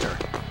bluster.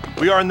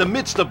 We are in the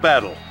midst of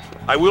battle.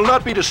 I will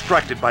not be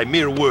distracted by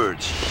mere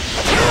words.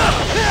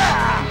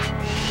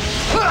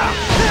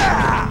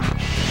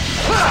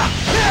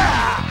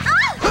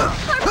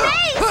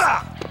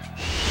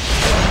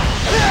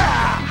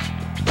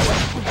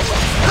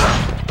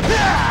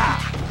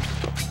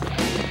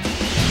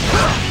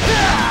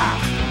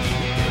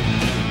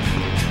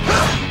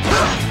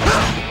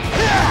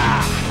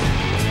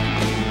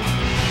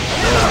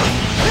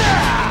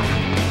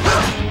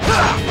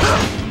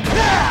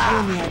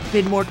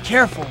 been more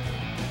careful.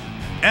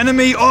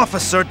 Enemy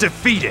officer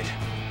defeated.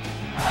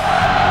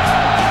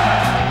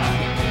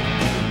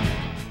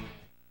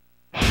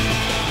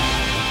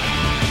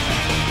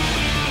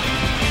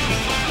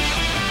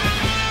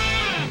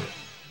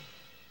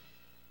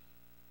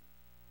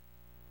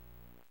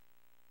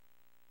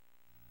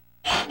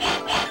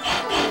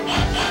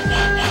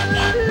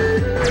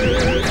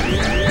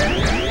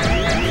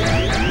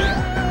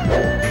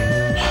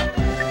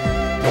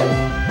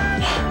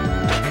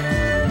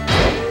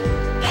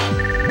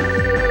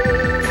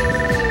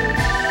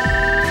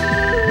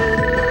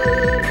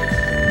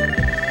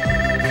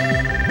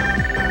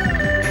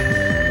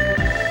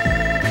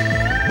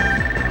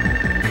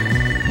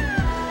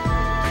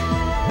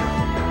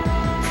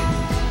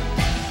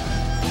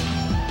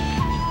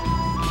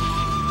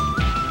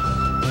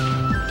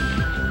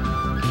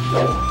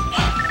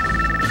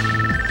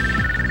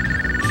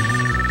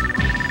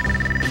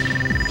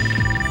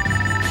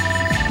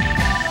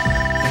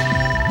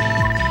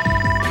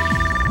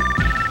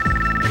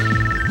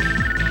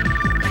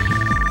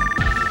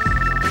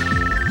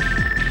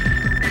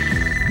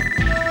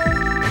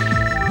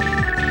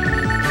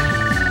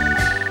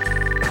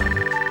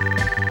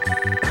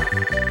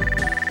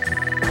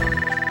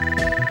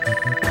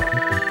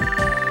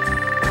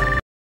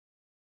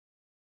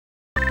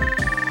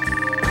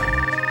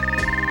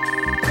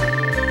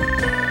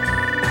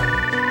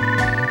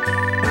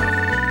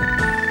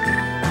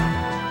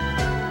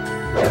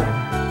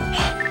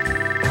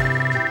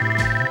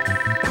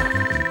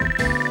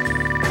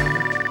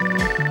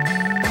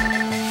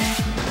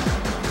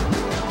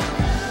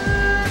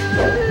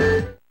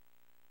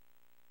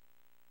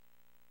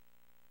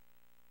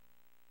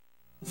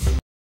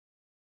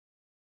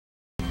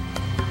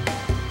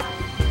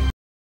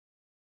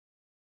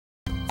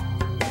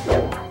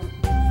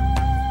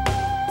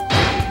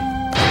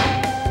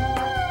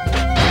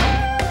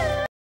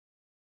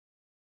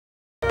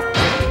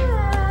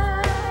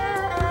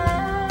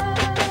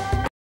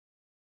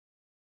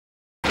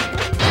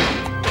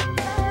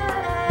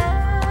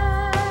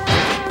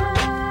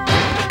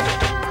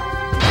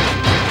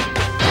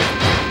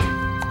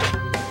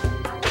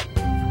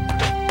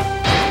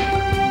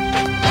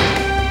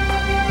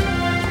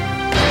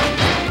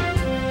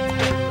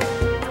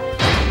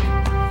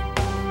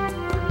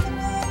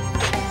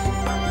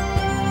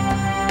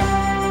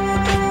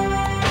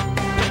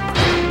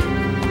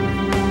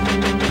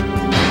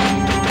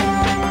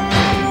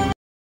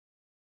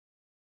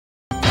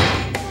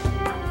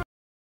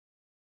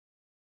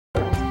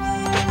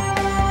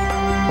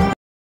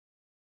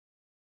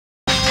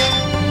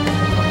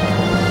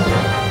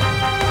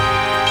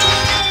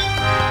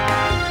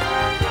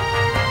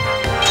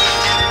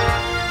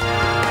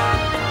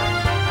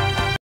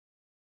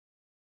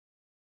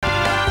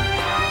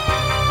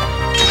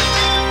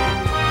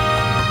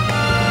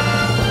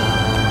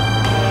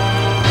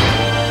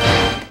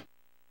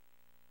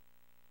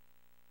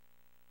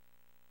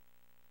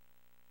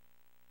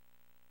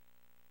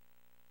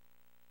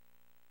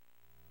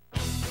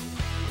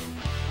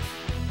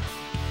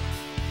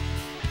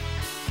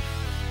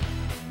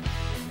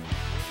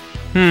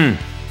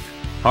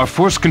 Our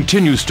force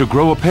continues to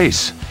grow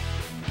apace.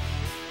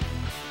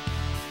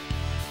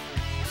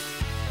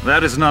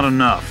 That is not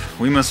enough.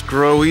 We must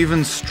grow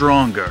even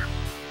stronger.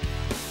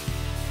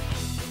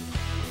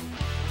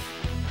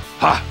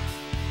 Ha!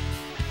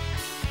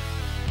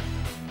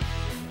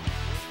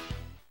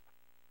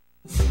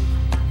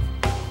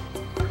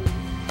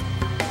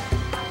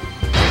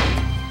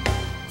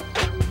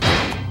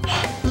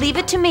 Leave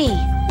it to me.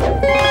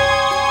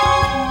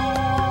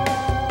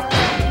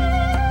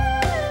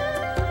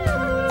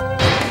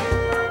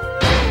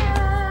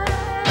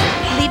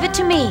 Leave it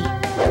to me.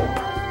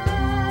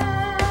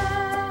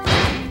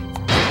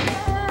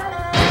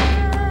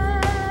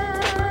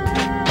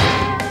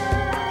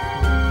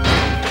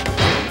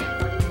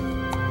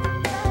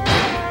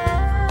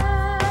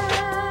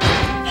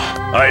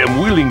 I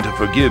am willing to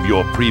forgive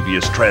your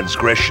previous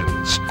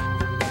transgressions,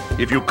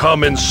 if you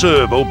come and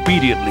serve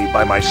obediently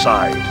by my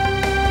side.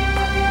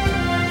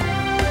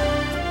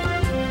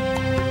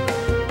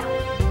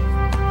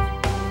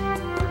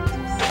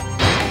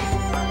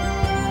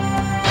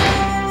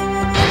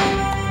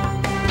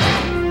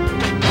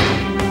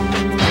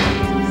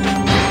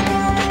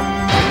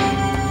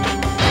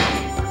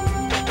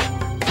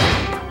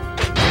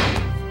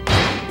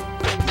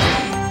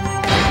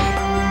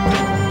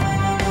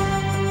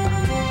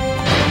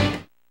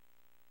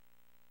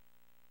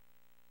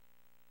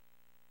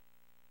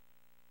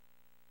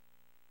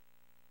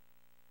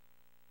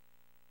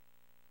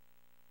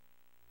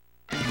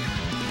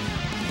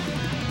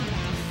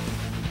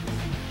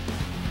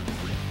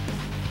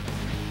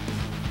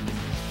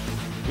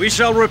 We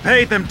shall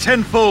repay them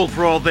tenfold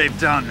for all they've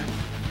done.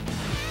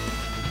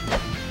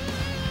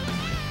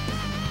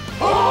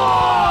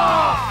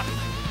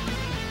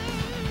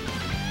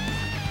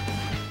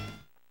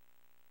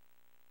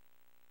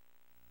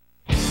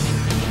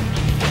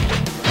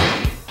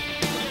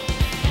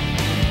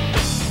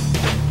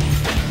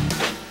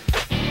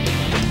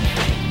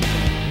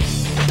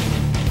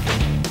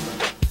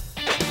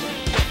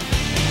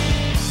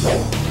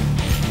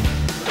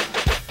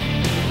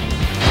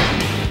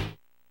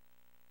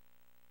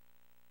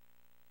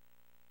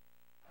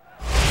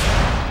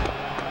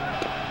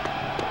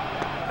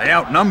 They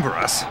outnumber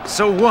us.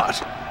 So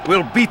what?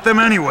 We'll beat them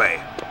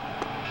anyway.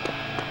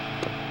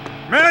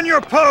 Man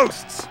your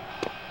posts!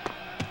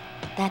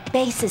 That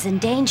base is in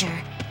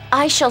danger.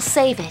 I shall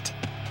save it.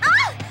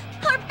 Ah!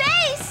 Our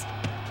base!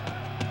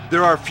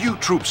 There are few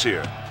troops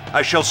here.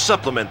 I shall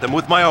supplement them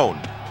with my own.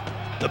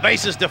 The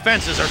base's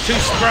defenses are too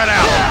spread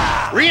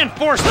out.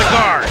 Reinforce the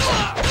guards!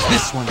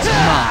 This one's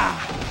mine.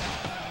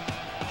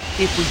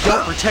 If we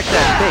don't protect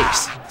that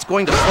base, it's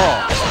going to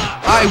fall.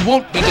 I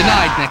won't be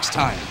denied next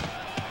time.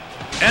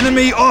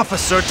 Enemy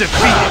officer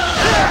defeated!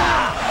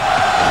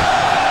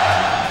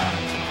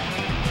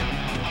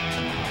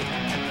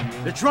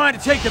 They're trying to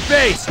take the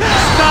base!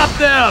 Stop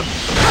them!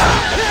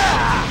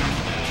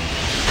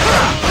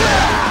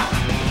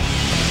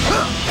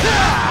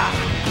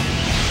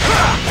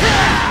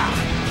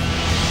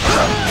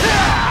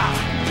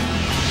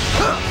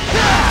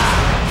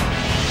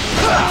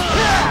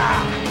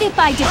 If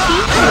I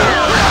defeat you,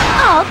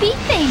 I'll be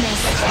famous.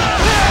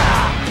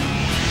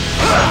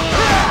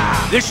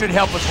 This should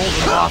help us hold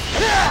them off.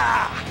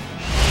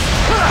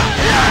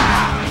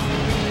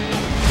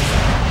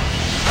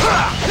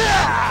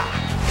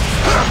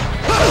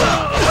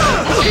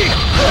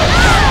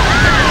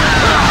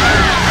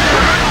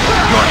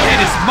 Your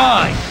head is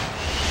mine!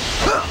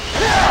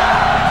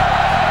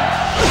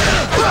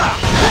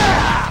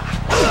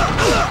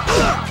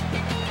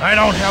 I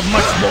don't have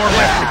much more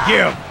left to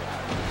give.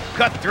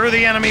 Cut through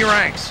the enemy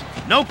ranks.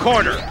 No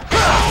quarter.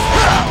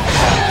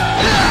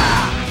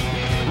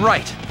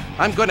 Right.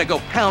 I'm gonna go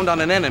pound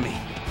on an enemy.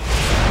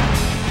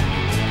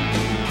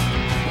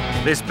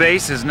 This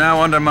base is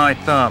now under my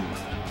thumb.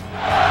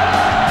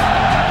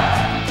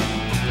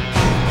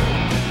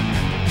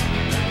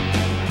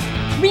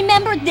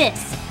 Remember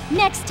this.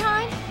 Next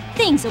time,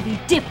 things will be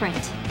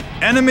different.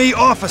 Enemy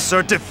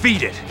officer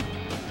defeated!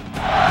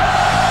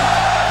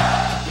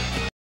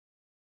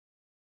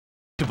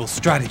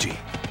 Strategy.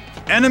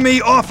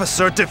 Enemy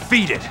officer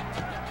defeated!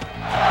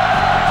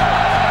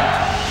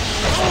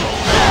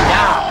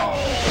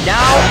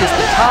 Now is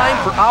the time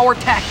for our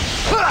tactic.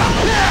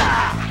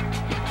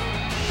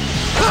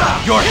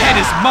 Your head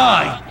is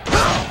mine!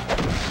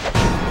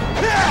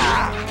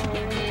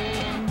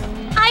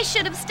 I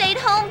should have stayed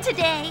home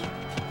today.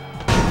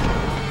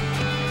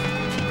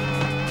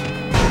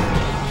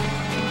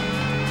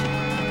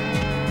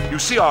 You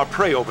see our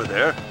prey over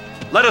there?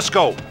 Let us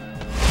go!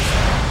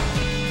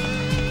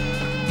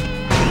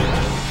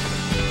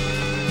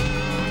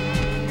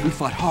 We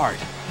fought hard,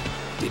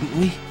 didn't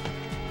we?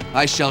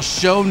 I shall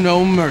show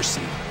no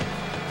mercy.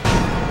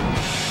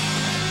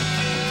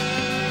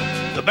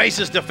 The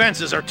base's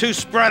defenses are too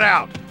spread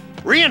out.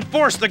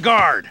 Reinforce the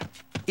guard!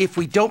 If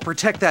we don't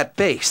protect that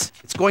base,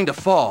 it's going to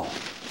fall.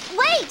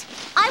 Wait!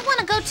 I want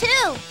to go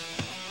too!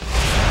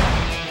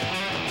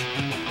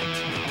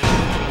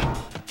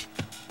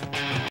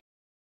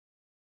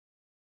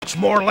 Much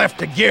more left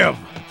to give.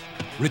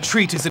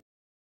 Retreat is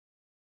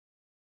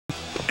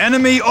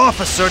Enemy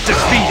officer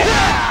defeated!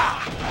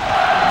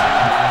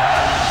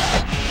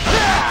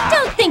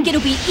 Don't think it'll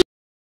be easy.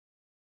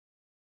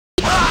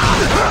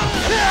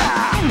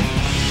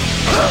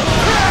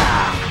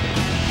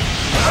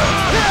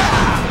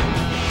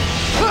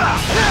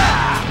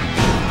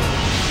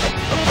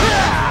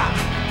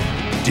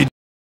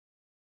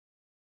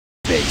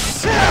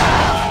 base.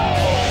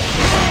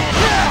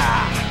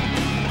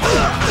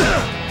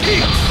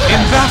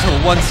 In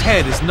battle, one's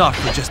head is not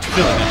for just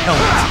filling a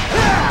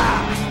helmet.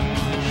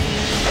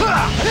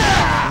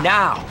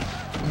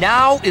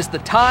 Now is the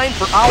time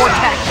for our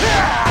tactic.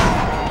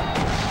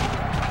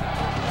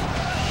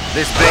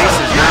 This base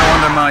is now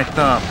under my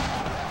thumb.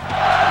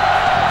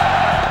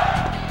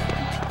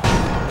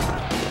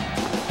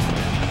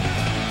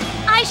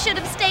 I should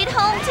have stayed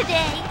home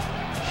today.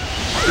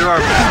 There are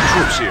few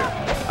troops here.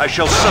 I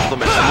shall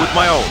supplement them with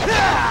my own.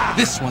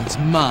 This one's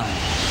mine.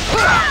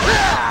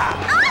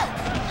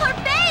 Our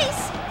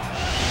base!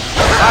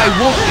 I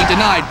won't be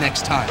denied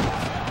next time.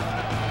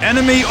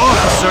 Enemy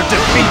officer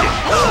defeated.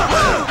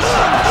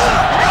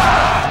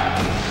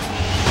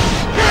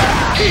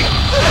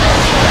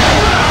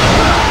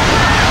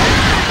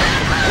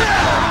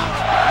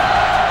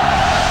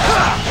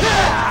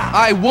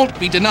 I won't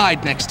be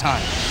denied next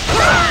time.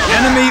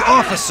 Enemy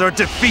officer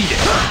defeated.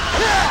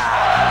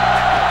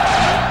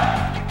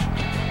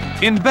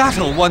 In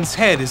battle, one's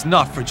head is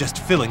not for just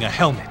filling a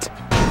helmet.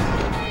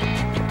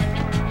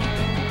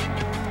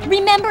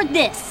 Remember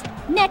this.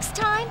 Next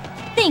time,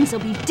 things will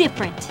be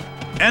different.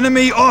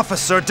 Enemy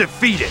officer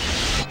defeated.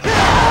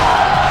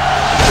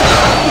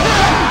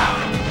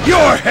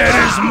 Your head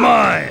is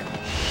mine!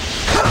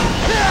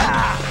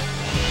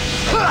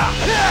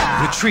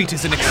 Retreat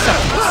is an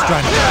acceptable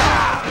strategy.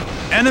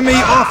 Enemy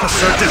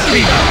officer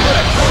defeated.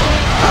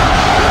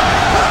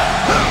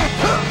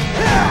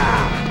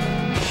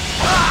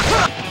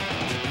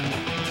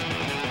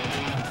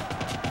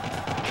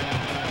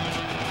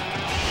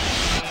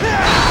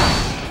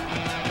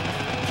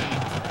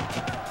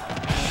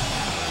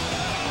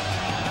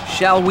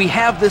 Shall we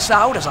have this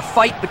out as a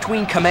fight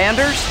between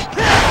commanders?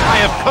 I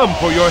have come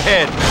for your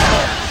head.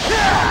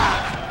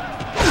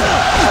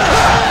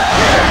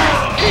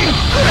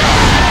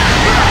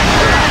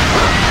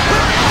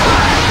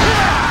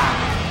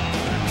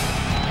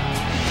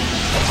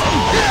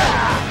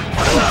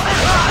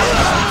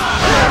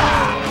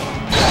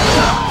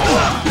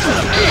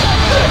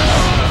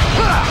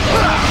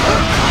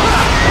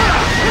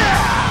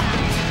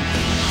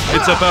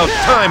 It's about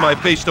time I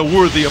faced a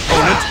worthy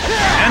opponent.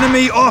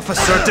 Enemy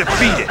officer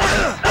defeated.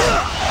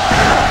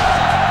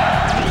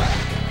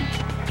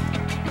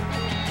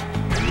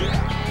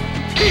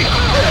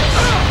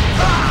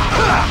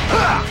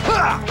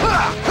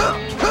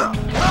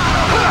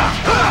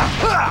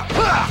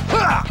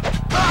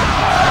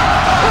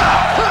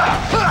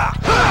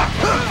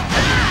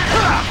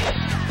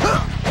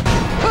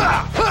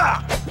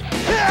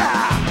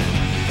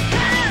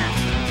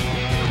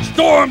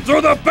 Storm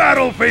through the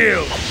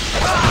battlefield!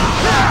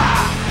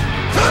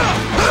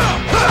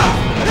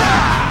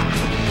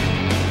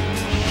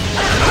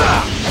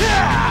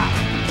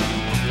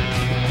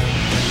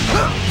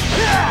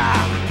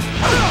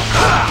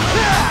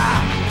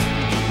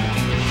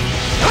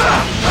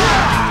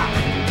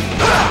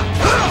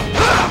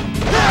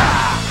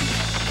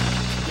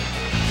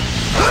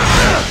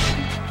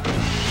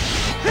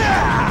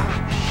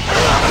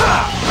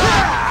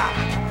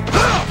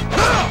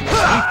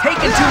 We've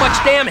taken too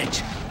much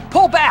damage!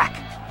 Pull back!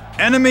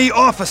 Enemy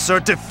officer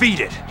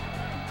defeated.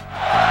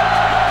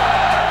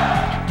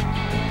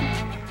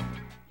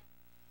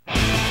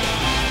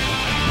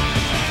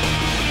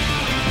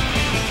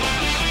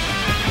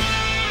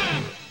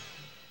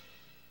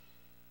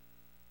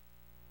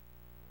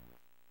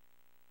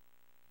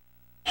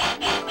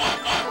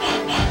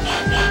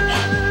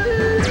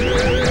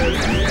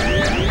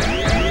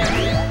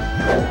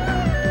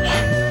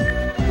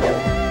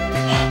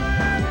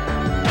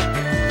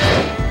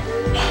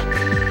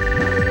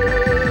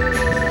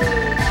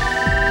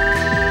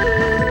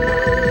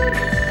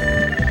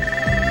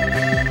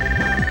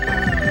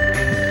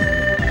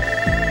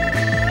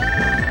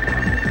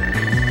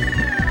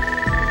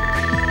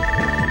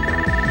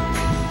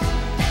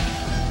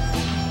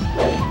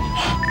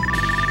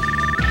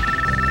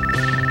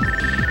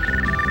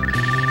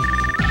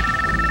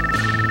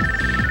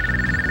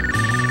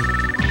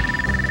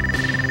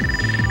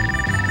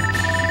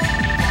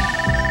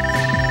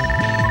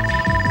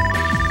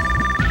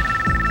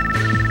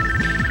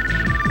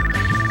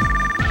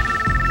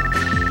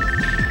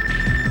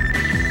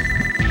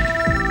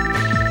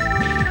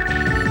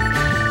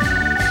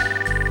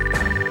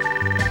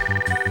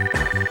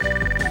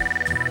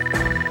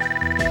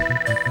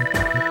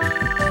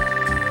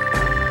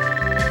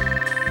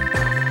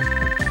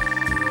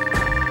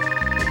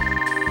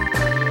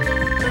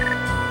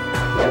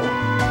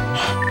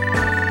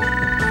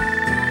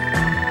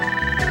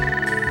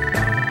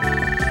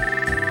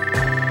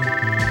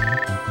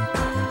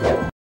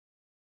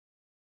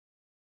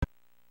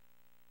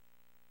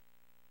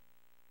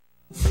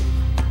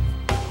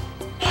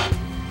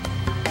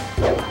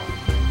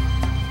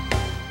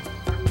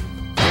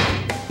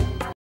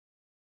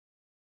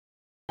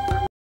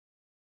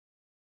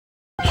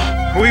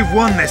 We've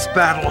won this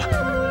battle.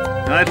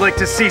 I'd like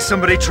to see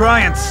somebody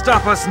try and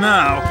stop us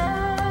now.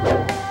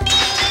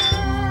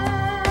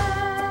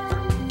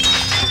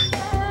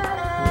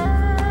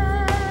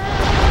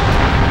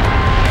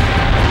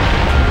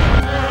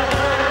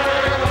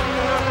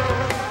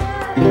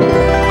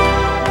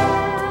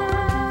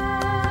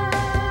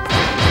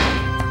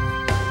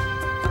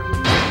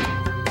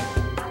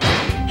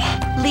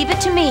 Leave it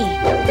to me.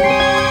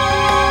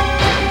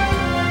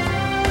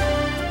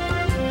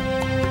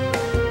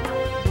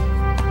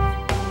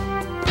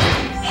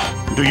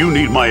 Do you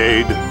need my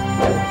aid?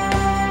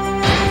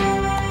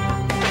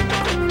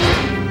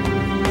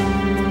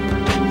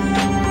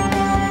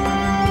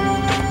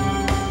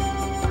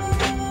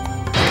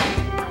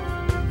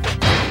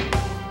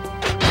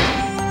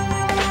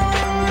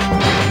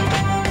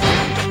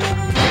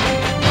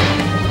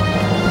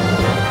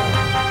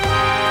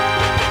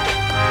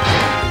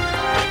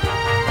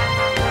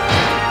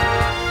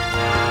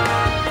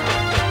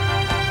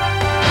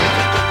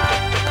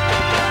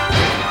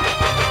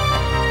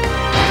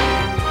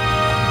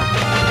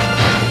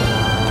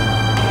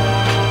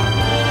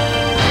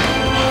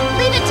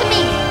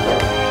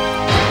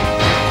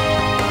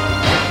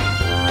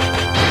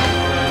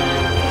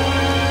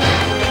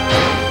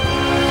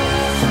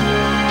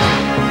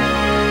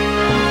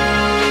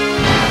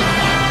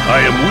 I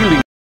am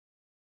willing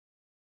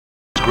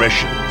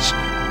discretions.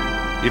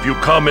 If you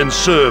come and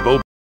serve,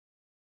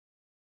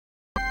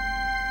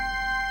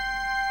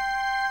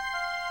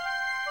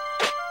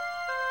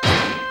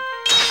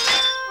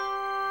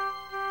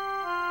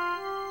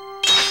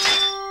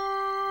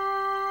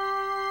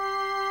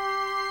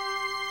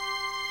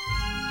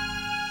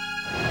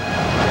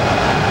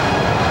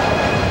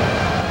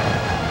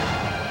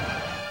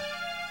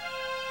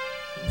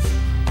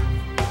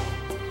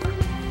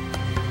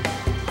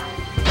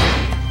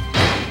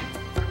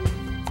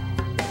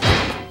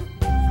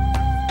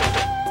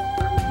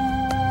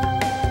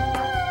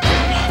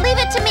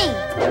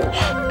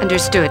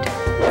 Understood.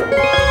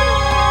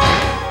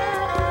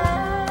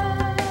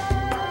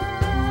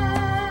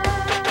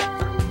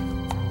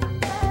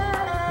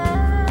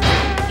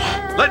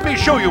 me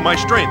show you my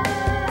strength.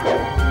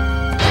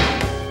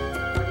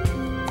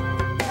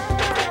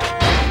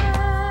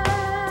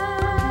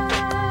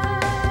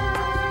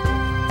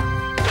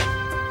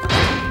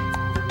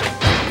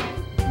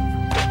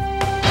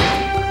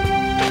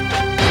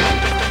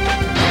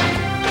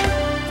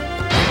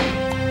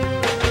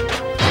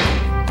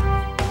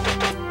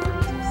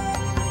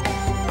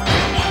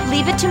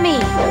 Leave it to me.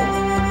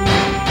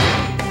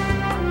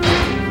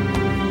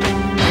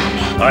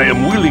 I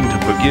am willing to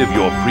forgive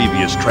your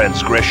previous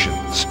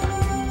transgressions,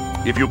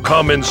 if you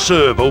come and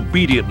serve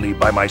obediently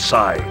by my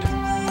side.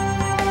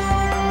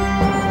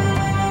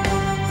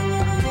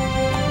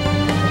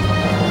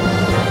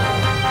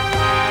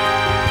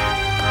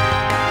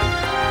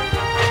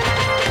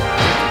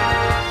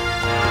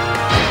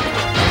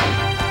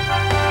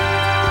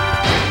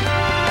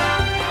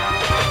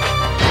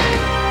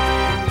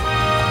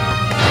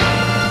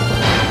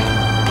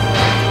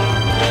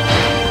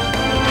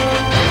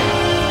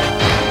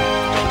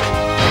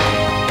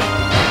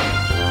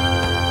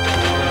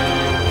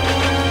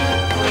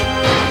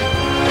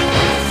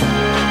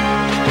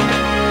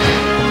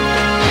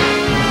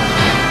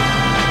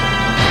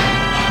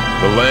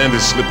 The land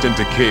has slipped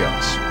into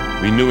chaos,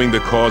 renewing the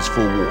cause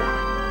for war.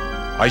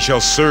 I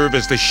shall serve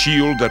as the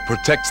shield that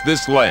protects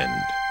this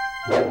land.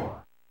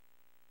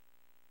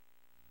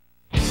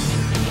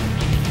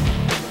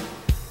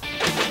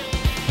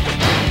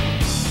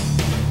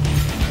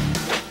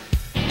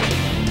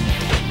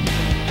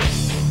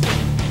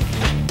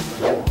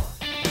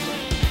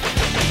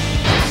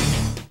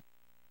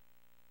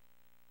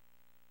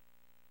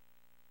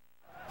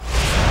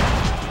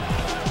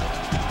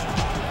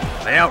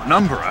 They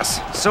outnumber us,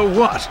 so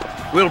what?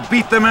 We'll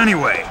beat them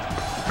anyway.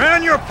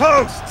 Man your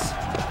posts!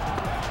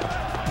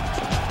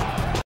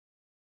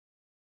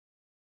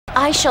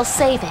 I shall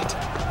save it.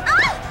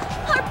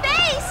 Our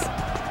base!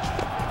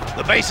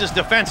 The base's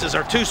defenses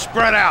are too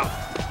spread out.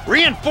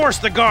 Reinforce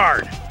the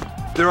guard!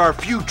 There are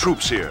few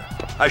troops here.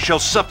 I shall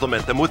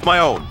supplement them with my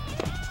own.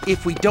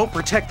 If we don't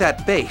protect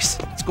that base,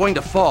 it's going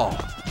to fall.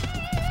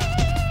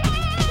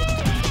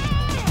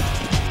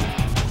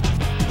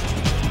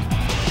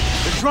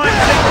 Trying to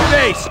take the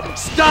base!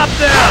 Stop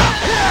them!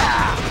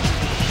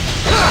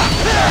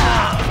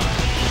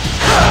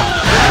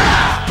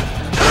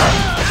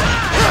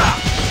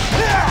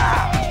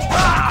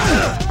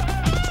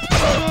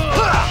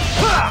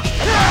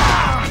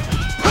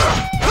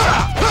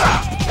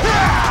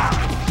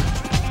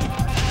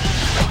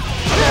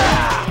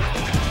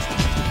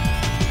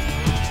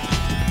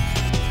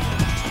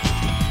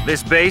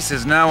 This base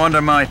is now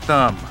under my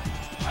thumb.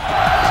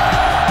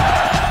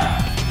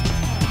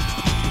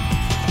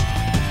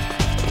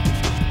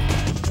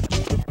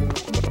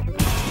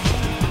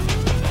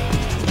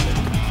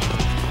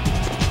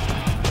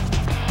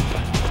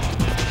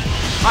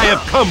 I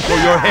have come for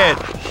your head!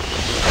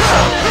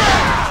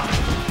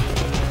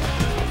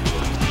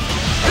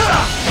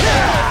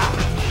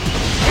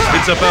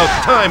 It's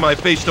about time I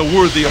faced a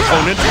worthy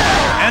opponent.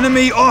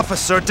 Enemy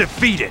officer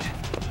defeated.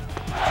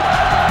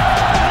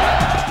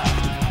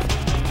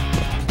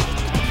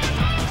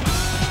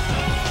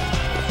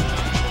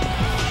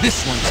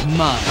 This one's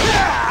mine.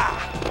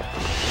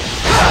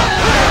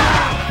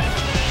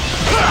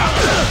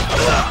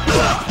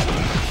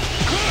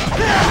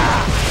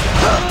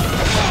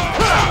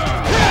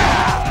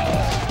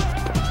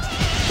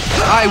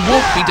 I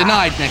won't be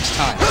denied next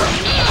time.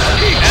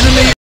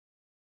 Enemy!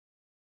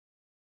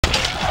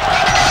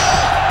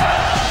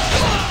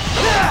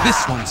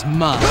 This one's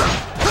mine.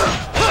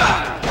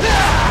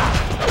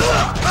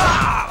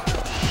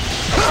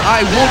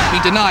 I won't be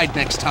denied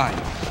next time.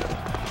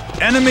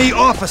 Enemy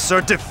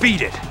officer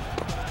defeated.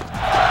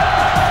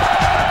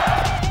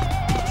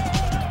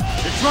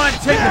 They're trying to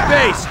take the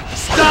base!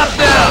 Stop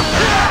them!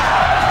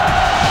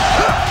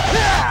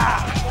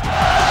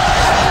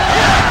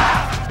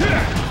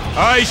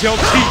 I shall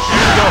teach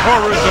you the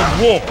horrors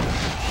of war!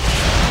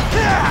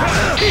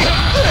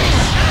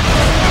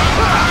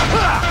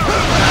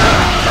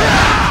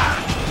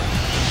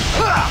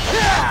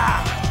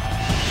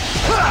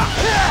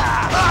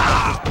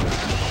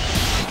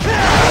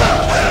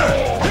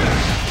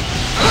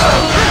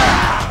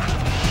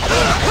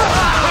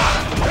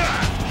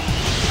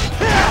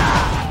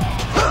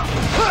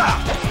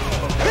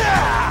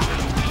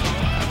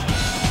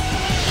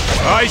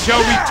 I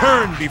shall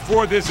return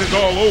before this is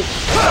all over.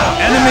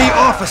 Enemy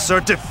officer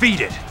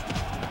defeated.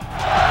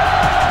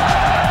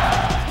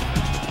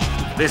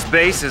 This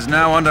base is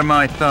now under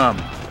my thumb.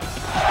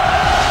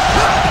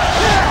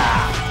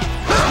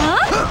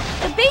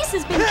 Huh? The base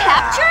has been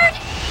captured?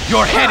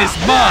 Your head is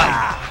mine!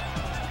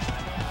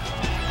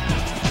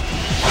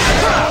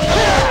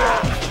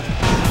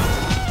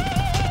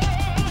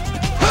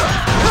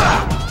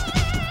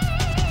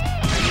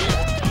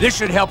 This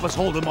should help us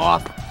hold him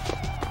off.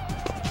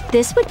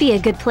 This would be a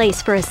good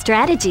place for a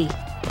strategy.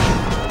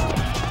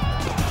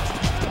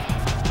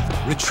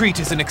 Retreat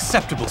is an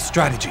acceptable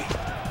strategy.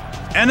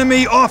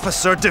 Enemy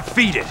officer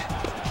defeated.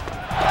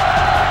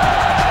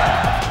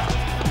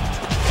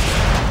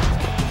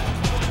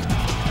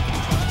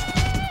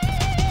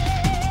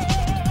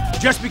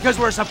 Just because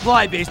we're a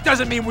supply base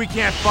doesn't mean we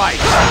can't fight.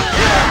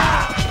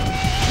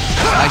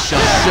 I shall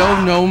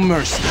show no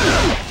mercy.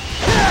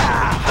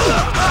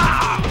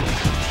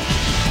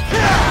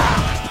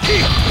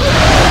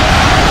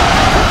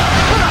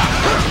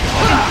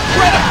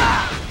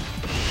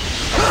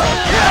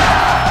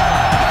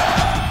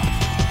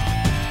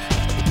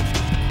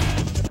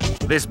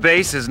 This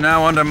base is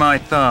now under my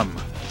thumb.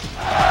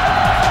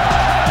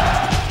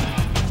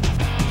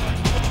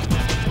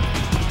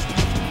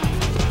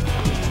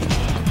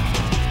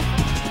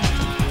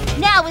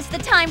 Now is the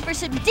time for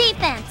some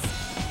defense!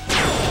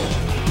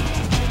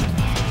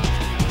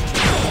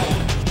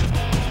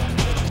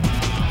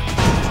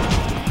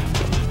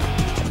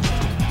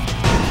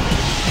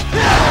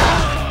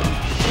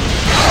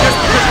 Just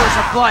because we're a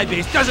supply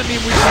base doesn't mean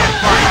we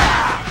can't fight.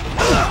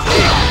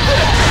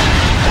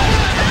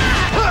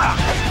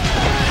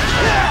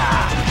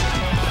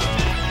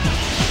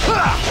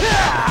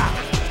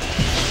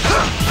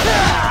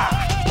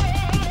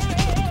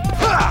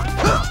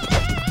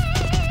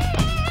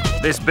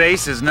 This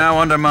base is now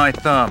under my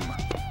thumb.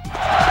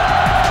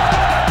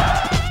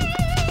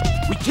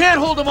 We can't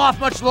hold them off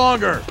much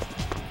longer.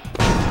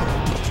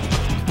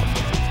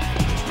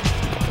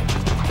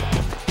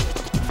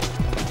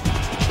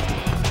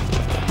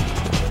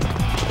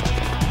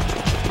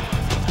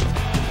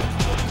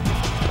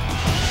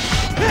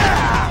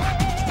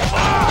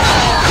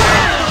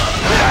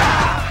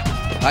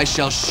 I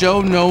shall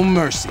show no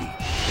mercy.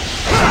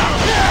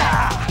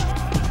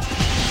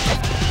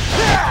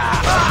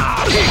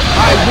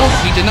 I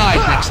won't be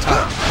denied next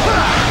time.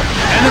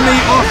 Enemy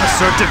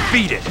officer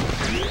defeated.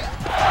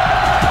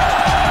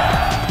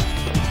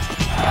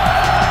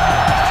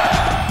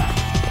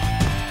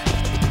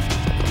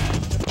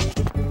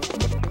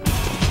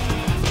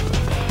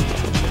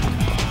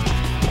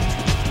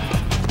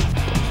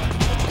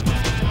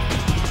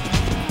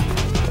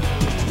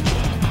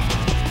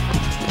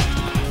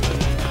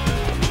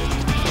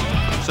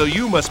 So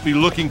you must be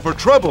looking for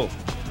trouble.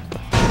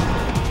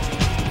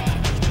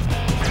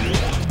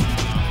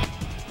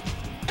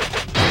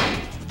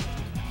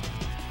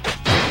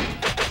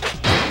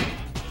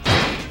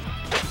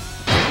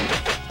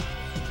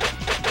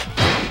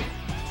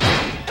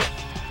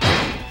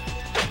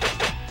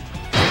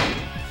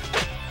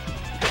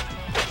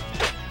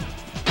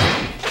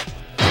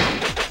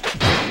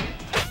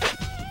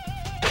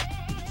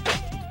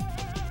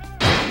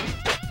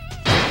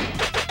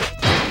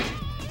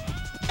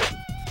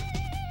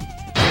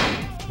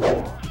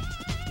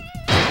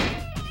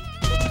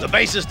 The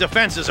base's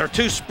defenses are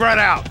too spread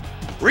out.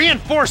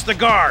 Reinforce the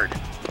guard.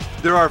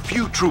 There are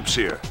few troops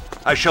here.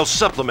 I shall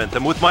supplement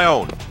them with my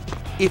own.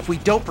 If we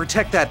don't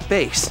protect that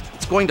base,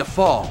 it's going to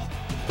fall.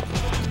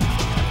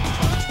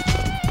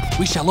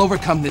 We shall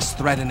overcome this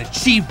threat and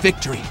achieve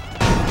victory.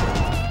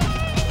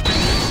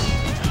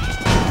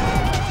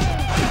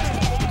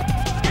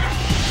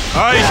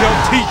 I shall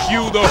teach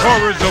you the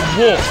horrors of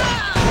war.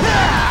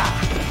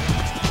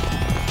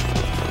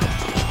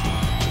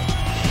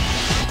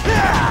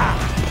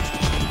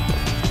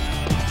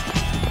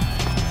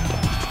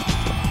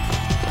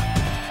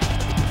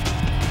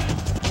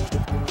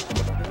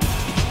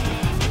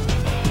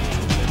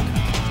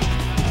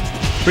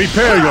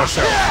 Prepare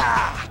yourself.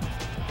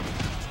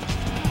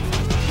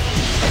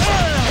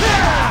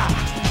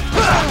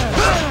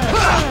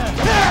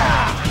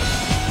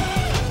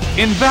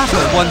 In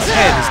battle, one's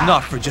head is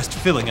not for just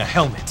filling a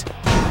helmet.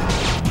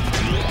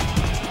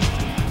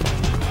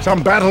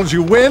 Some battles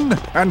you win,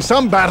 and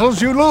some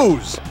battles you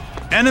lose.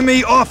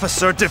 Enemy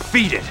officer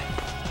defeated.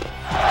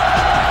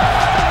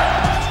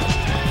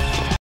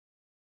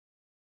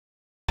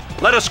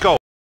 Let us go.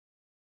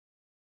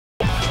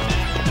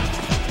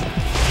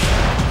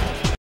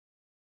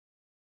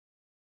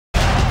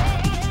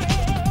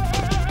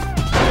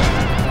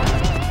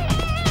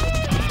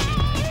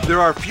 There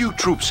are few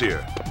troops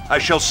here. I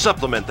shall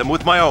supplement them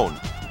with my own.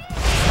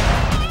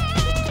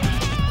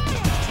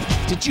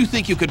 Did you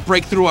think you could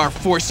break through our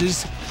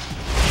forces?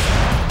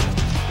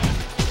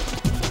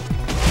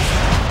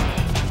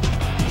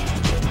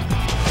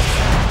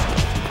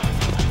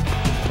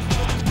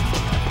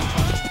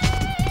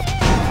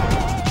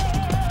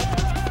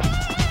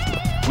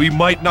 We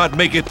might not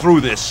make it through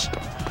this.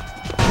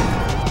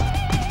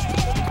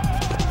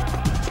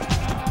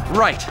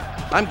 Right.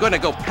 I'm gonna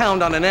go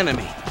pound on an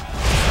enemy.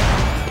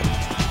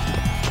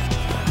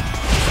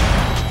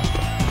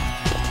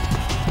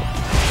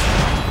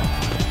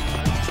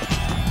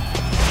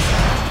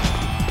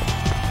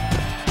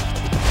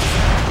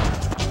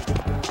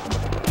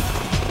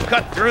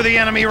 Cut through the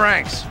enemy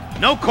ranks.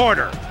 No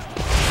quarter.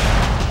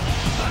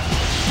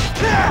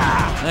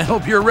 I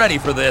hope you're ready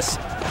for this.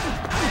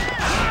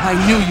 I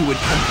knew you would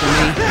come for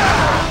me.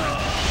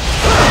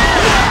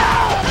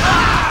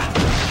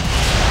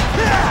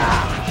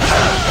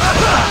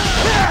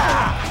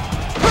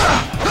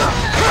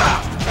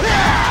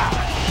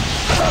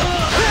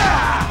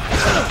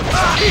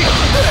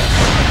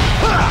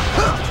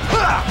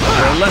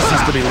 There are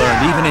lessons to be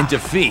learned even in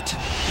defeat.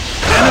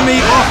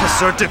 Enemy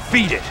officer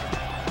defeated.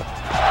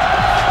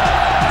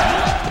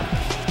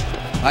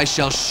 I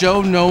shall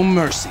show no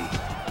mercy.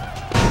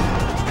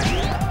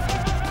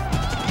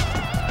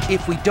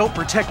 If we don't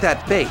protect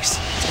that base,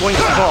 it's going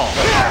to fall.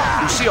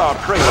 You see our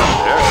prey over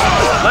there?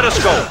 Let us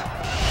go!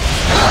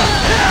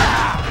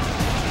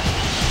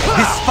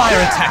 This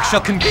fire attack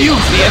shall confuse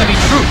the enemy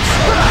troops!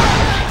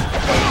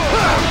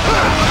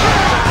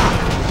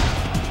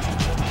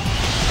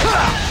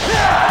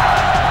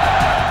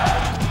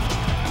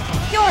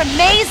 You're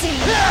amazing!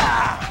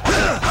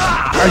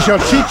 I shall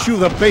teach you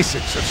the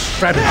basics of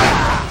strategy.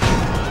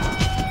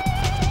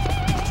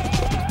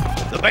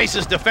 The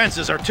base's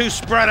defenses are too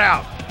spread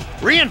out.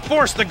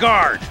 Reinforce the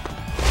guard!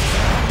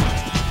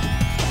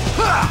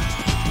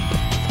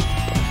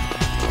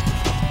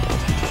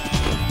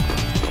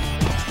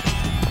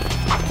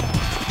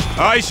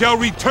 I shall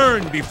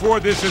return before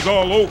this is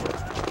all over.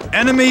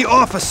 Enemy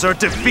officer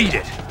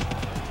defeated.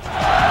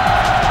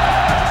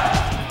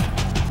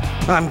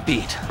 I'm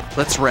beat.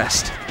 Let's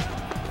rest.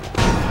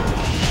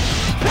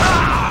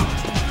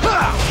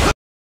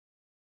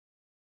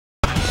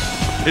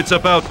 It's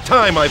about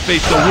time I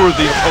faced a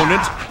worthy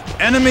opponent.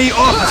 Enemy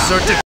officer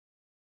defeated.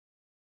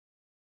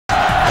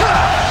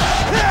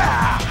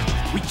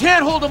 We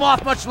can't hold them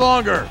off much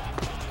longer!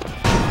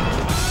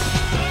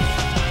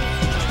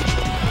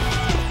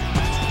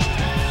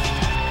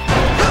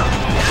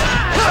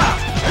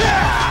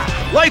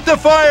 Light the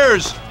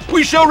fires!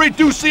 We shall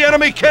reduce the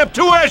enemy camp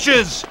to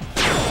ashes!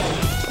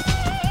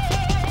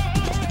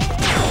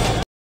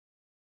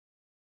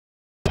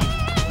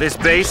 This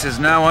base is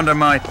now under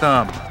my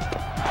thumb.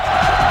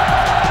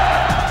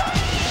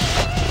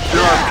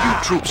 There are few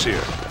troops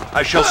here.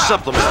 I shall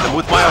supplement them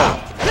with my own.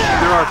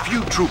 There are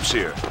few troops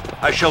here.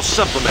 I shall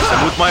supplement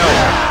them with my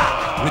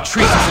own.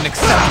 Retreat is an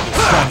acceptable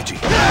strategy.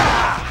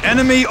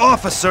 Enemy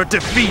officer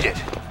defeated.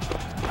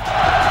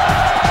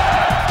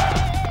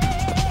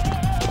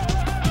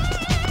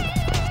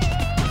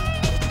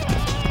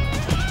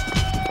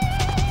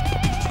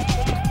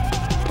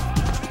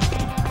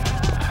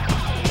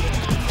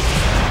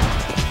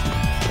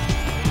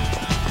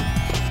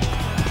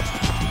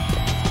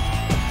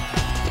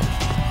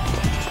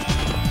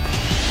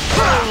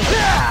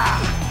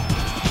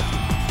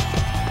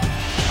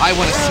 I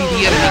want to see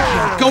the enemy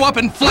camp go up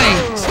in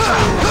flames!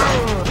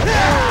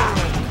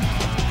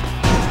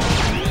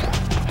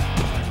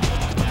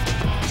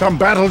 Some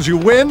battles you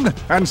win,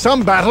 and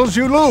some battles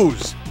you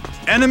lose.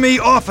 Enemy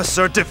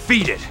officer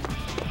defeated.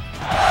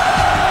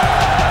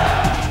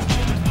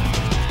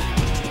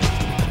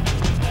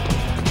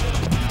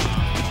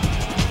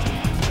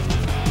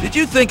 Did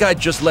you think I'd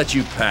just let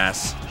you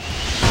pass?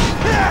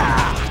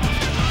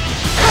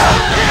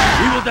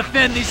 We will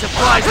defend these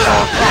supplies at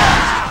all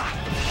costs!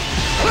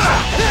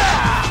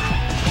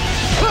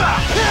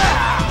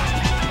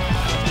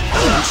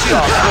 You see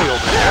our prey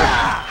over there?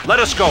 Let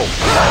us go!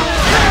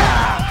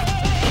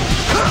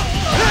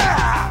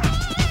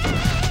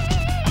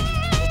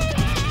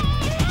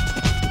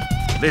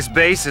 This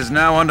base is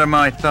now under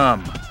my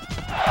thumb.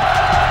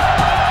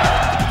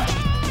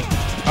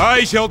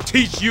 I shall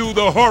teach you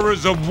the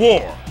horrors of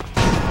war!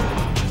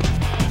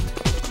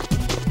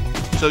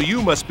 So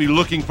you must be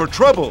looking for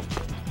trouble.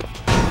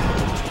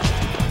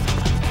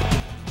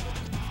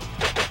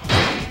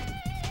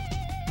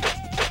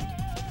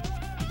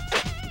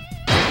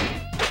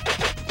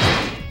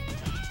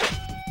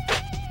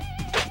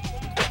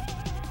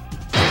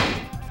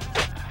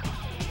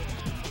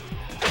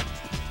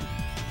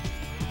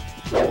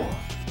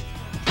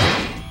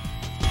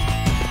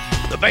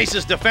 The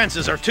base's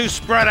defenses are too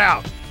spread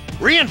out.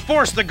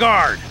 Reinforce the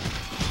guard!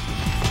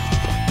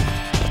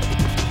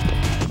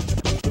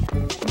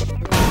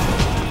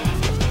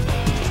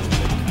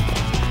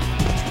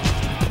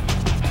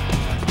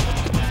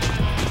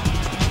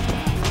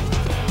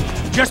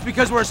 Just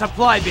because we're a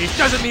supply base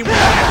doesn't mean we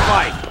can't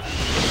fight!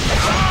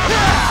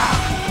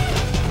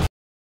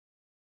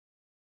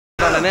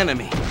 On an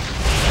enemy.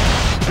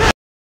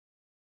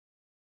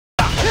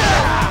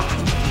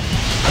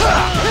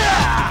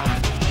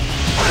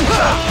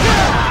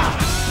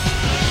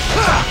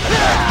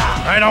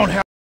 I don't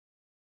have...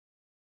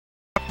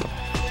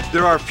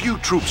 There are few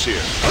troops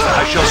here.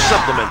 I shall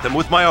supplement them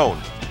with my own.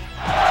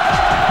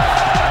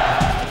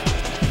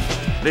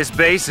 This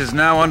base is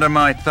now under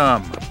my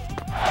thumb.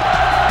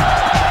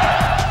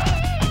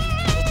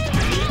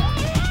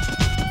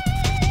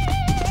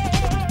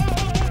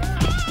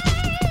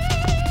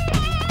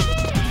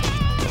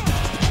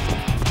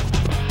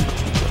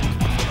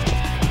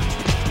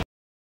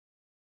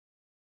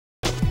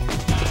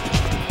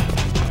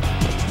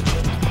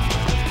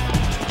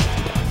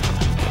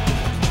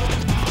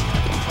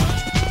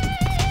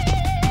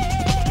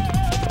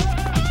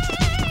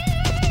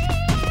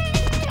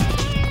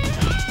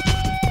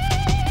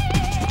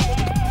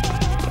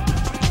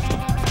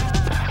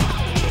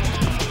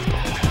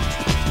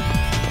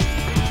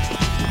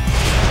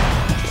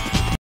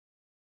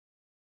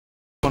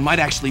 Might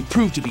actually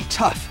prove to be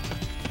tough.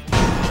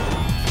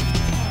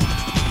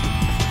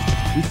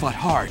 We fought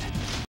hard. If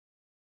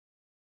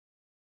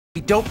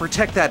we don't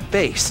protect that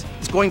base,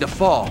 it's going to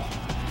fall.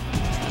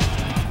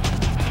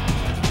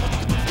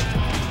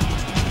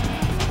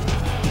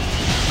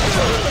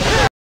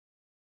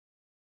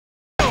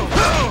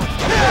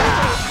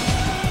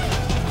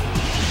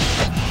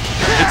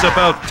 It's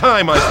about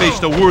time I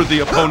faced a worthy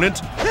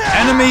opponent.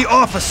 Enemy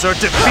officer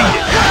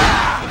defeated.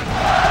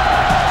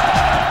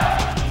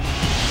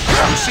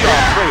 You see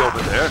our prey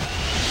over there?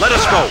 Let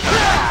us go.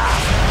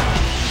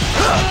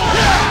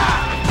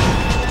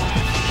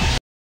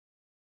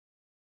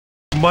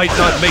 Might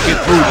not make it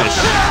through this.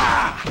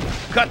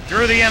 Cut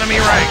through the enemy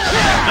ranks.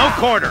 No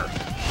quarter.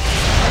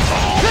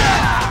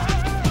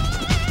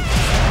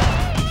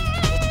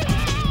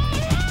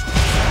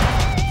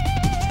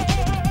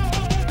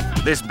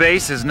 This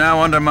base is now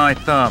under my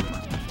thumb.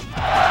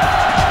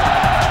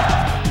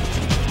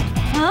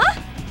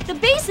 Huh? The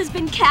base has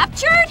been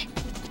captured?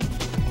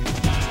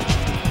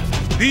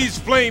 These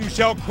flames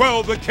shall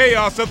quell the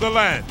chaos of the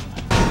land.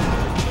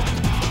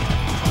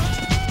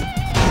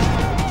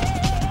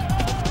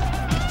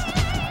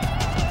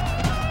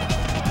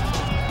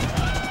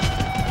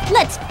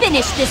 Let's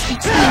finish this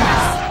between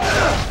us.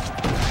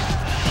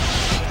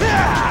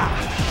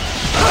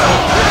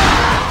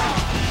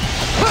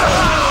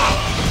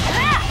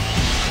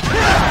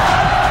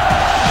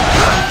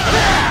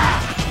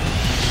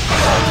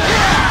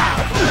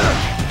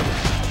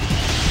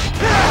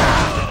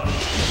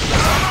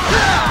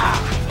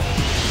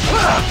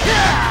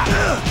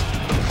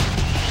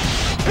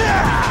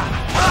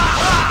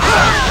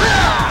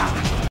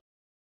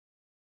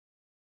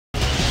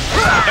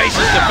 The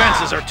base's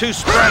defenses are too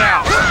spread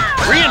out.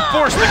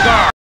 Reinforce the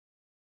guard.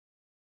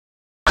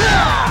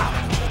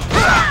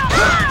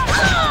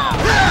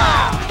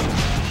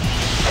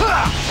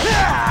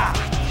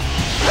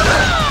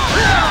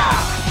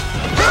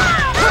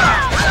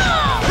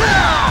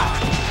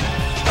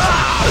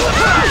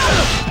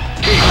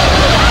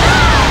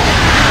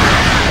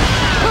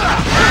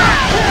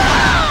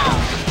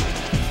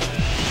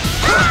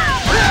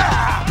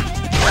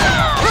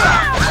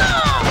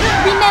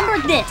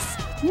 Remember this.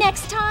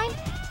 Next time,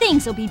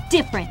 things will be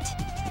different.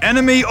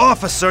 Enemy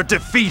officer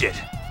defeated.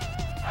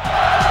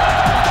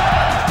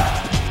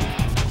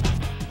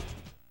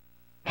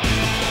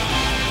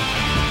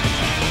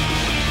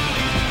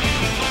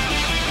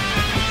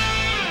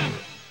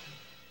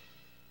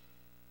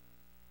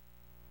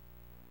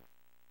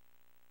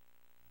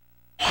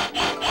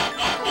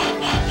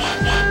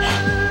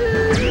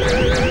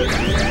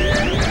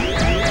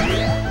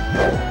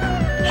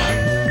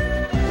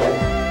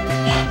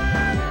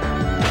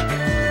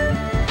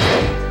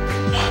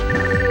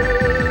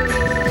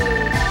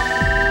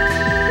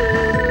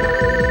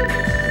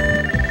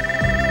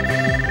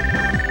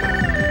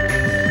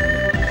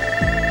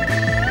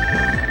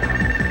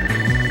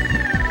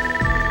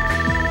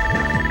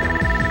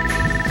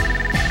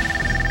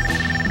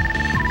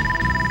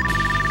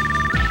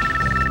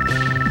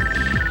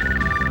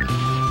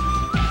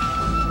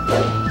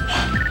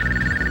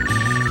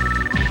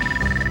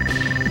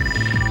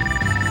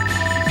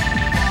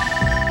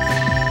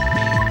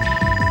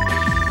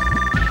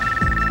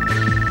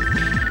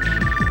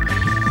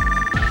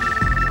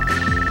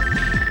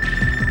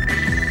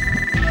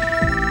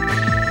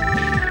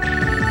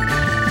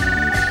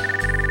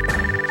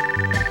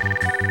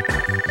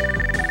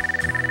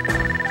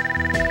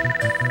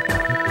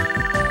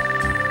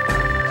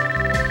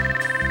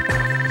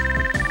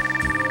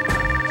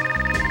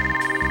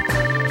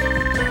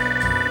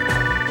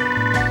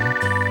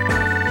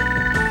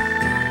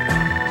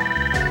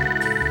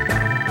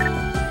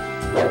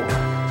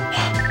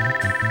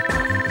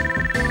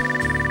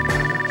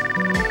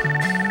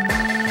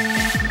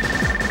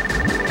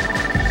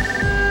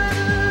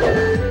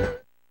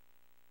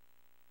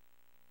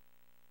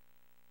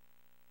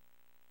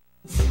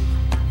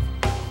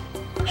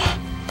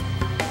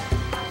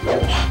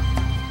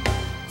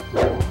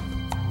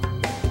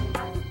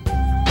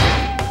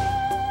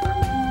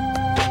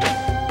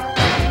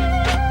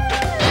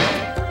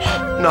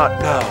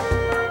 Not now.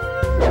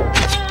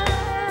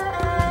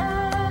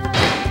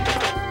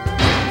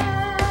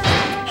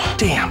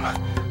 Damn.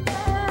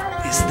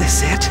 Is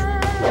this it?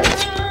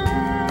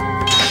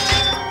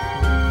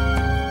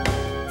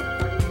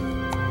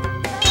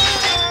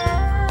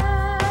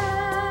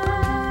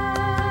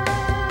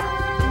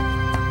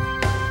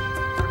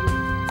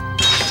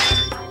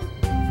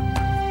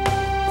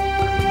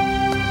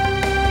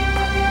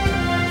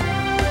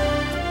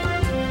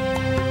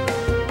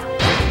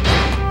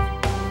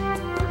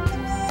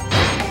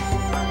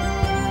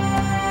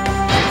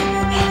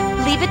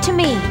 Leave it to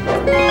me.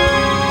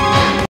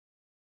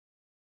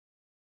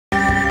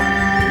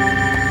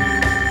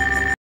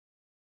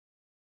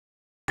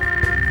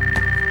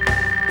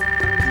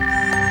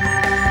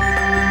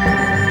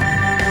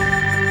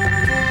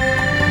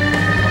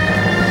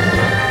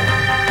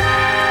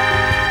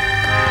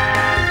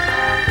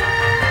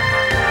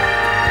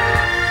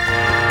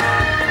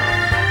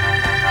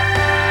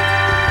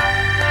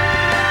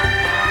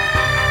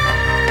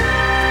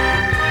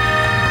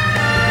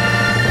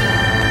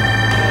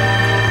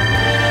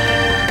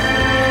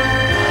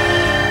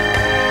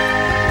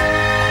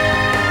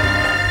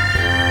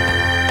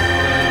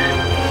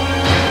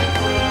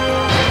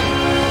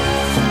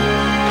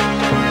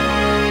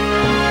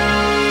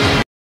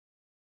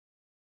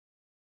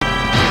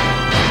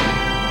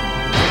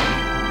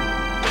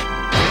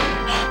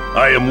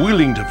 I am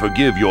willing to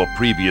forgive your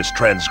previous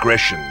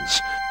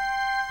transgressions,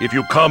 if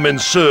you come and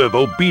serve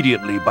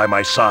obediently by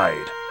my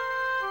side.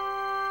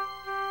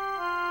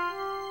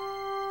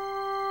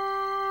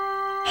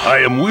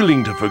 I am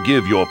willing to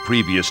forgive your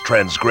previous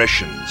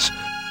transgressions,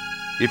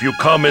 if you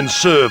come and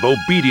serve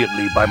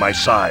obediently by my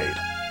side.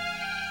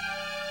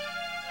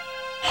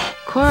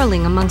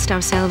 Quarreling amongst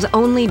ourselves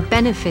only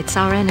benefits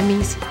our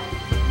enemies.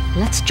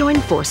 Let's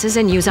join forces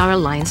and use our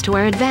alliance to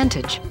our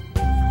advantage.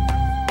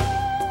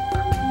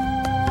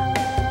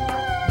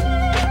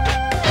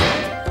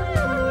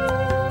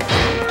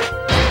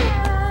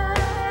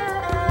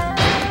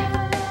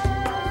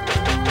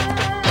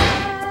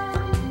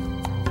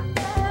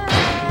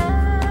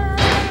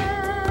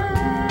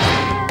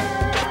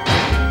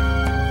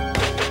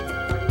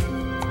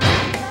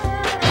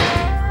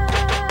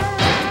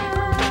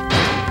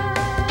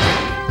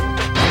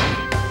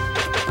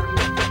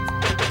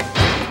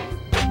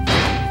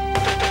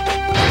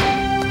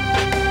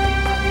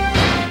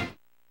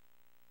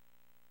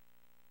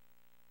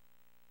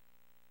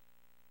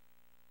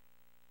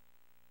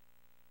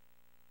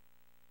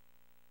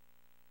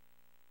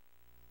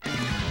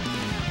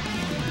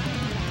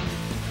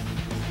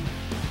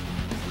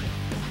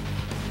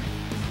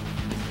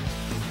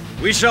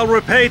 We shall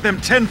repay them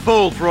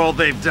tenfold for all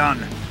they've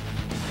done.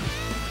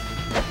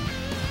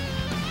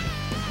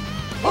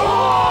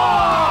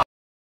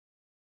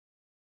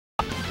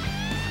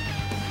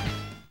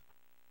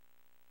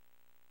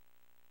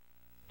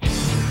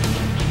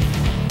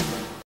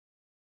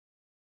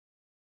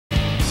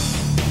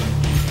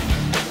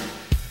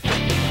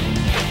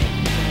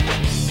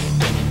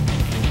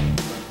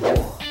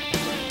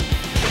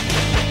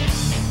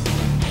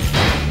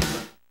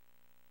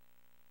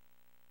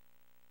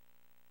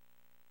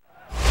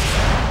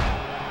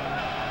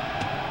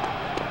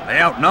 They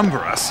outnumber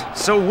us,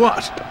 so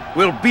what?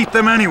 We'll beat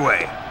them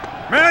anyway.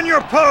 Man your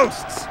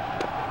posts!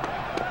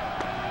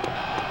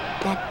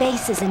 That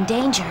base is in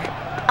danger.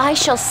 I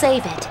shall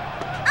save it.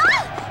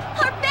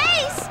 Ah! Our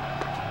base!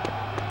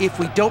 If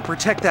we don't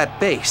protect that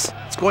base,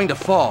 it's going to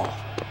fall.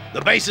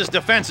 The base's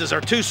defenses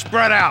are too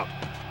spread out.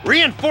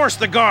 Reinforce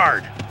the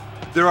guard!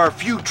 There are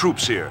few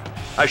troops here.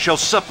 I shall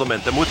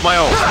supplement them with my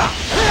own.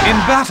 In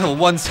battle,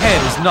 one's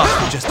head is not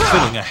for just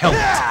filling a helmet.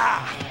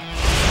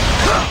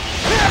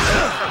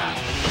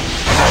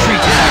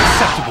 Retreat is an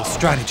acceptable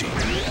strategy.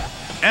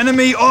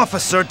 Enemy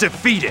officer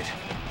defeated.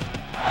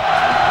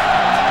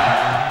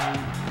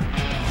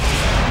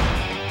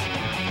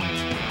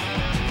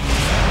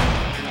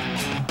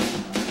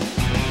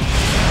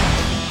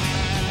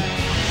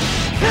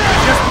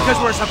 Just because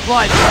we're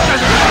supplied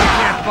doesn't mean we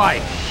can't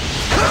fight.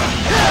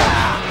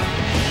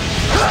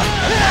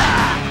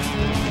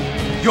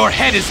 Your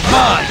head is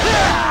mine!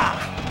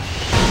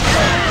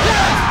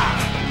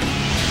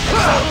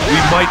 We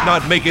might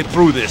not make it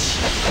through this.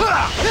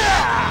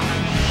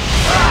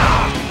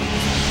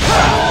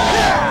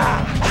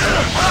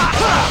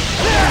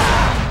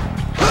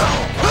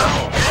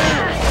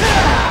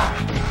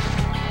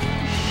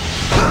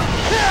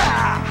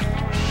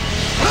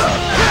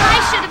 I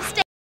should have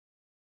stayed.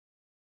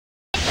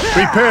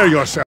 Prepare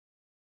yourself.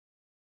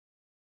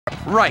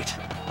 Right.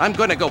 I'm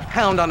gonna go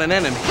pound on an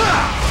enemy.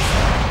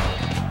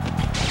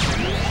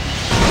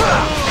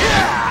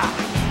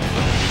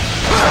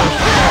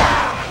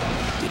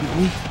 Didn't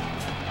we?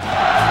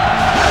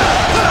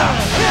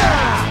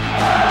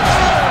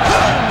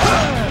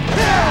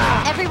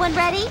 Everyone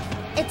ready?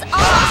 It's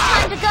almost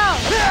time to go.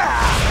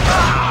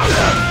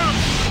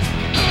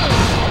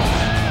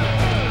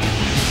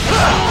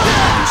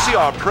 You see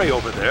our prey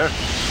over there?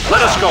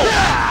 Let us go.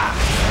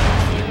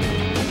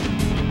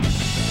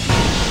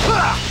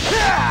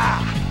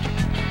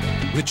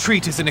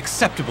 Retreat is an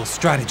acceptable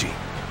strategy.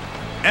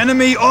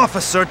 Enemy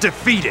officer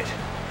defeated.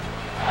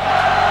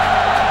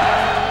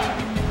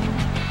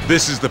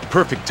 This is the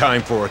perfect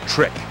time for a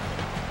trick.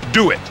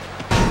 Do it!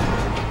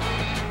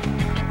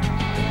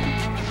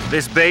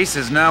 This base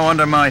is now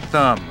under my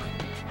thumb.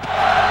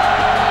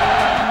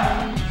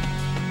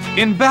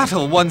 In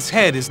battle, one's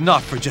head is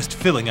not for just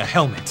filling a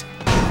helmet.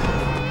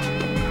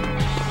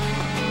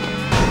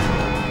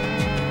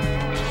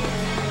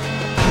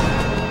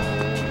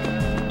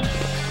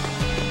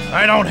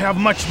 I don't have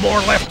much more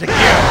left to give.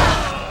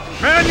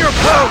 Man your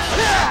post!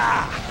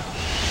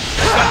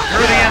 Cut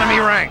through the enemy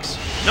ranks.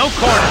 No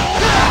corner.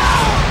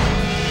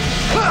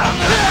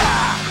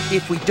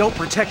 If we don't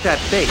protect that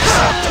base,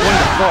 it's going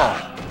to fall.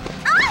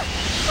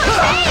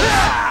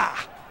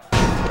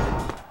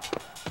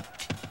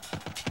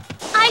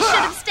 I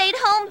should have stayed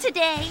home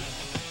today.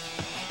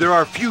 There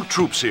are few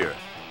troops here.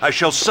 I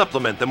shall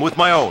supplement them with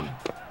my own.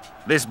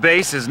 This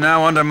base is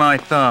now under my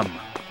thumb.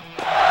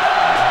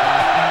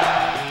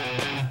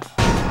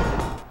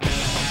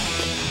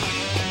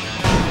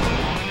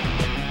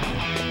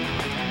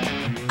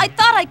 I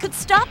thought I could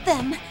stop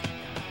them.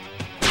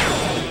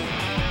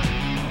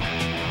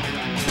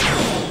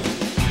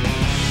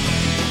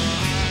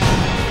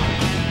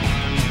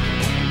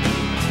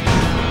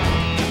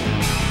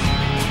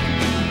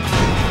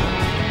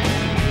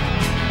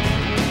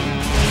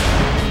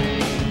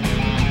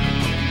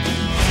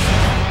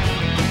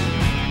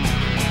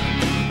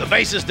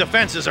 base's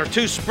defenses are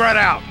too spread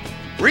out.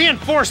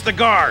 Reinforce the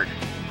guard.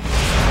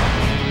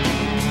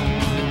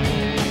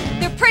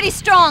 They're pretty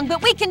strong,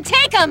 but we can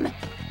take them!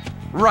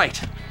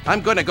 Right. I'm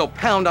gonna go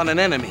pound on an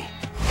enemy.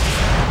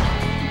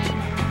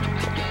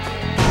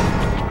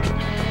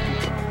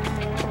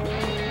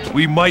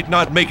 We might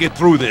not make it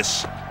through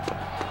this.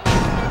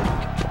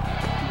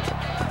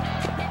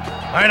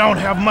 I don't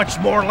have much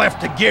more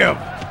left to give.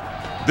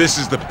 This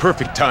is the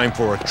perfect time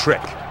for a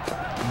trick.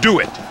 Do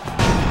it!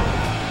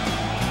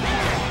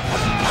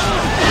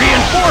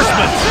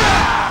 Reinforcements!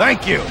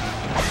 Thank you!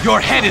 Your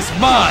head is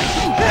mine!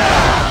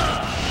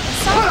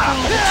 Sorry for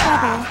the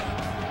trouble.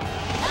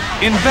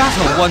 In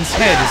battle, one's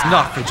head is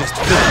not for just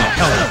filling a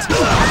helmet.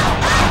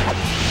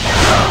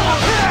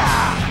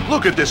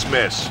 Look at this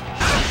mess.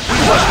 We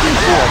must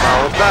reform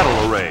our battle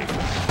array.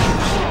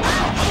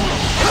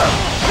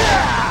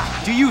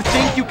 Do you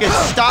think you can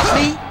stop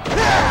me?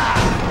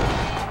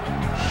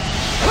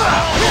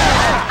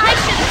 I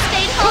should have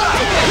stayed home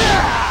today.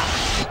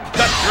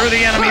 Cut through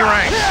the enemy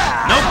ranks.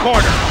 No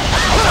quarter.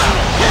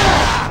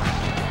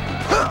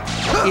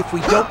 If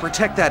we don't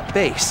protect that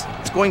base,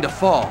 it's going to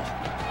fall.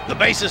 The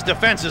base's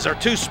defenses are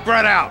too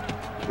spread out.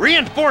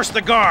 Reinforce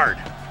the guard.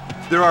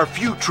 There are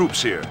few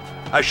troops here.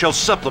 I shall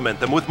supplement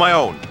them with my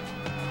own.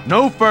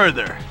 No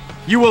further.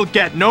 You will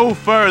get no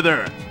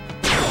further.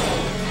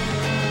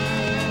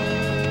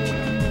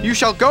 You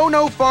shall go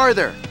no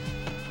farther.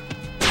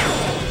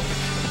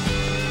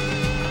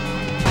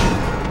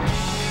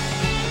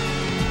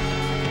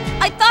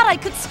 I thought I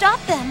could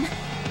stop them.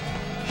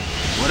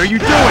 What are you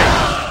doing?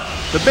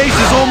 The base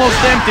is almost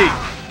empty.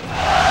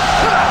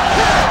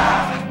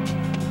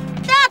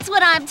 That's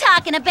what I'm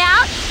talking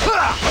about.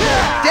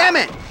 Damn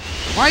it!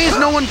 Why is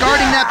no one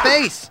guarding that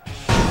base?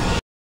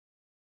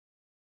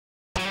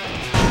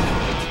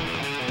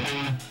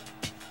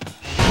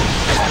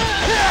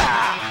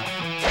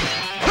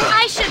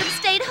 I should have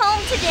stayed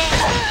home today.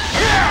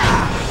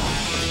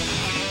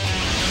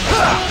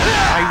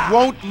 I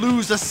won't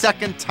lose a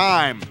second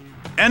time.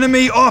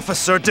 Enemy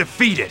officer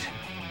defeated.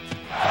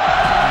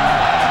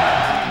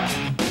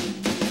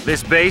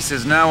 This base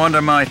is now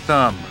under my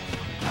thumb.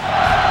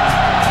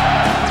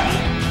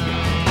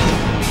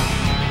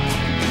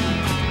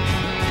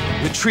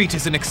 Retreat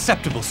is an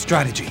acceptable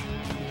strategy.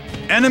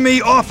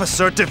 Enemy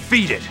officer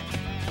defeated.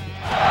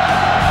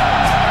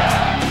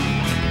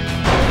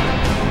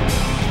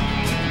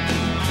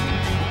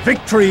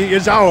 Victory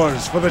is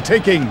ours for the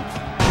taking.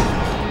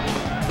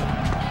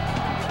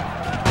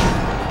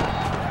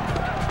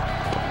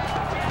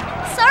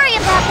 Sorry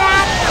about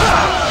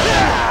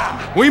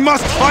that. We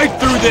must fight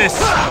through this.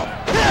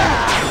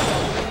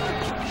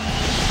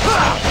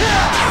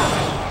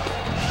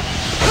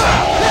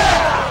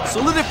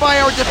 Solidify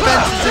our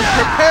defenses and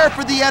prepare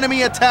for the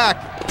enemy attack.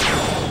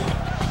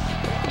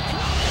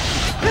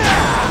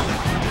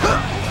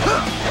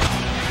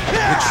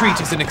 Retreat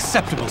is an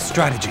acceptable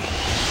strategy.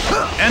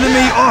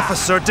 Enemy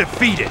officer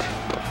defeated.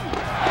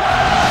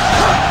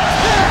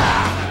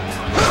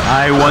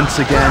 I once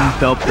again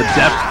felt the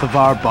depth of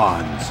our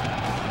bonds.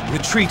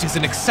 Retreat is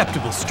an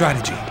acceptable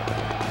strategy.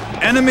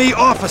 Enemy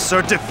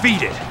officer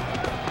defeated.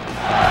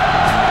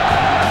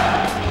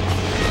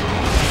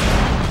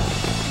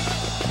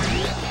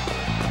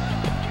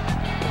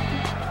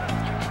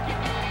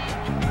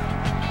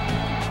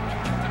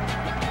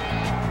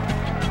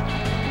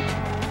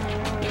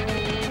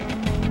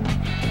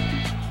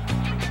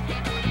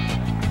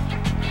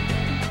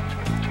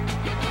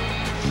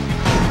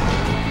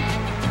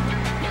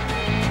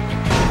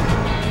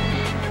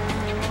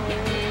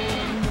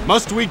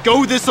 Must we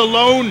go this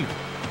alone?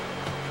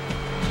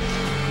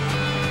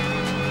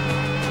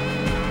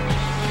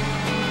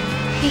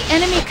 The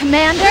enemy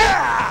commander?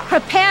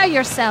 Prepare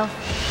yourself.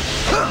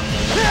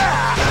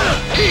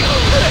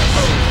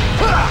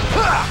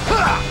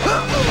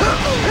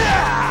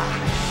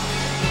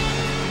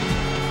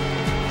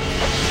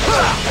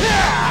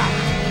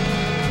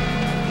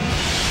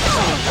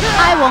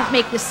 I won't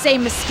make the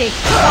same mistake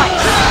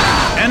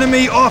twice.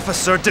 Enemy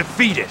officer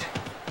defeated.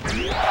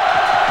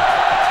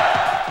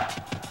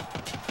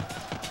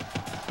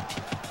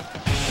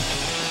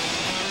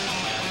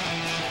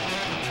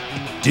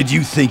 Did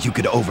you think you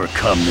could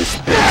overcome this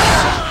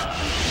base?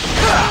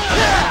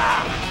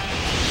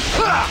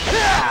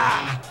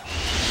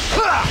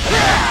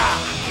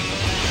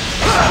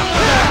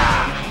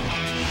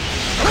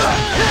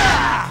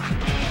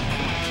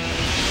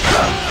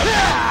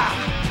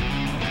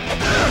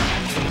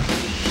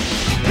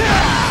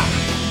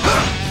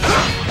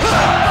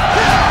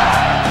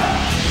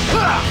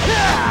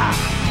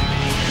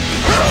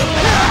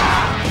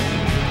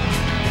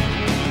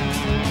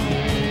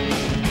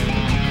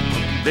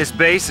 This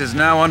base is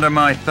now under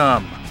my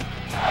thumb.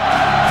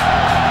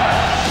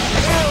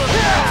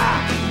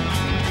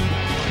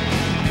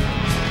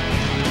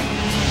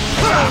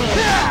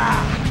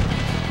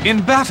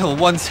 In battle,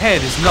 one's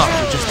head is not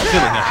for just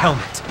filling a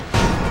helmet.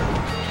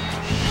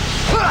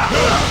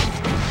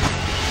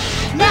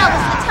 Now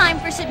is the time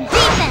for some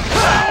defense!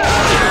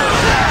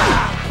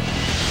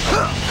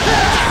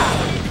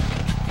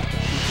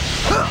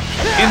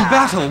 In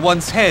battle,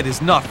 one's head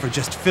is not for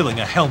just filling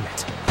a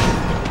helmet.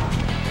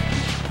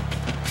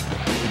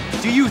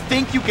 Do you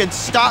think you can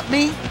stop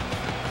me?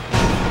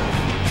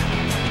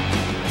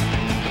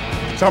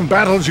 Some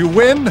battles you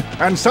win,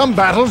 and some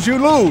battles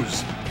you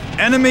lose.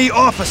 Enemy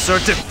officer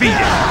defeated.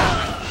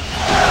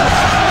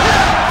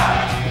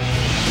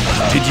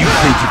 Did you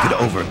think you could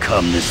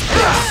overcome this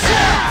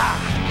base?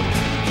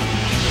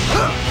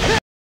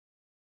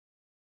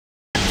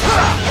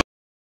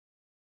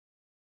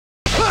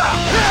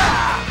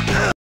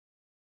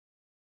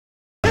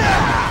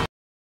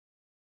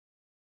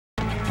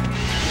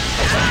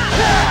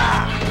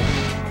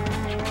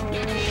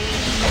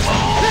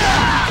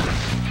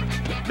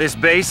 This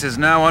base is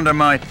now under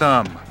my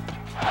thumb.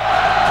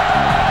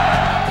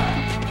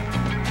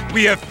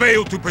 We have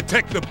failed to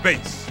protect the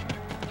base.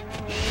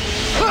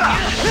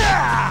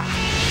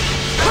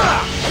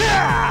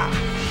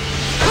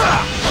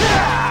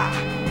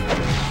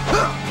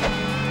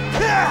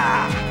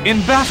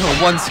 In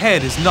battle, one's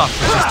head is not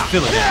for just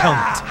filling a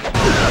helmet.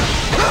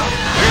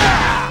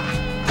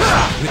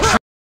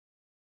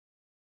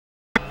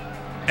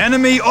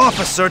 Enemy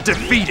officer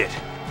defeated.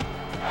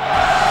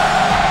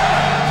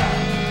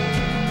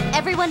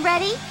 Everyone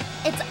ready?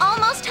 It's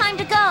almost time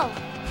to go.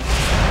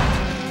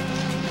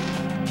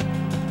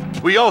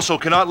 We also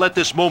cannot let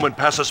this moment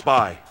pass us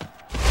by.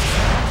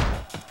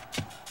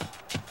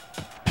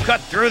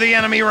 Cut through the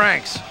enemy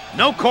ranks.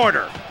 No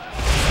quarter.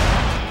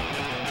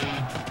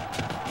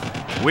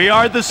 We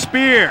are the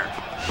spear.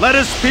 Let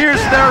us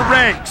pierce their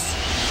ranks.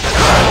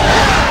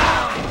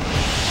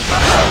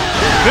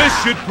 This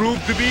should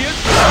prove to be it.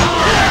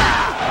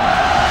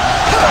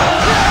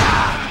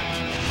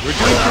 We're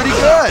doing pretty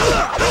good.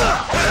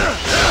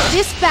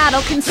 This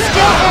battle can still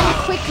end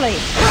quickly.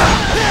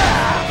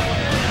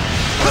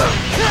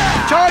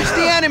 Charge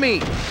the enemy!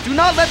 Do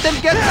not let them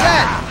get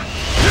set!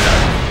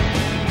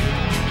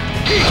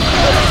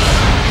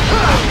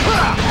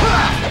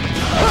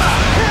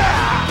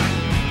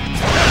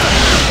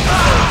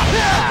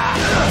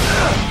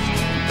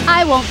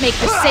 I won't make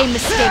the same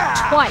mistake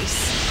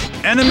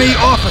twice. Enemy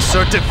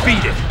officer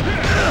defeated.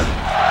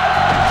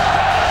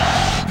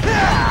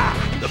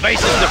 The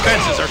base's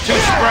defenses are too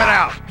spread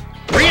out.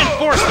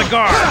 Reinforce the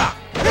guard.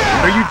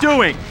 What are you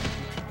doing?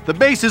 The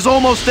base is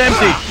almost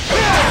empty.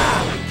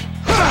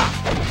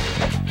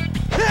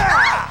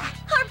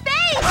 Our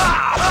base!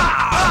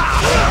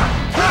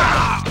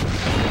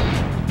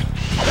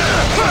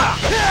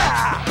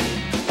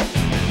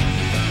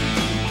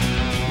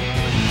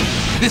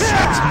 This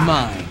one's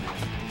mine.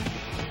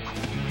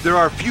 There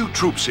are few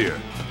troops here.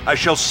 I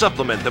shall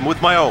supplement them with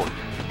my own.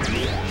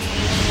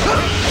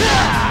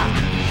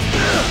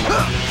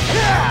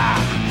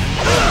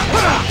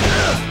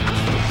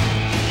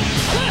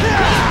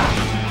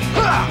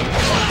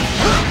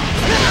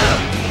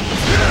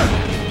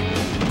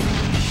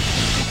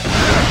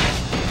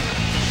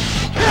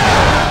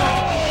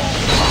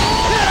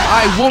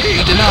 I won't be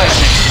denied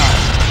next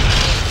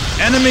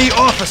time. Enemy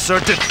officer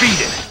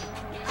defeated.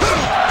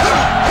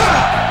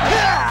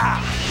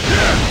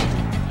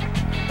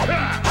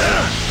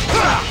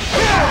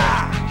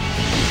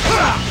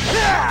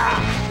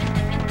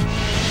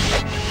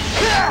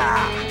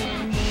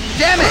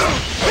 Damn it!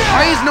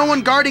 Why is no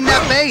one guarding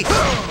that base?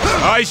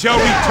 I shall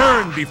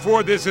return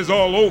before this is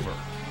all over.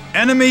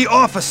 Enemy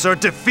officer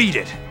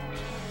defeated.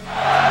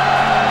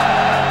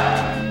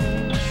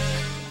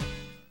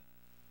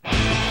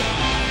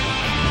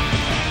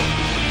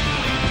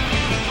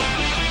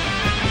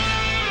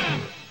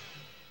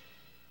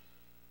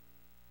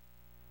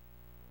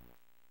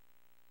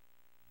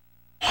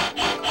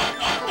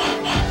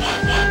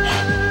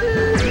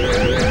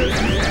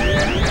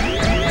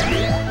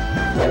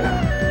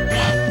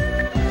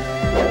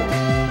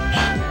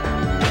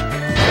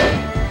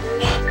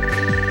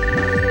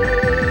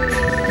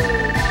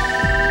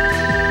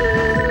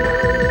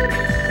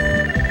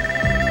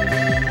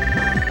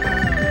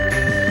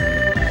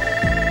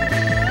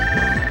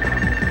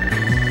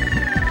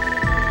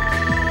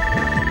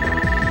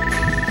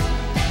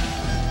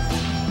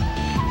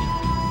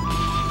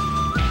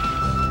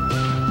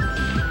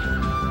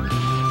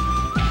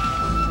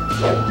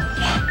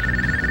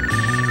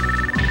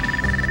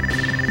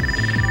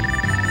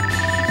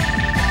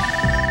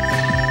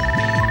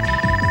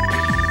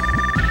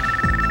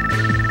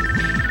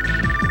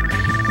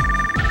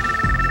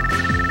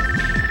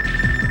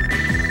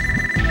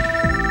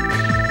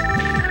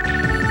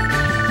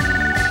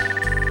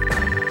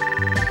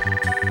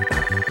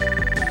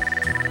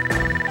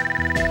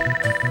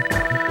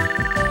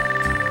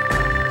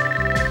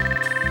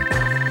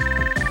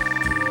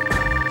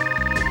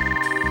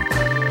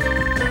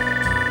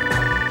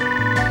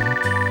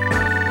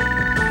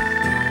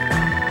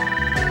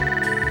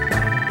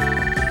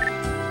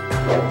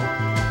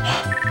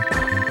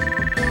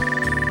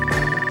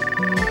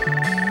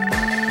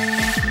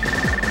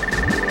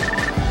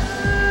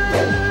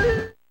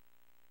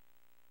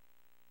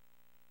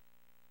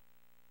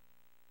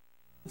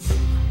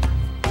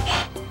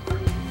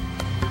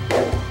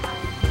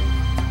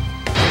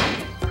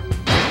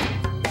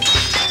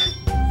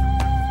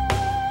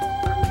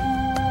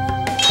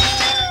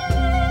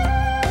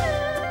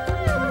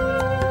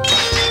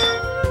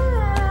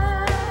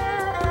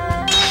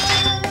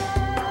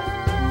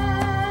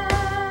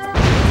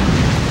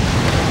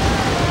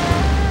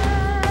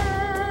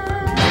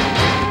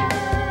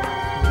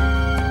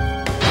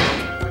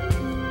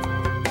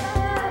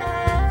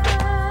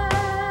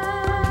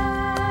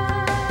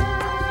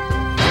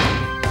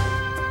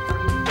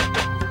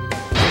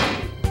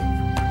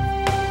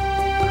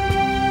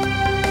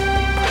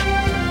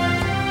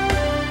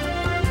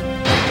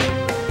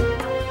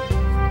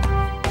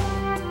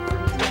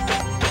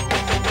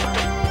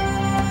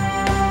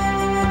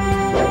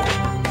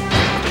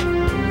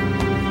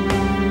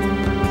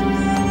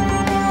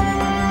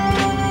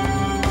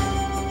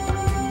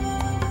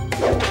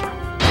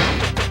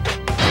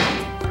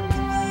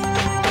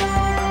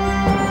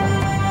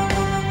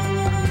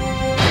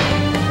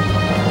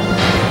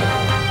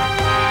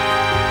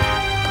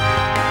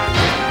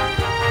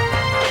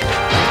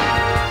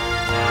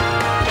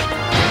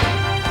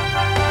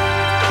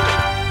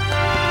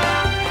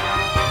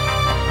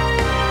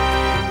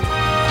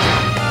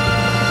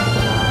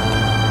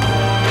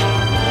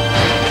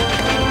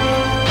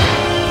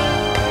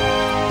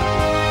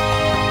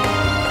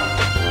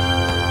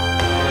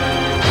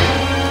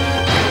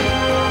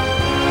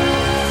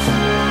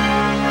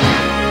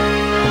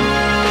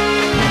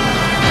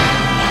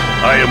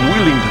 I am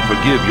willing to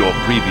forgive your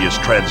previous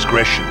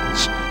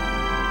transgressions,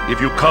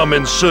 if you come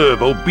and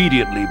serve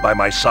obediently by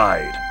my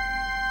side.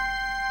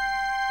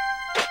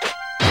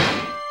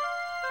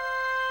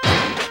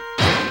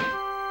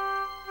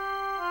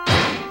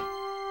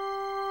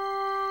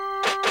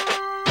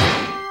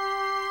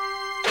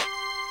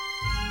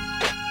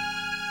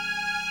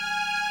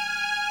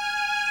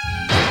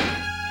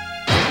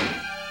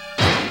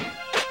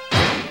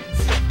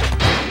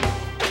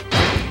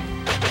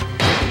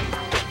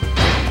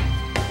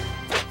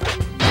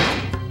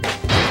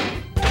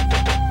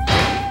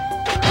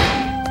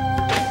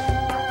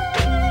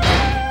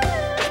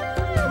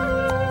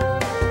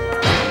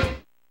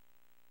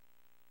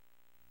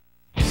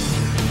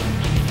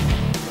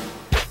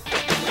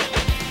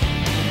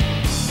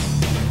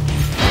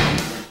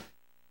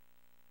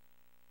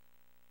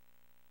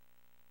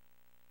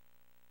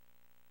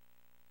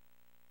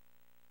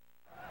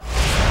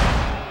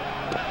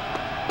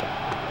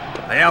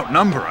 They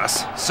outnumber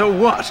us, so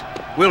what?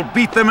 We'll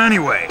beat them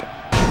anyway.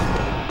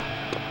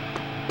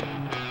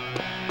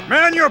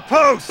 Man your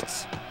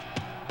posts!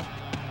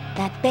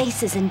 That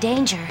base is in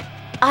danger.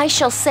 I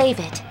shall save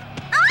it.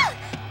 Ah!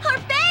 Our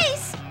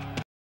base!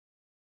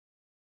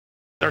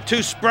 They're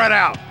too spread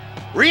out.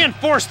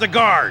 Reinforce the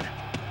guard!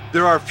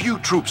 There are few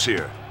troops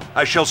here.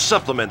 I shall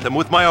supplement them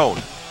with my own.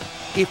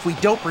 If we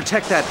don't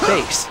protect that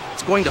base,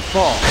 it's going to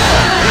fall.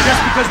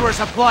 Just because we're a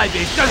supply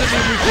base doesn't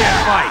mean we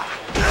can't fight.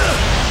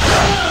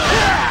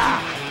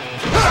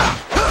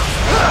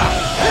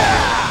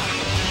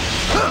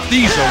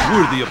 These are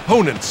worthy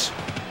opponents.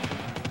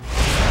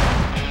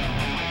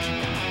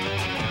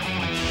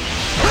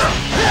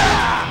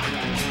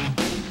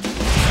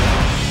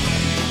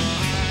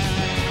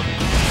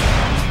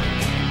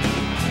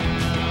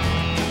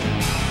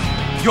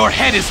 Your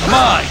head is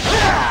mine!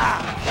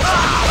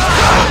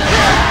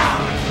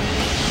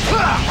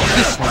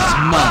 This one's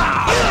mine.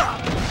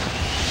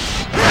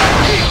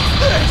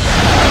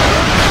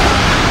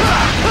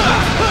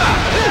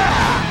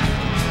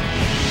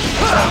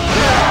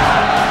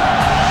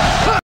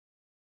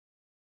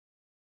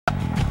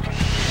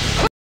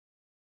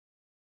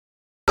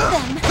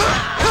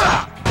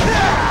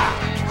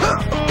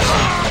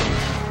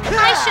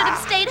 I should have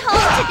stayed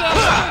home today.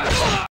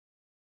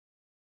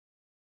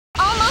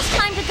 Almost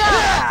time to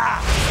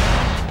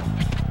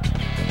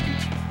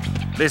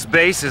go. This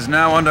base is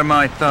now under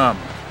my thumb.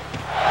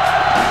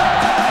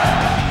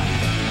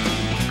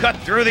 Cut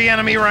through the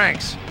enemy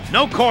ranks.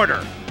 No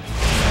quarter.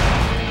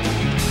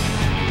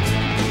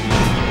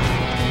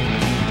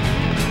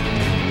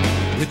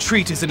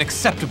 Retreat is an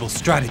acceptable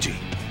strategy.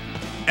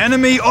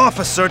 Enemy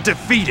officer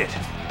defeated.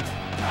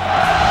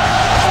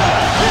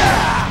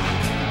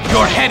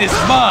 Your head is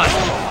mine!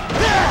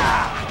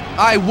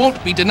 I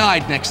won't be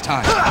denied next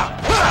time.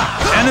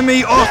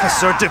 Enemy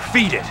officer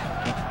defeated.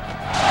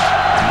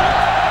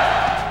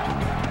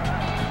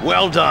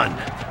 Well done.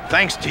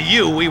 Thanks to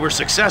you, we were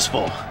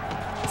successful.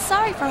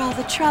 Sorry for all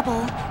the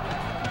trouble.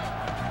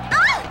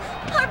 Ah!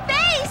 Our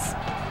base!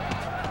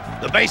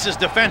 The base's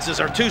defenses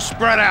are too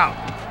spread out.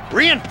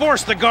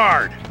 Reinforce the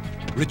guard!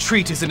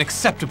 Retreat is an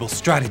acceptable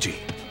strategy.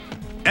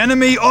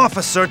 Enemy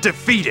officer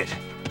defeated.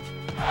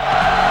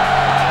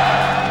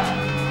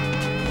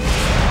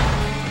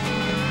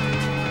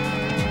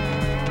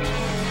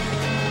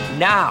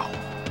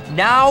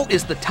 Now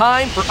is the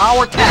time for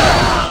our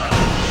task.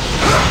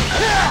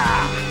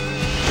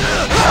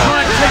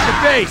 Trying to take the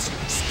base!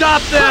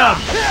 Stop them!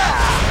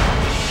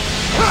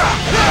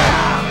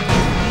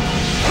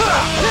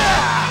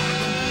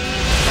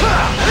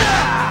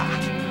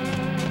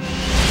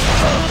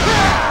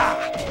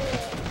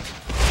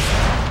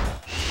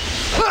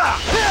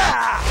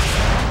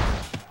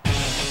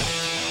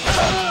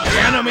 The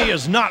enemy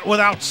is not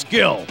without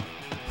skill.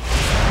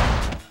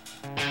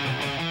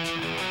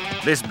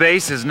 This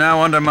base is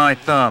now under my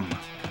thumb.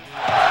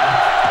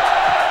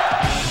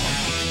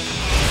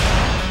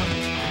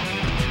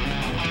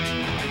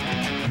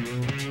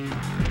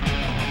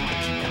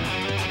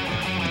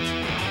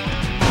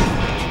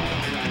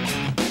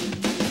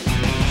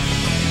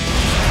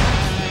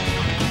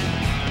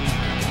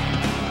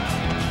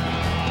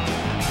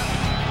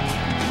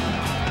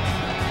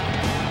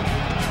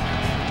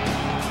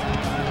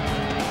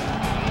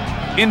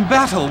 In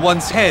battle,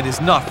 one's head is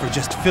not for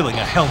just filling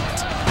a helmet.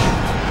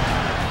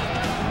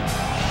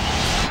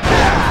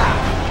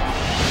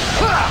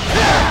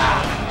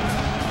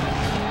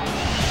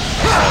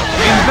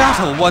 In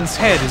battle, one's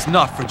head is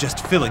not for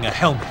just filling a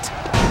helmet.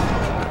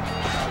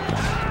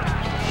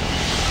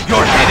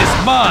 Your head is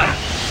mine!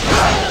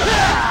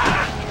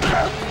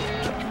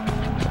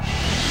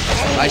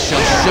 I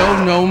shall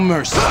show no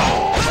mercy.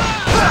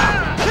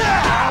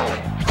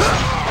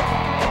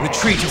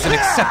 Retreat is an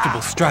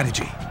acceptable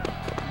strategy.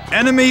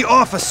 Enemy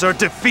officer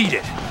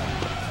defeated.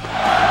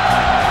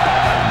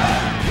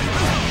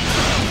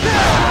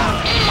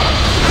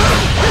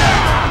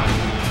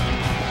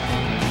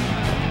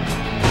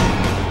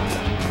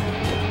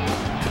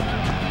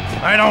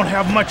 I don't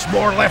have much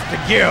more left to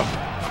give.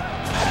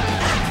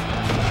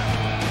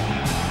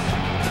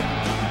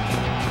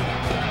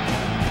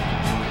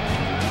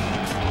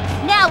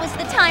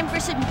 time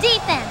for some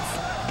defense!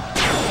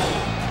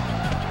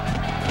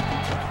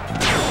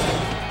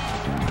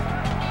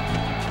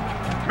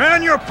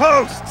 Man your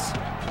posts!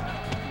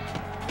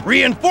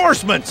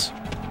 Reinforcements!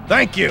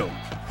 Thank you!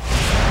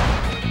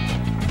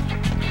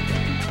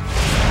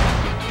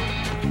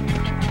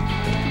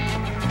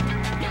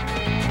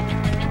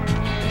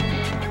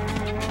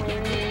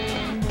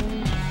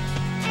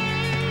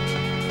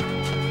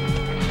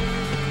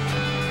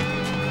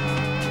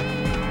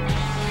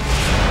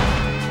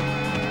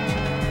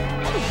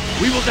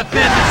 We will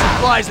defend the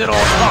supplies at all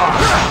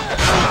costs!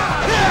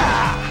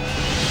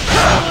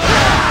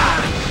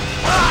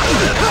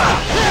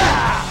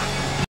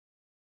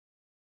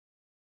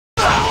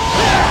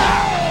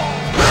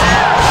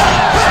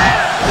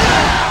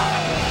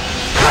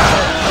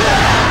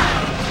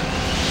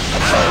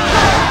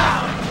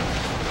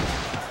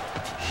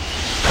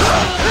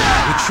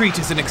 Retreat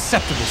is an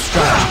acceptable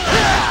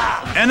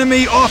strategy.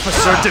 Enemy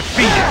officer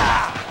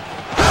defeated!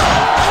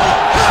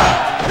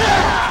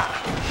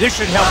 This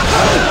should help us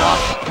hold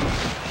off.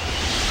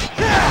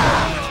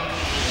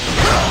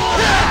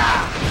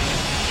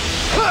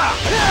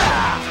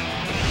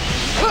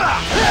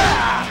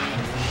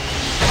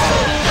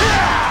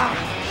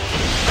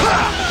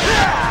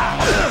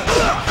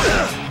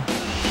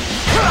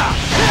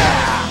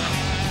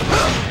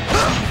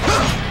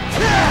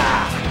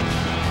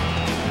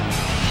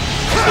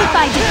 If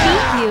I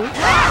defeat you,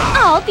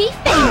 I'll be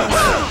famous!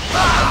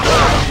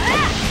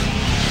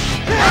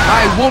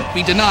 I won't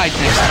be denied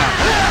next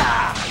time.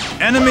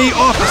 Enemy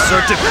officer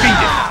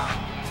defeated!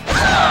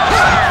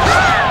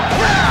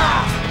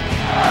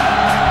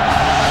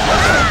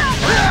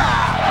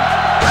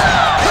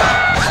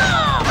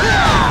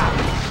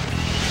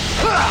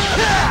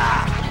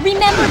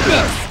 Remember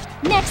this!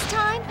 Next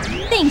time,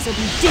 things will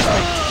be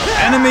different!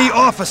 Enemy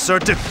officer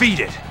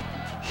defeated!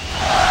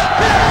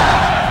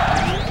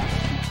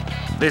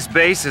 This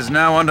base is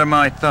now under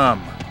my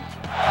thumb.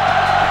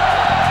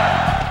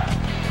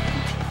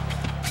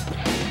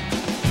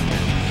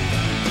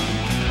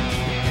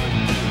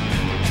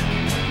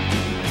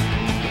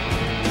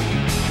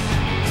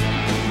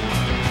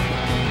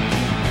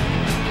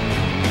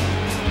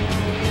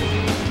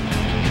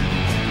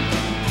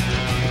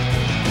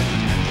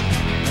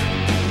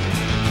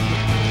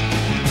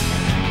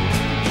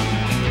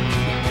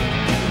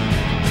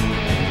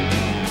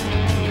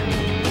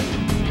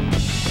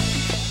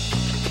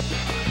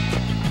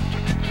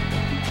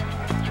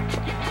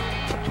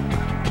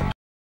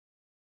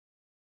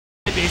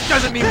 This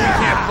doesn't mean we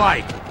can't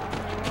fight.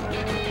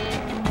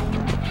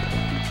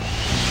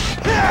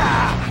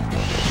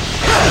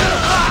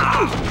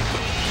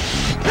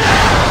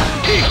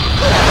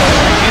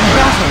 In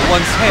battle,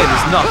 one's head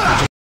is not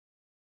projected.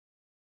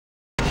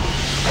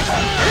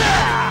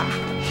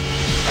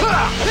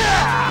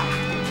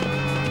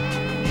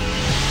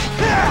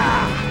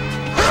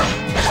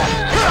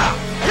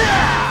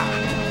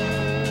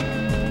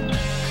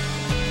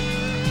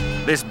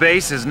 This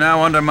base is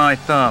now under my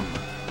thumb.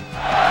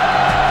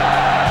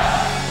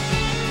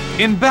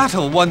 In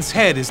battle, one's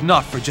head is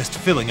not for just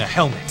filling a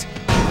helmet.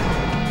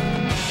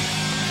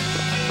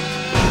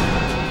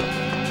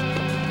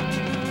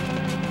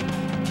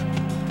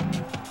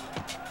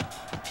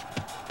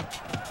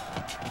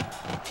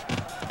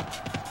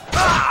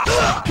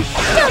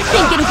 Don't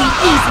think it'll be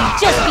easy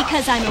just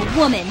because I'm a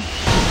woman!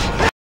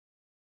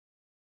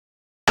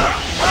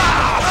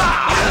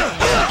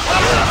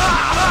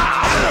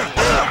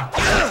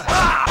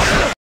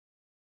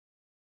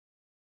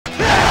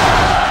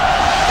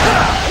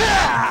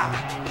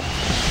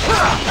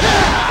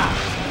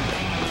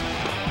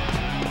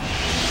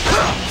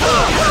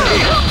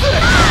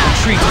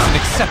 Retreat is an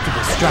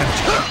acceptable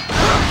strategy.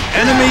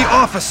 Enemy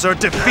officer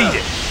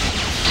defeated!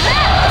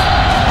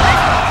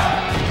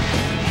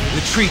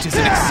 Retreat is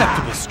an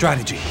acceptable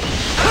strategy.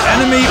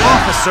 Enemy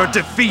officer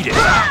defeated!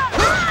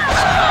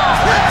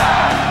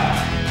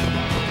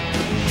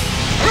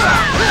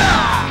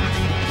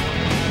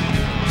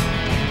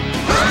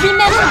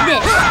 Remember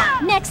this!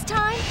 Next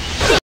time,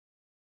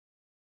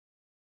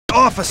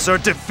 officer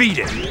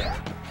defeated!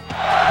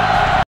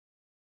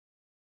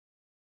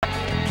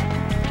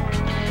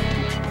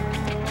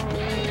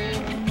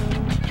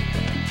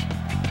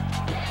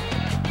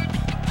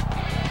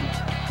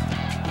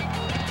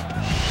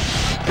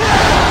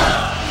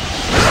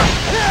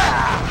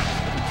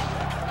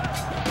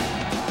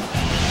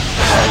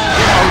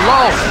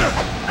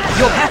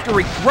 You'll have to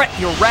regret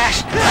your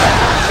rashness in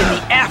the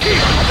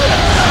afterlife.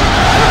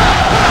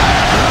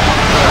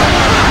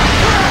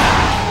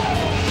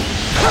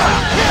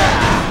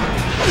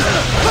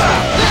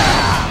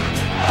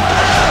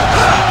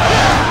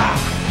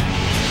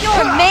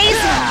 you're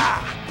amazing!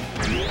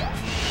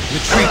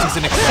 Retreat is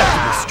an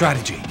acceptable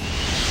strategy.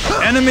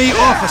 Enemy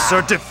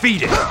officer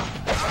defeated!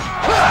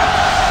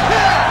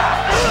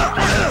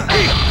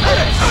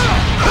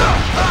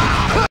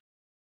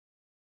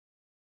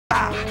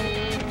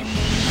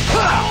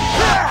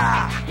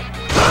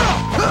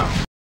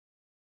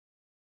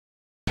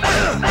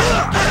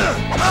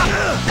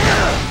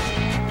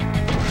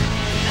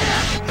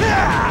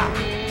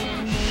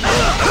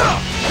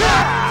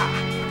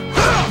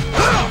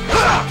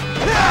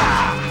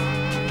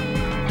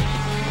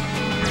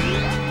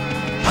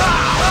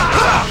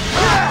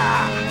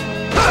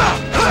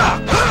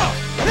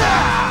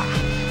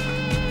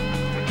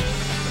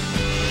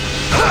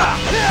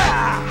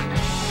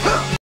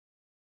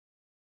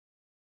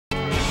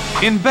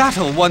 In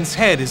battle, one's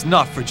head is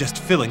not for just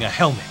filling a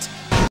helmet.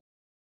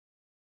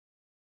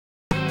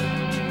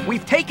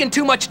 We've taken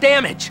too much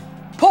damage.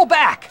 Pull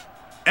back!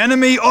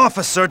 Enemy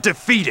officer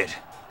defeated.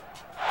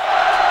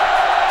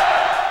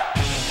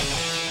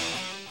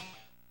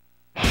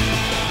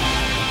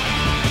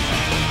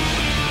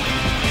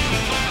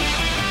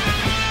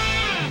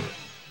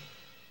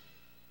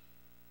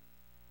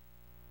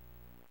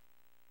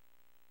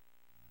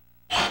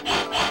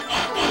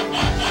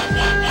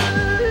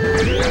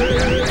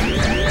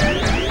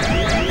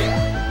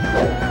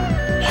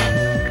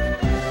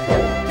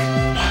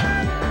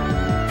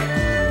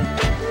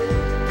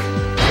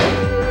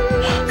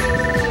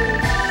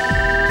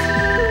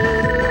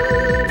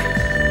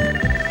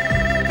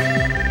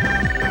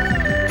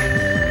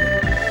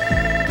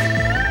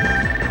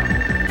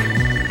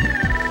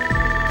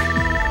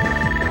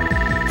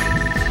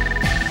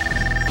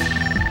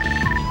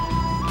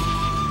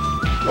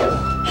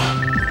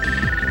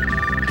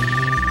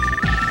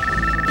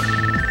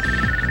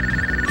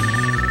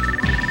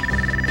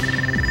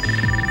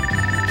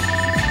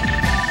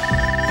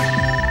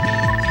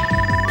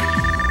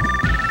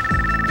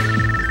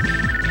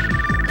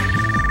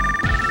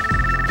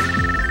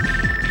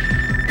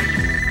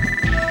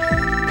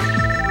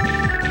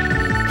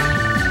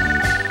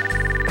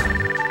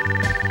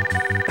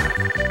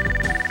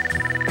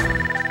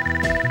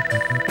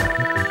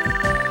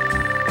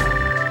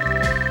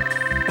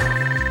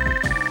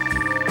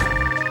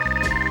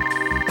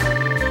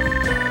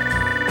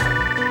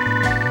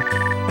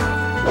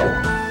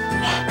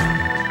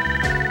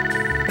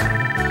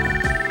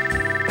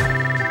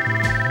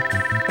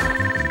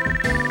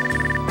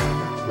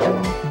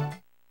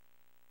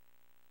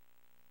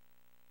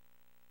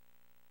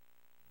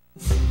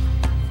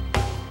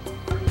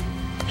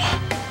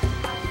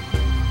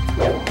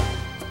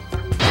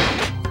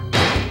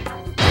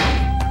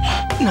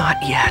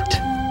 Not yet.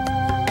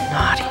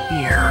 Not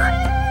here.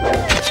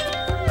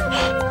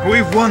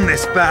 We've won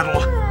this battle.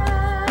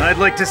 I'd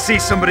like to see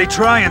somebody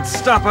try and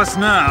stop us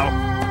now.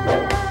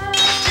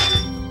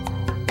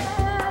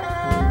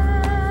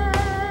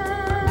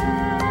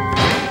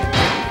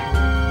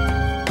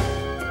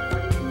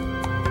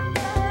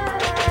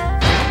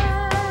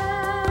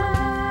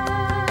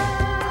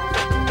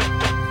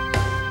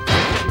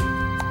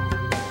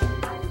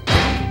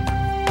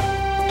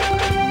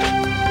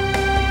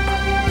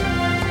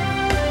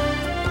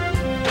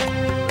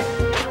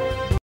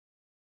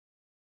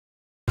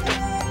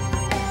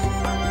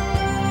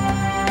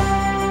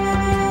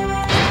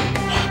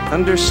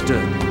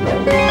 Understood.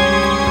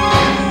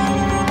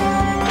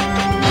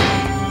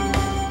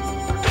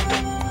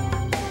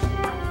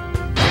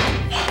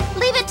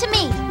 Leave it to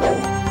me.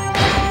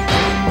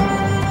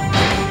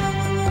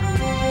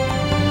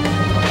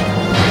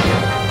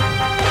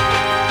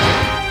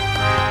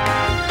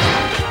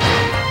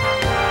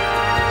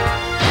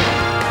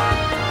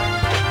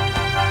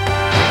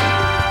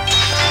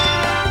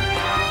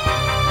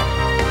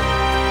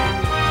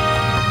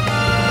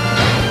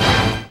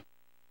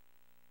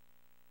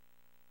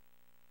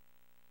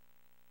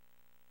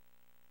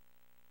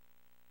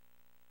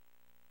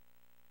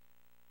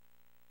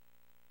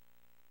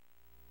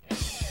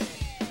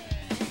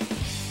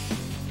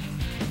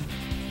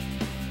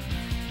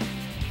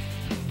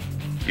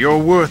 Your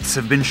worths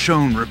have been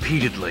shown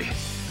repeatedly.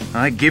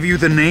 I give you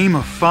the name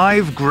of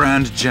 5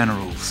 Grand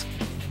Generals.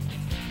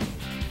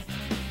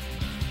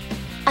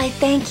 I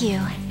thank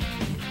you.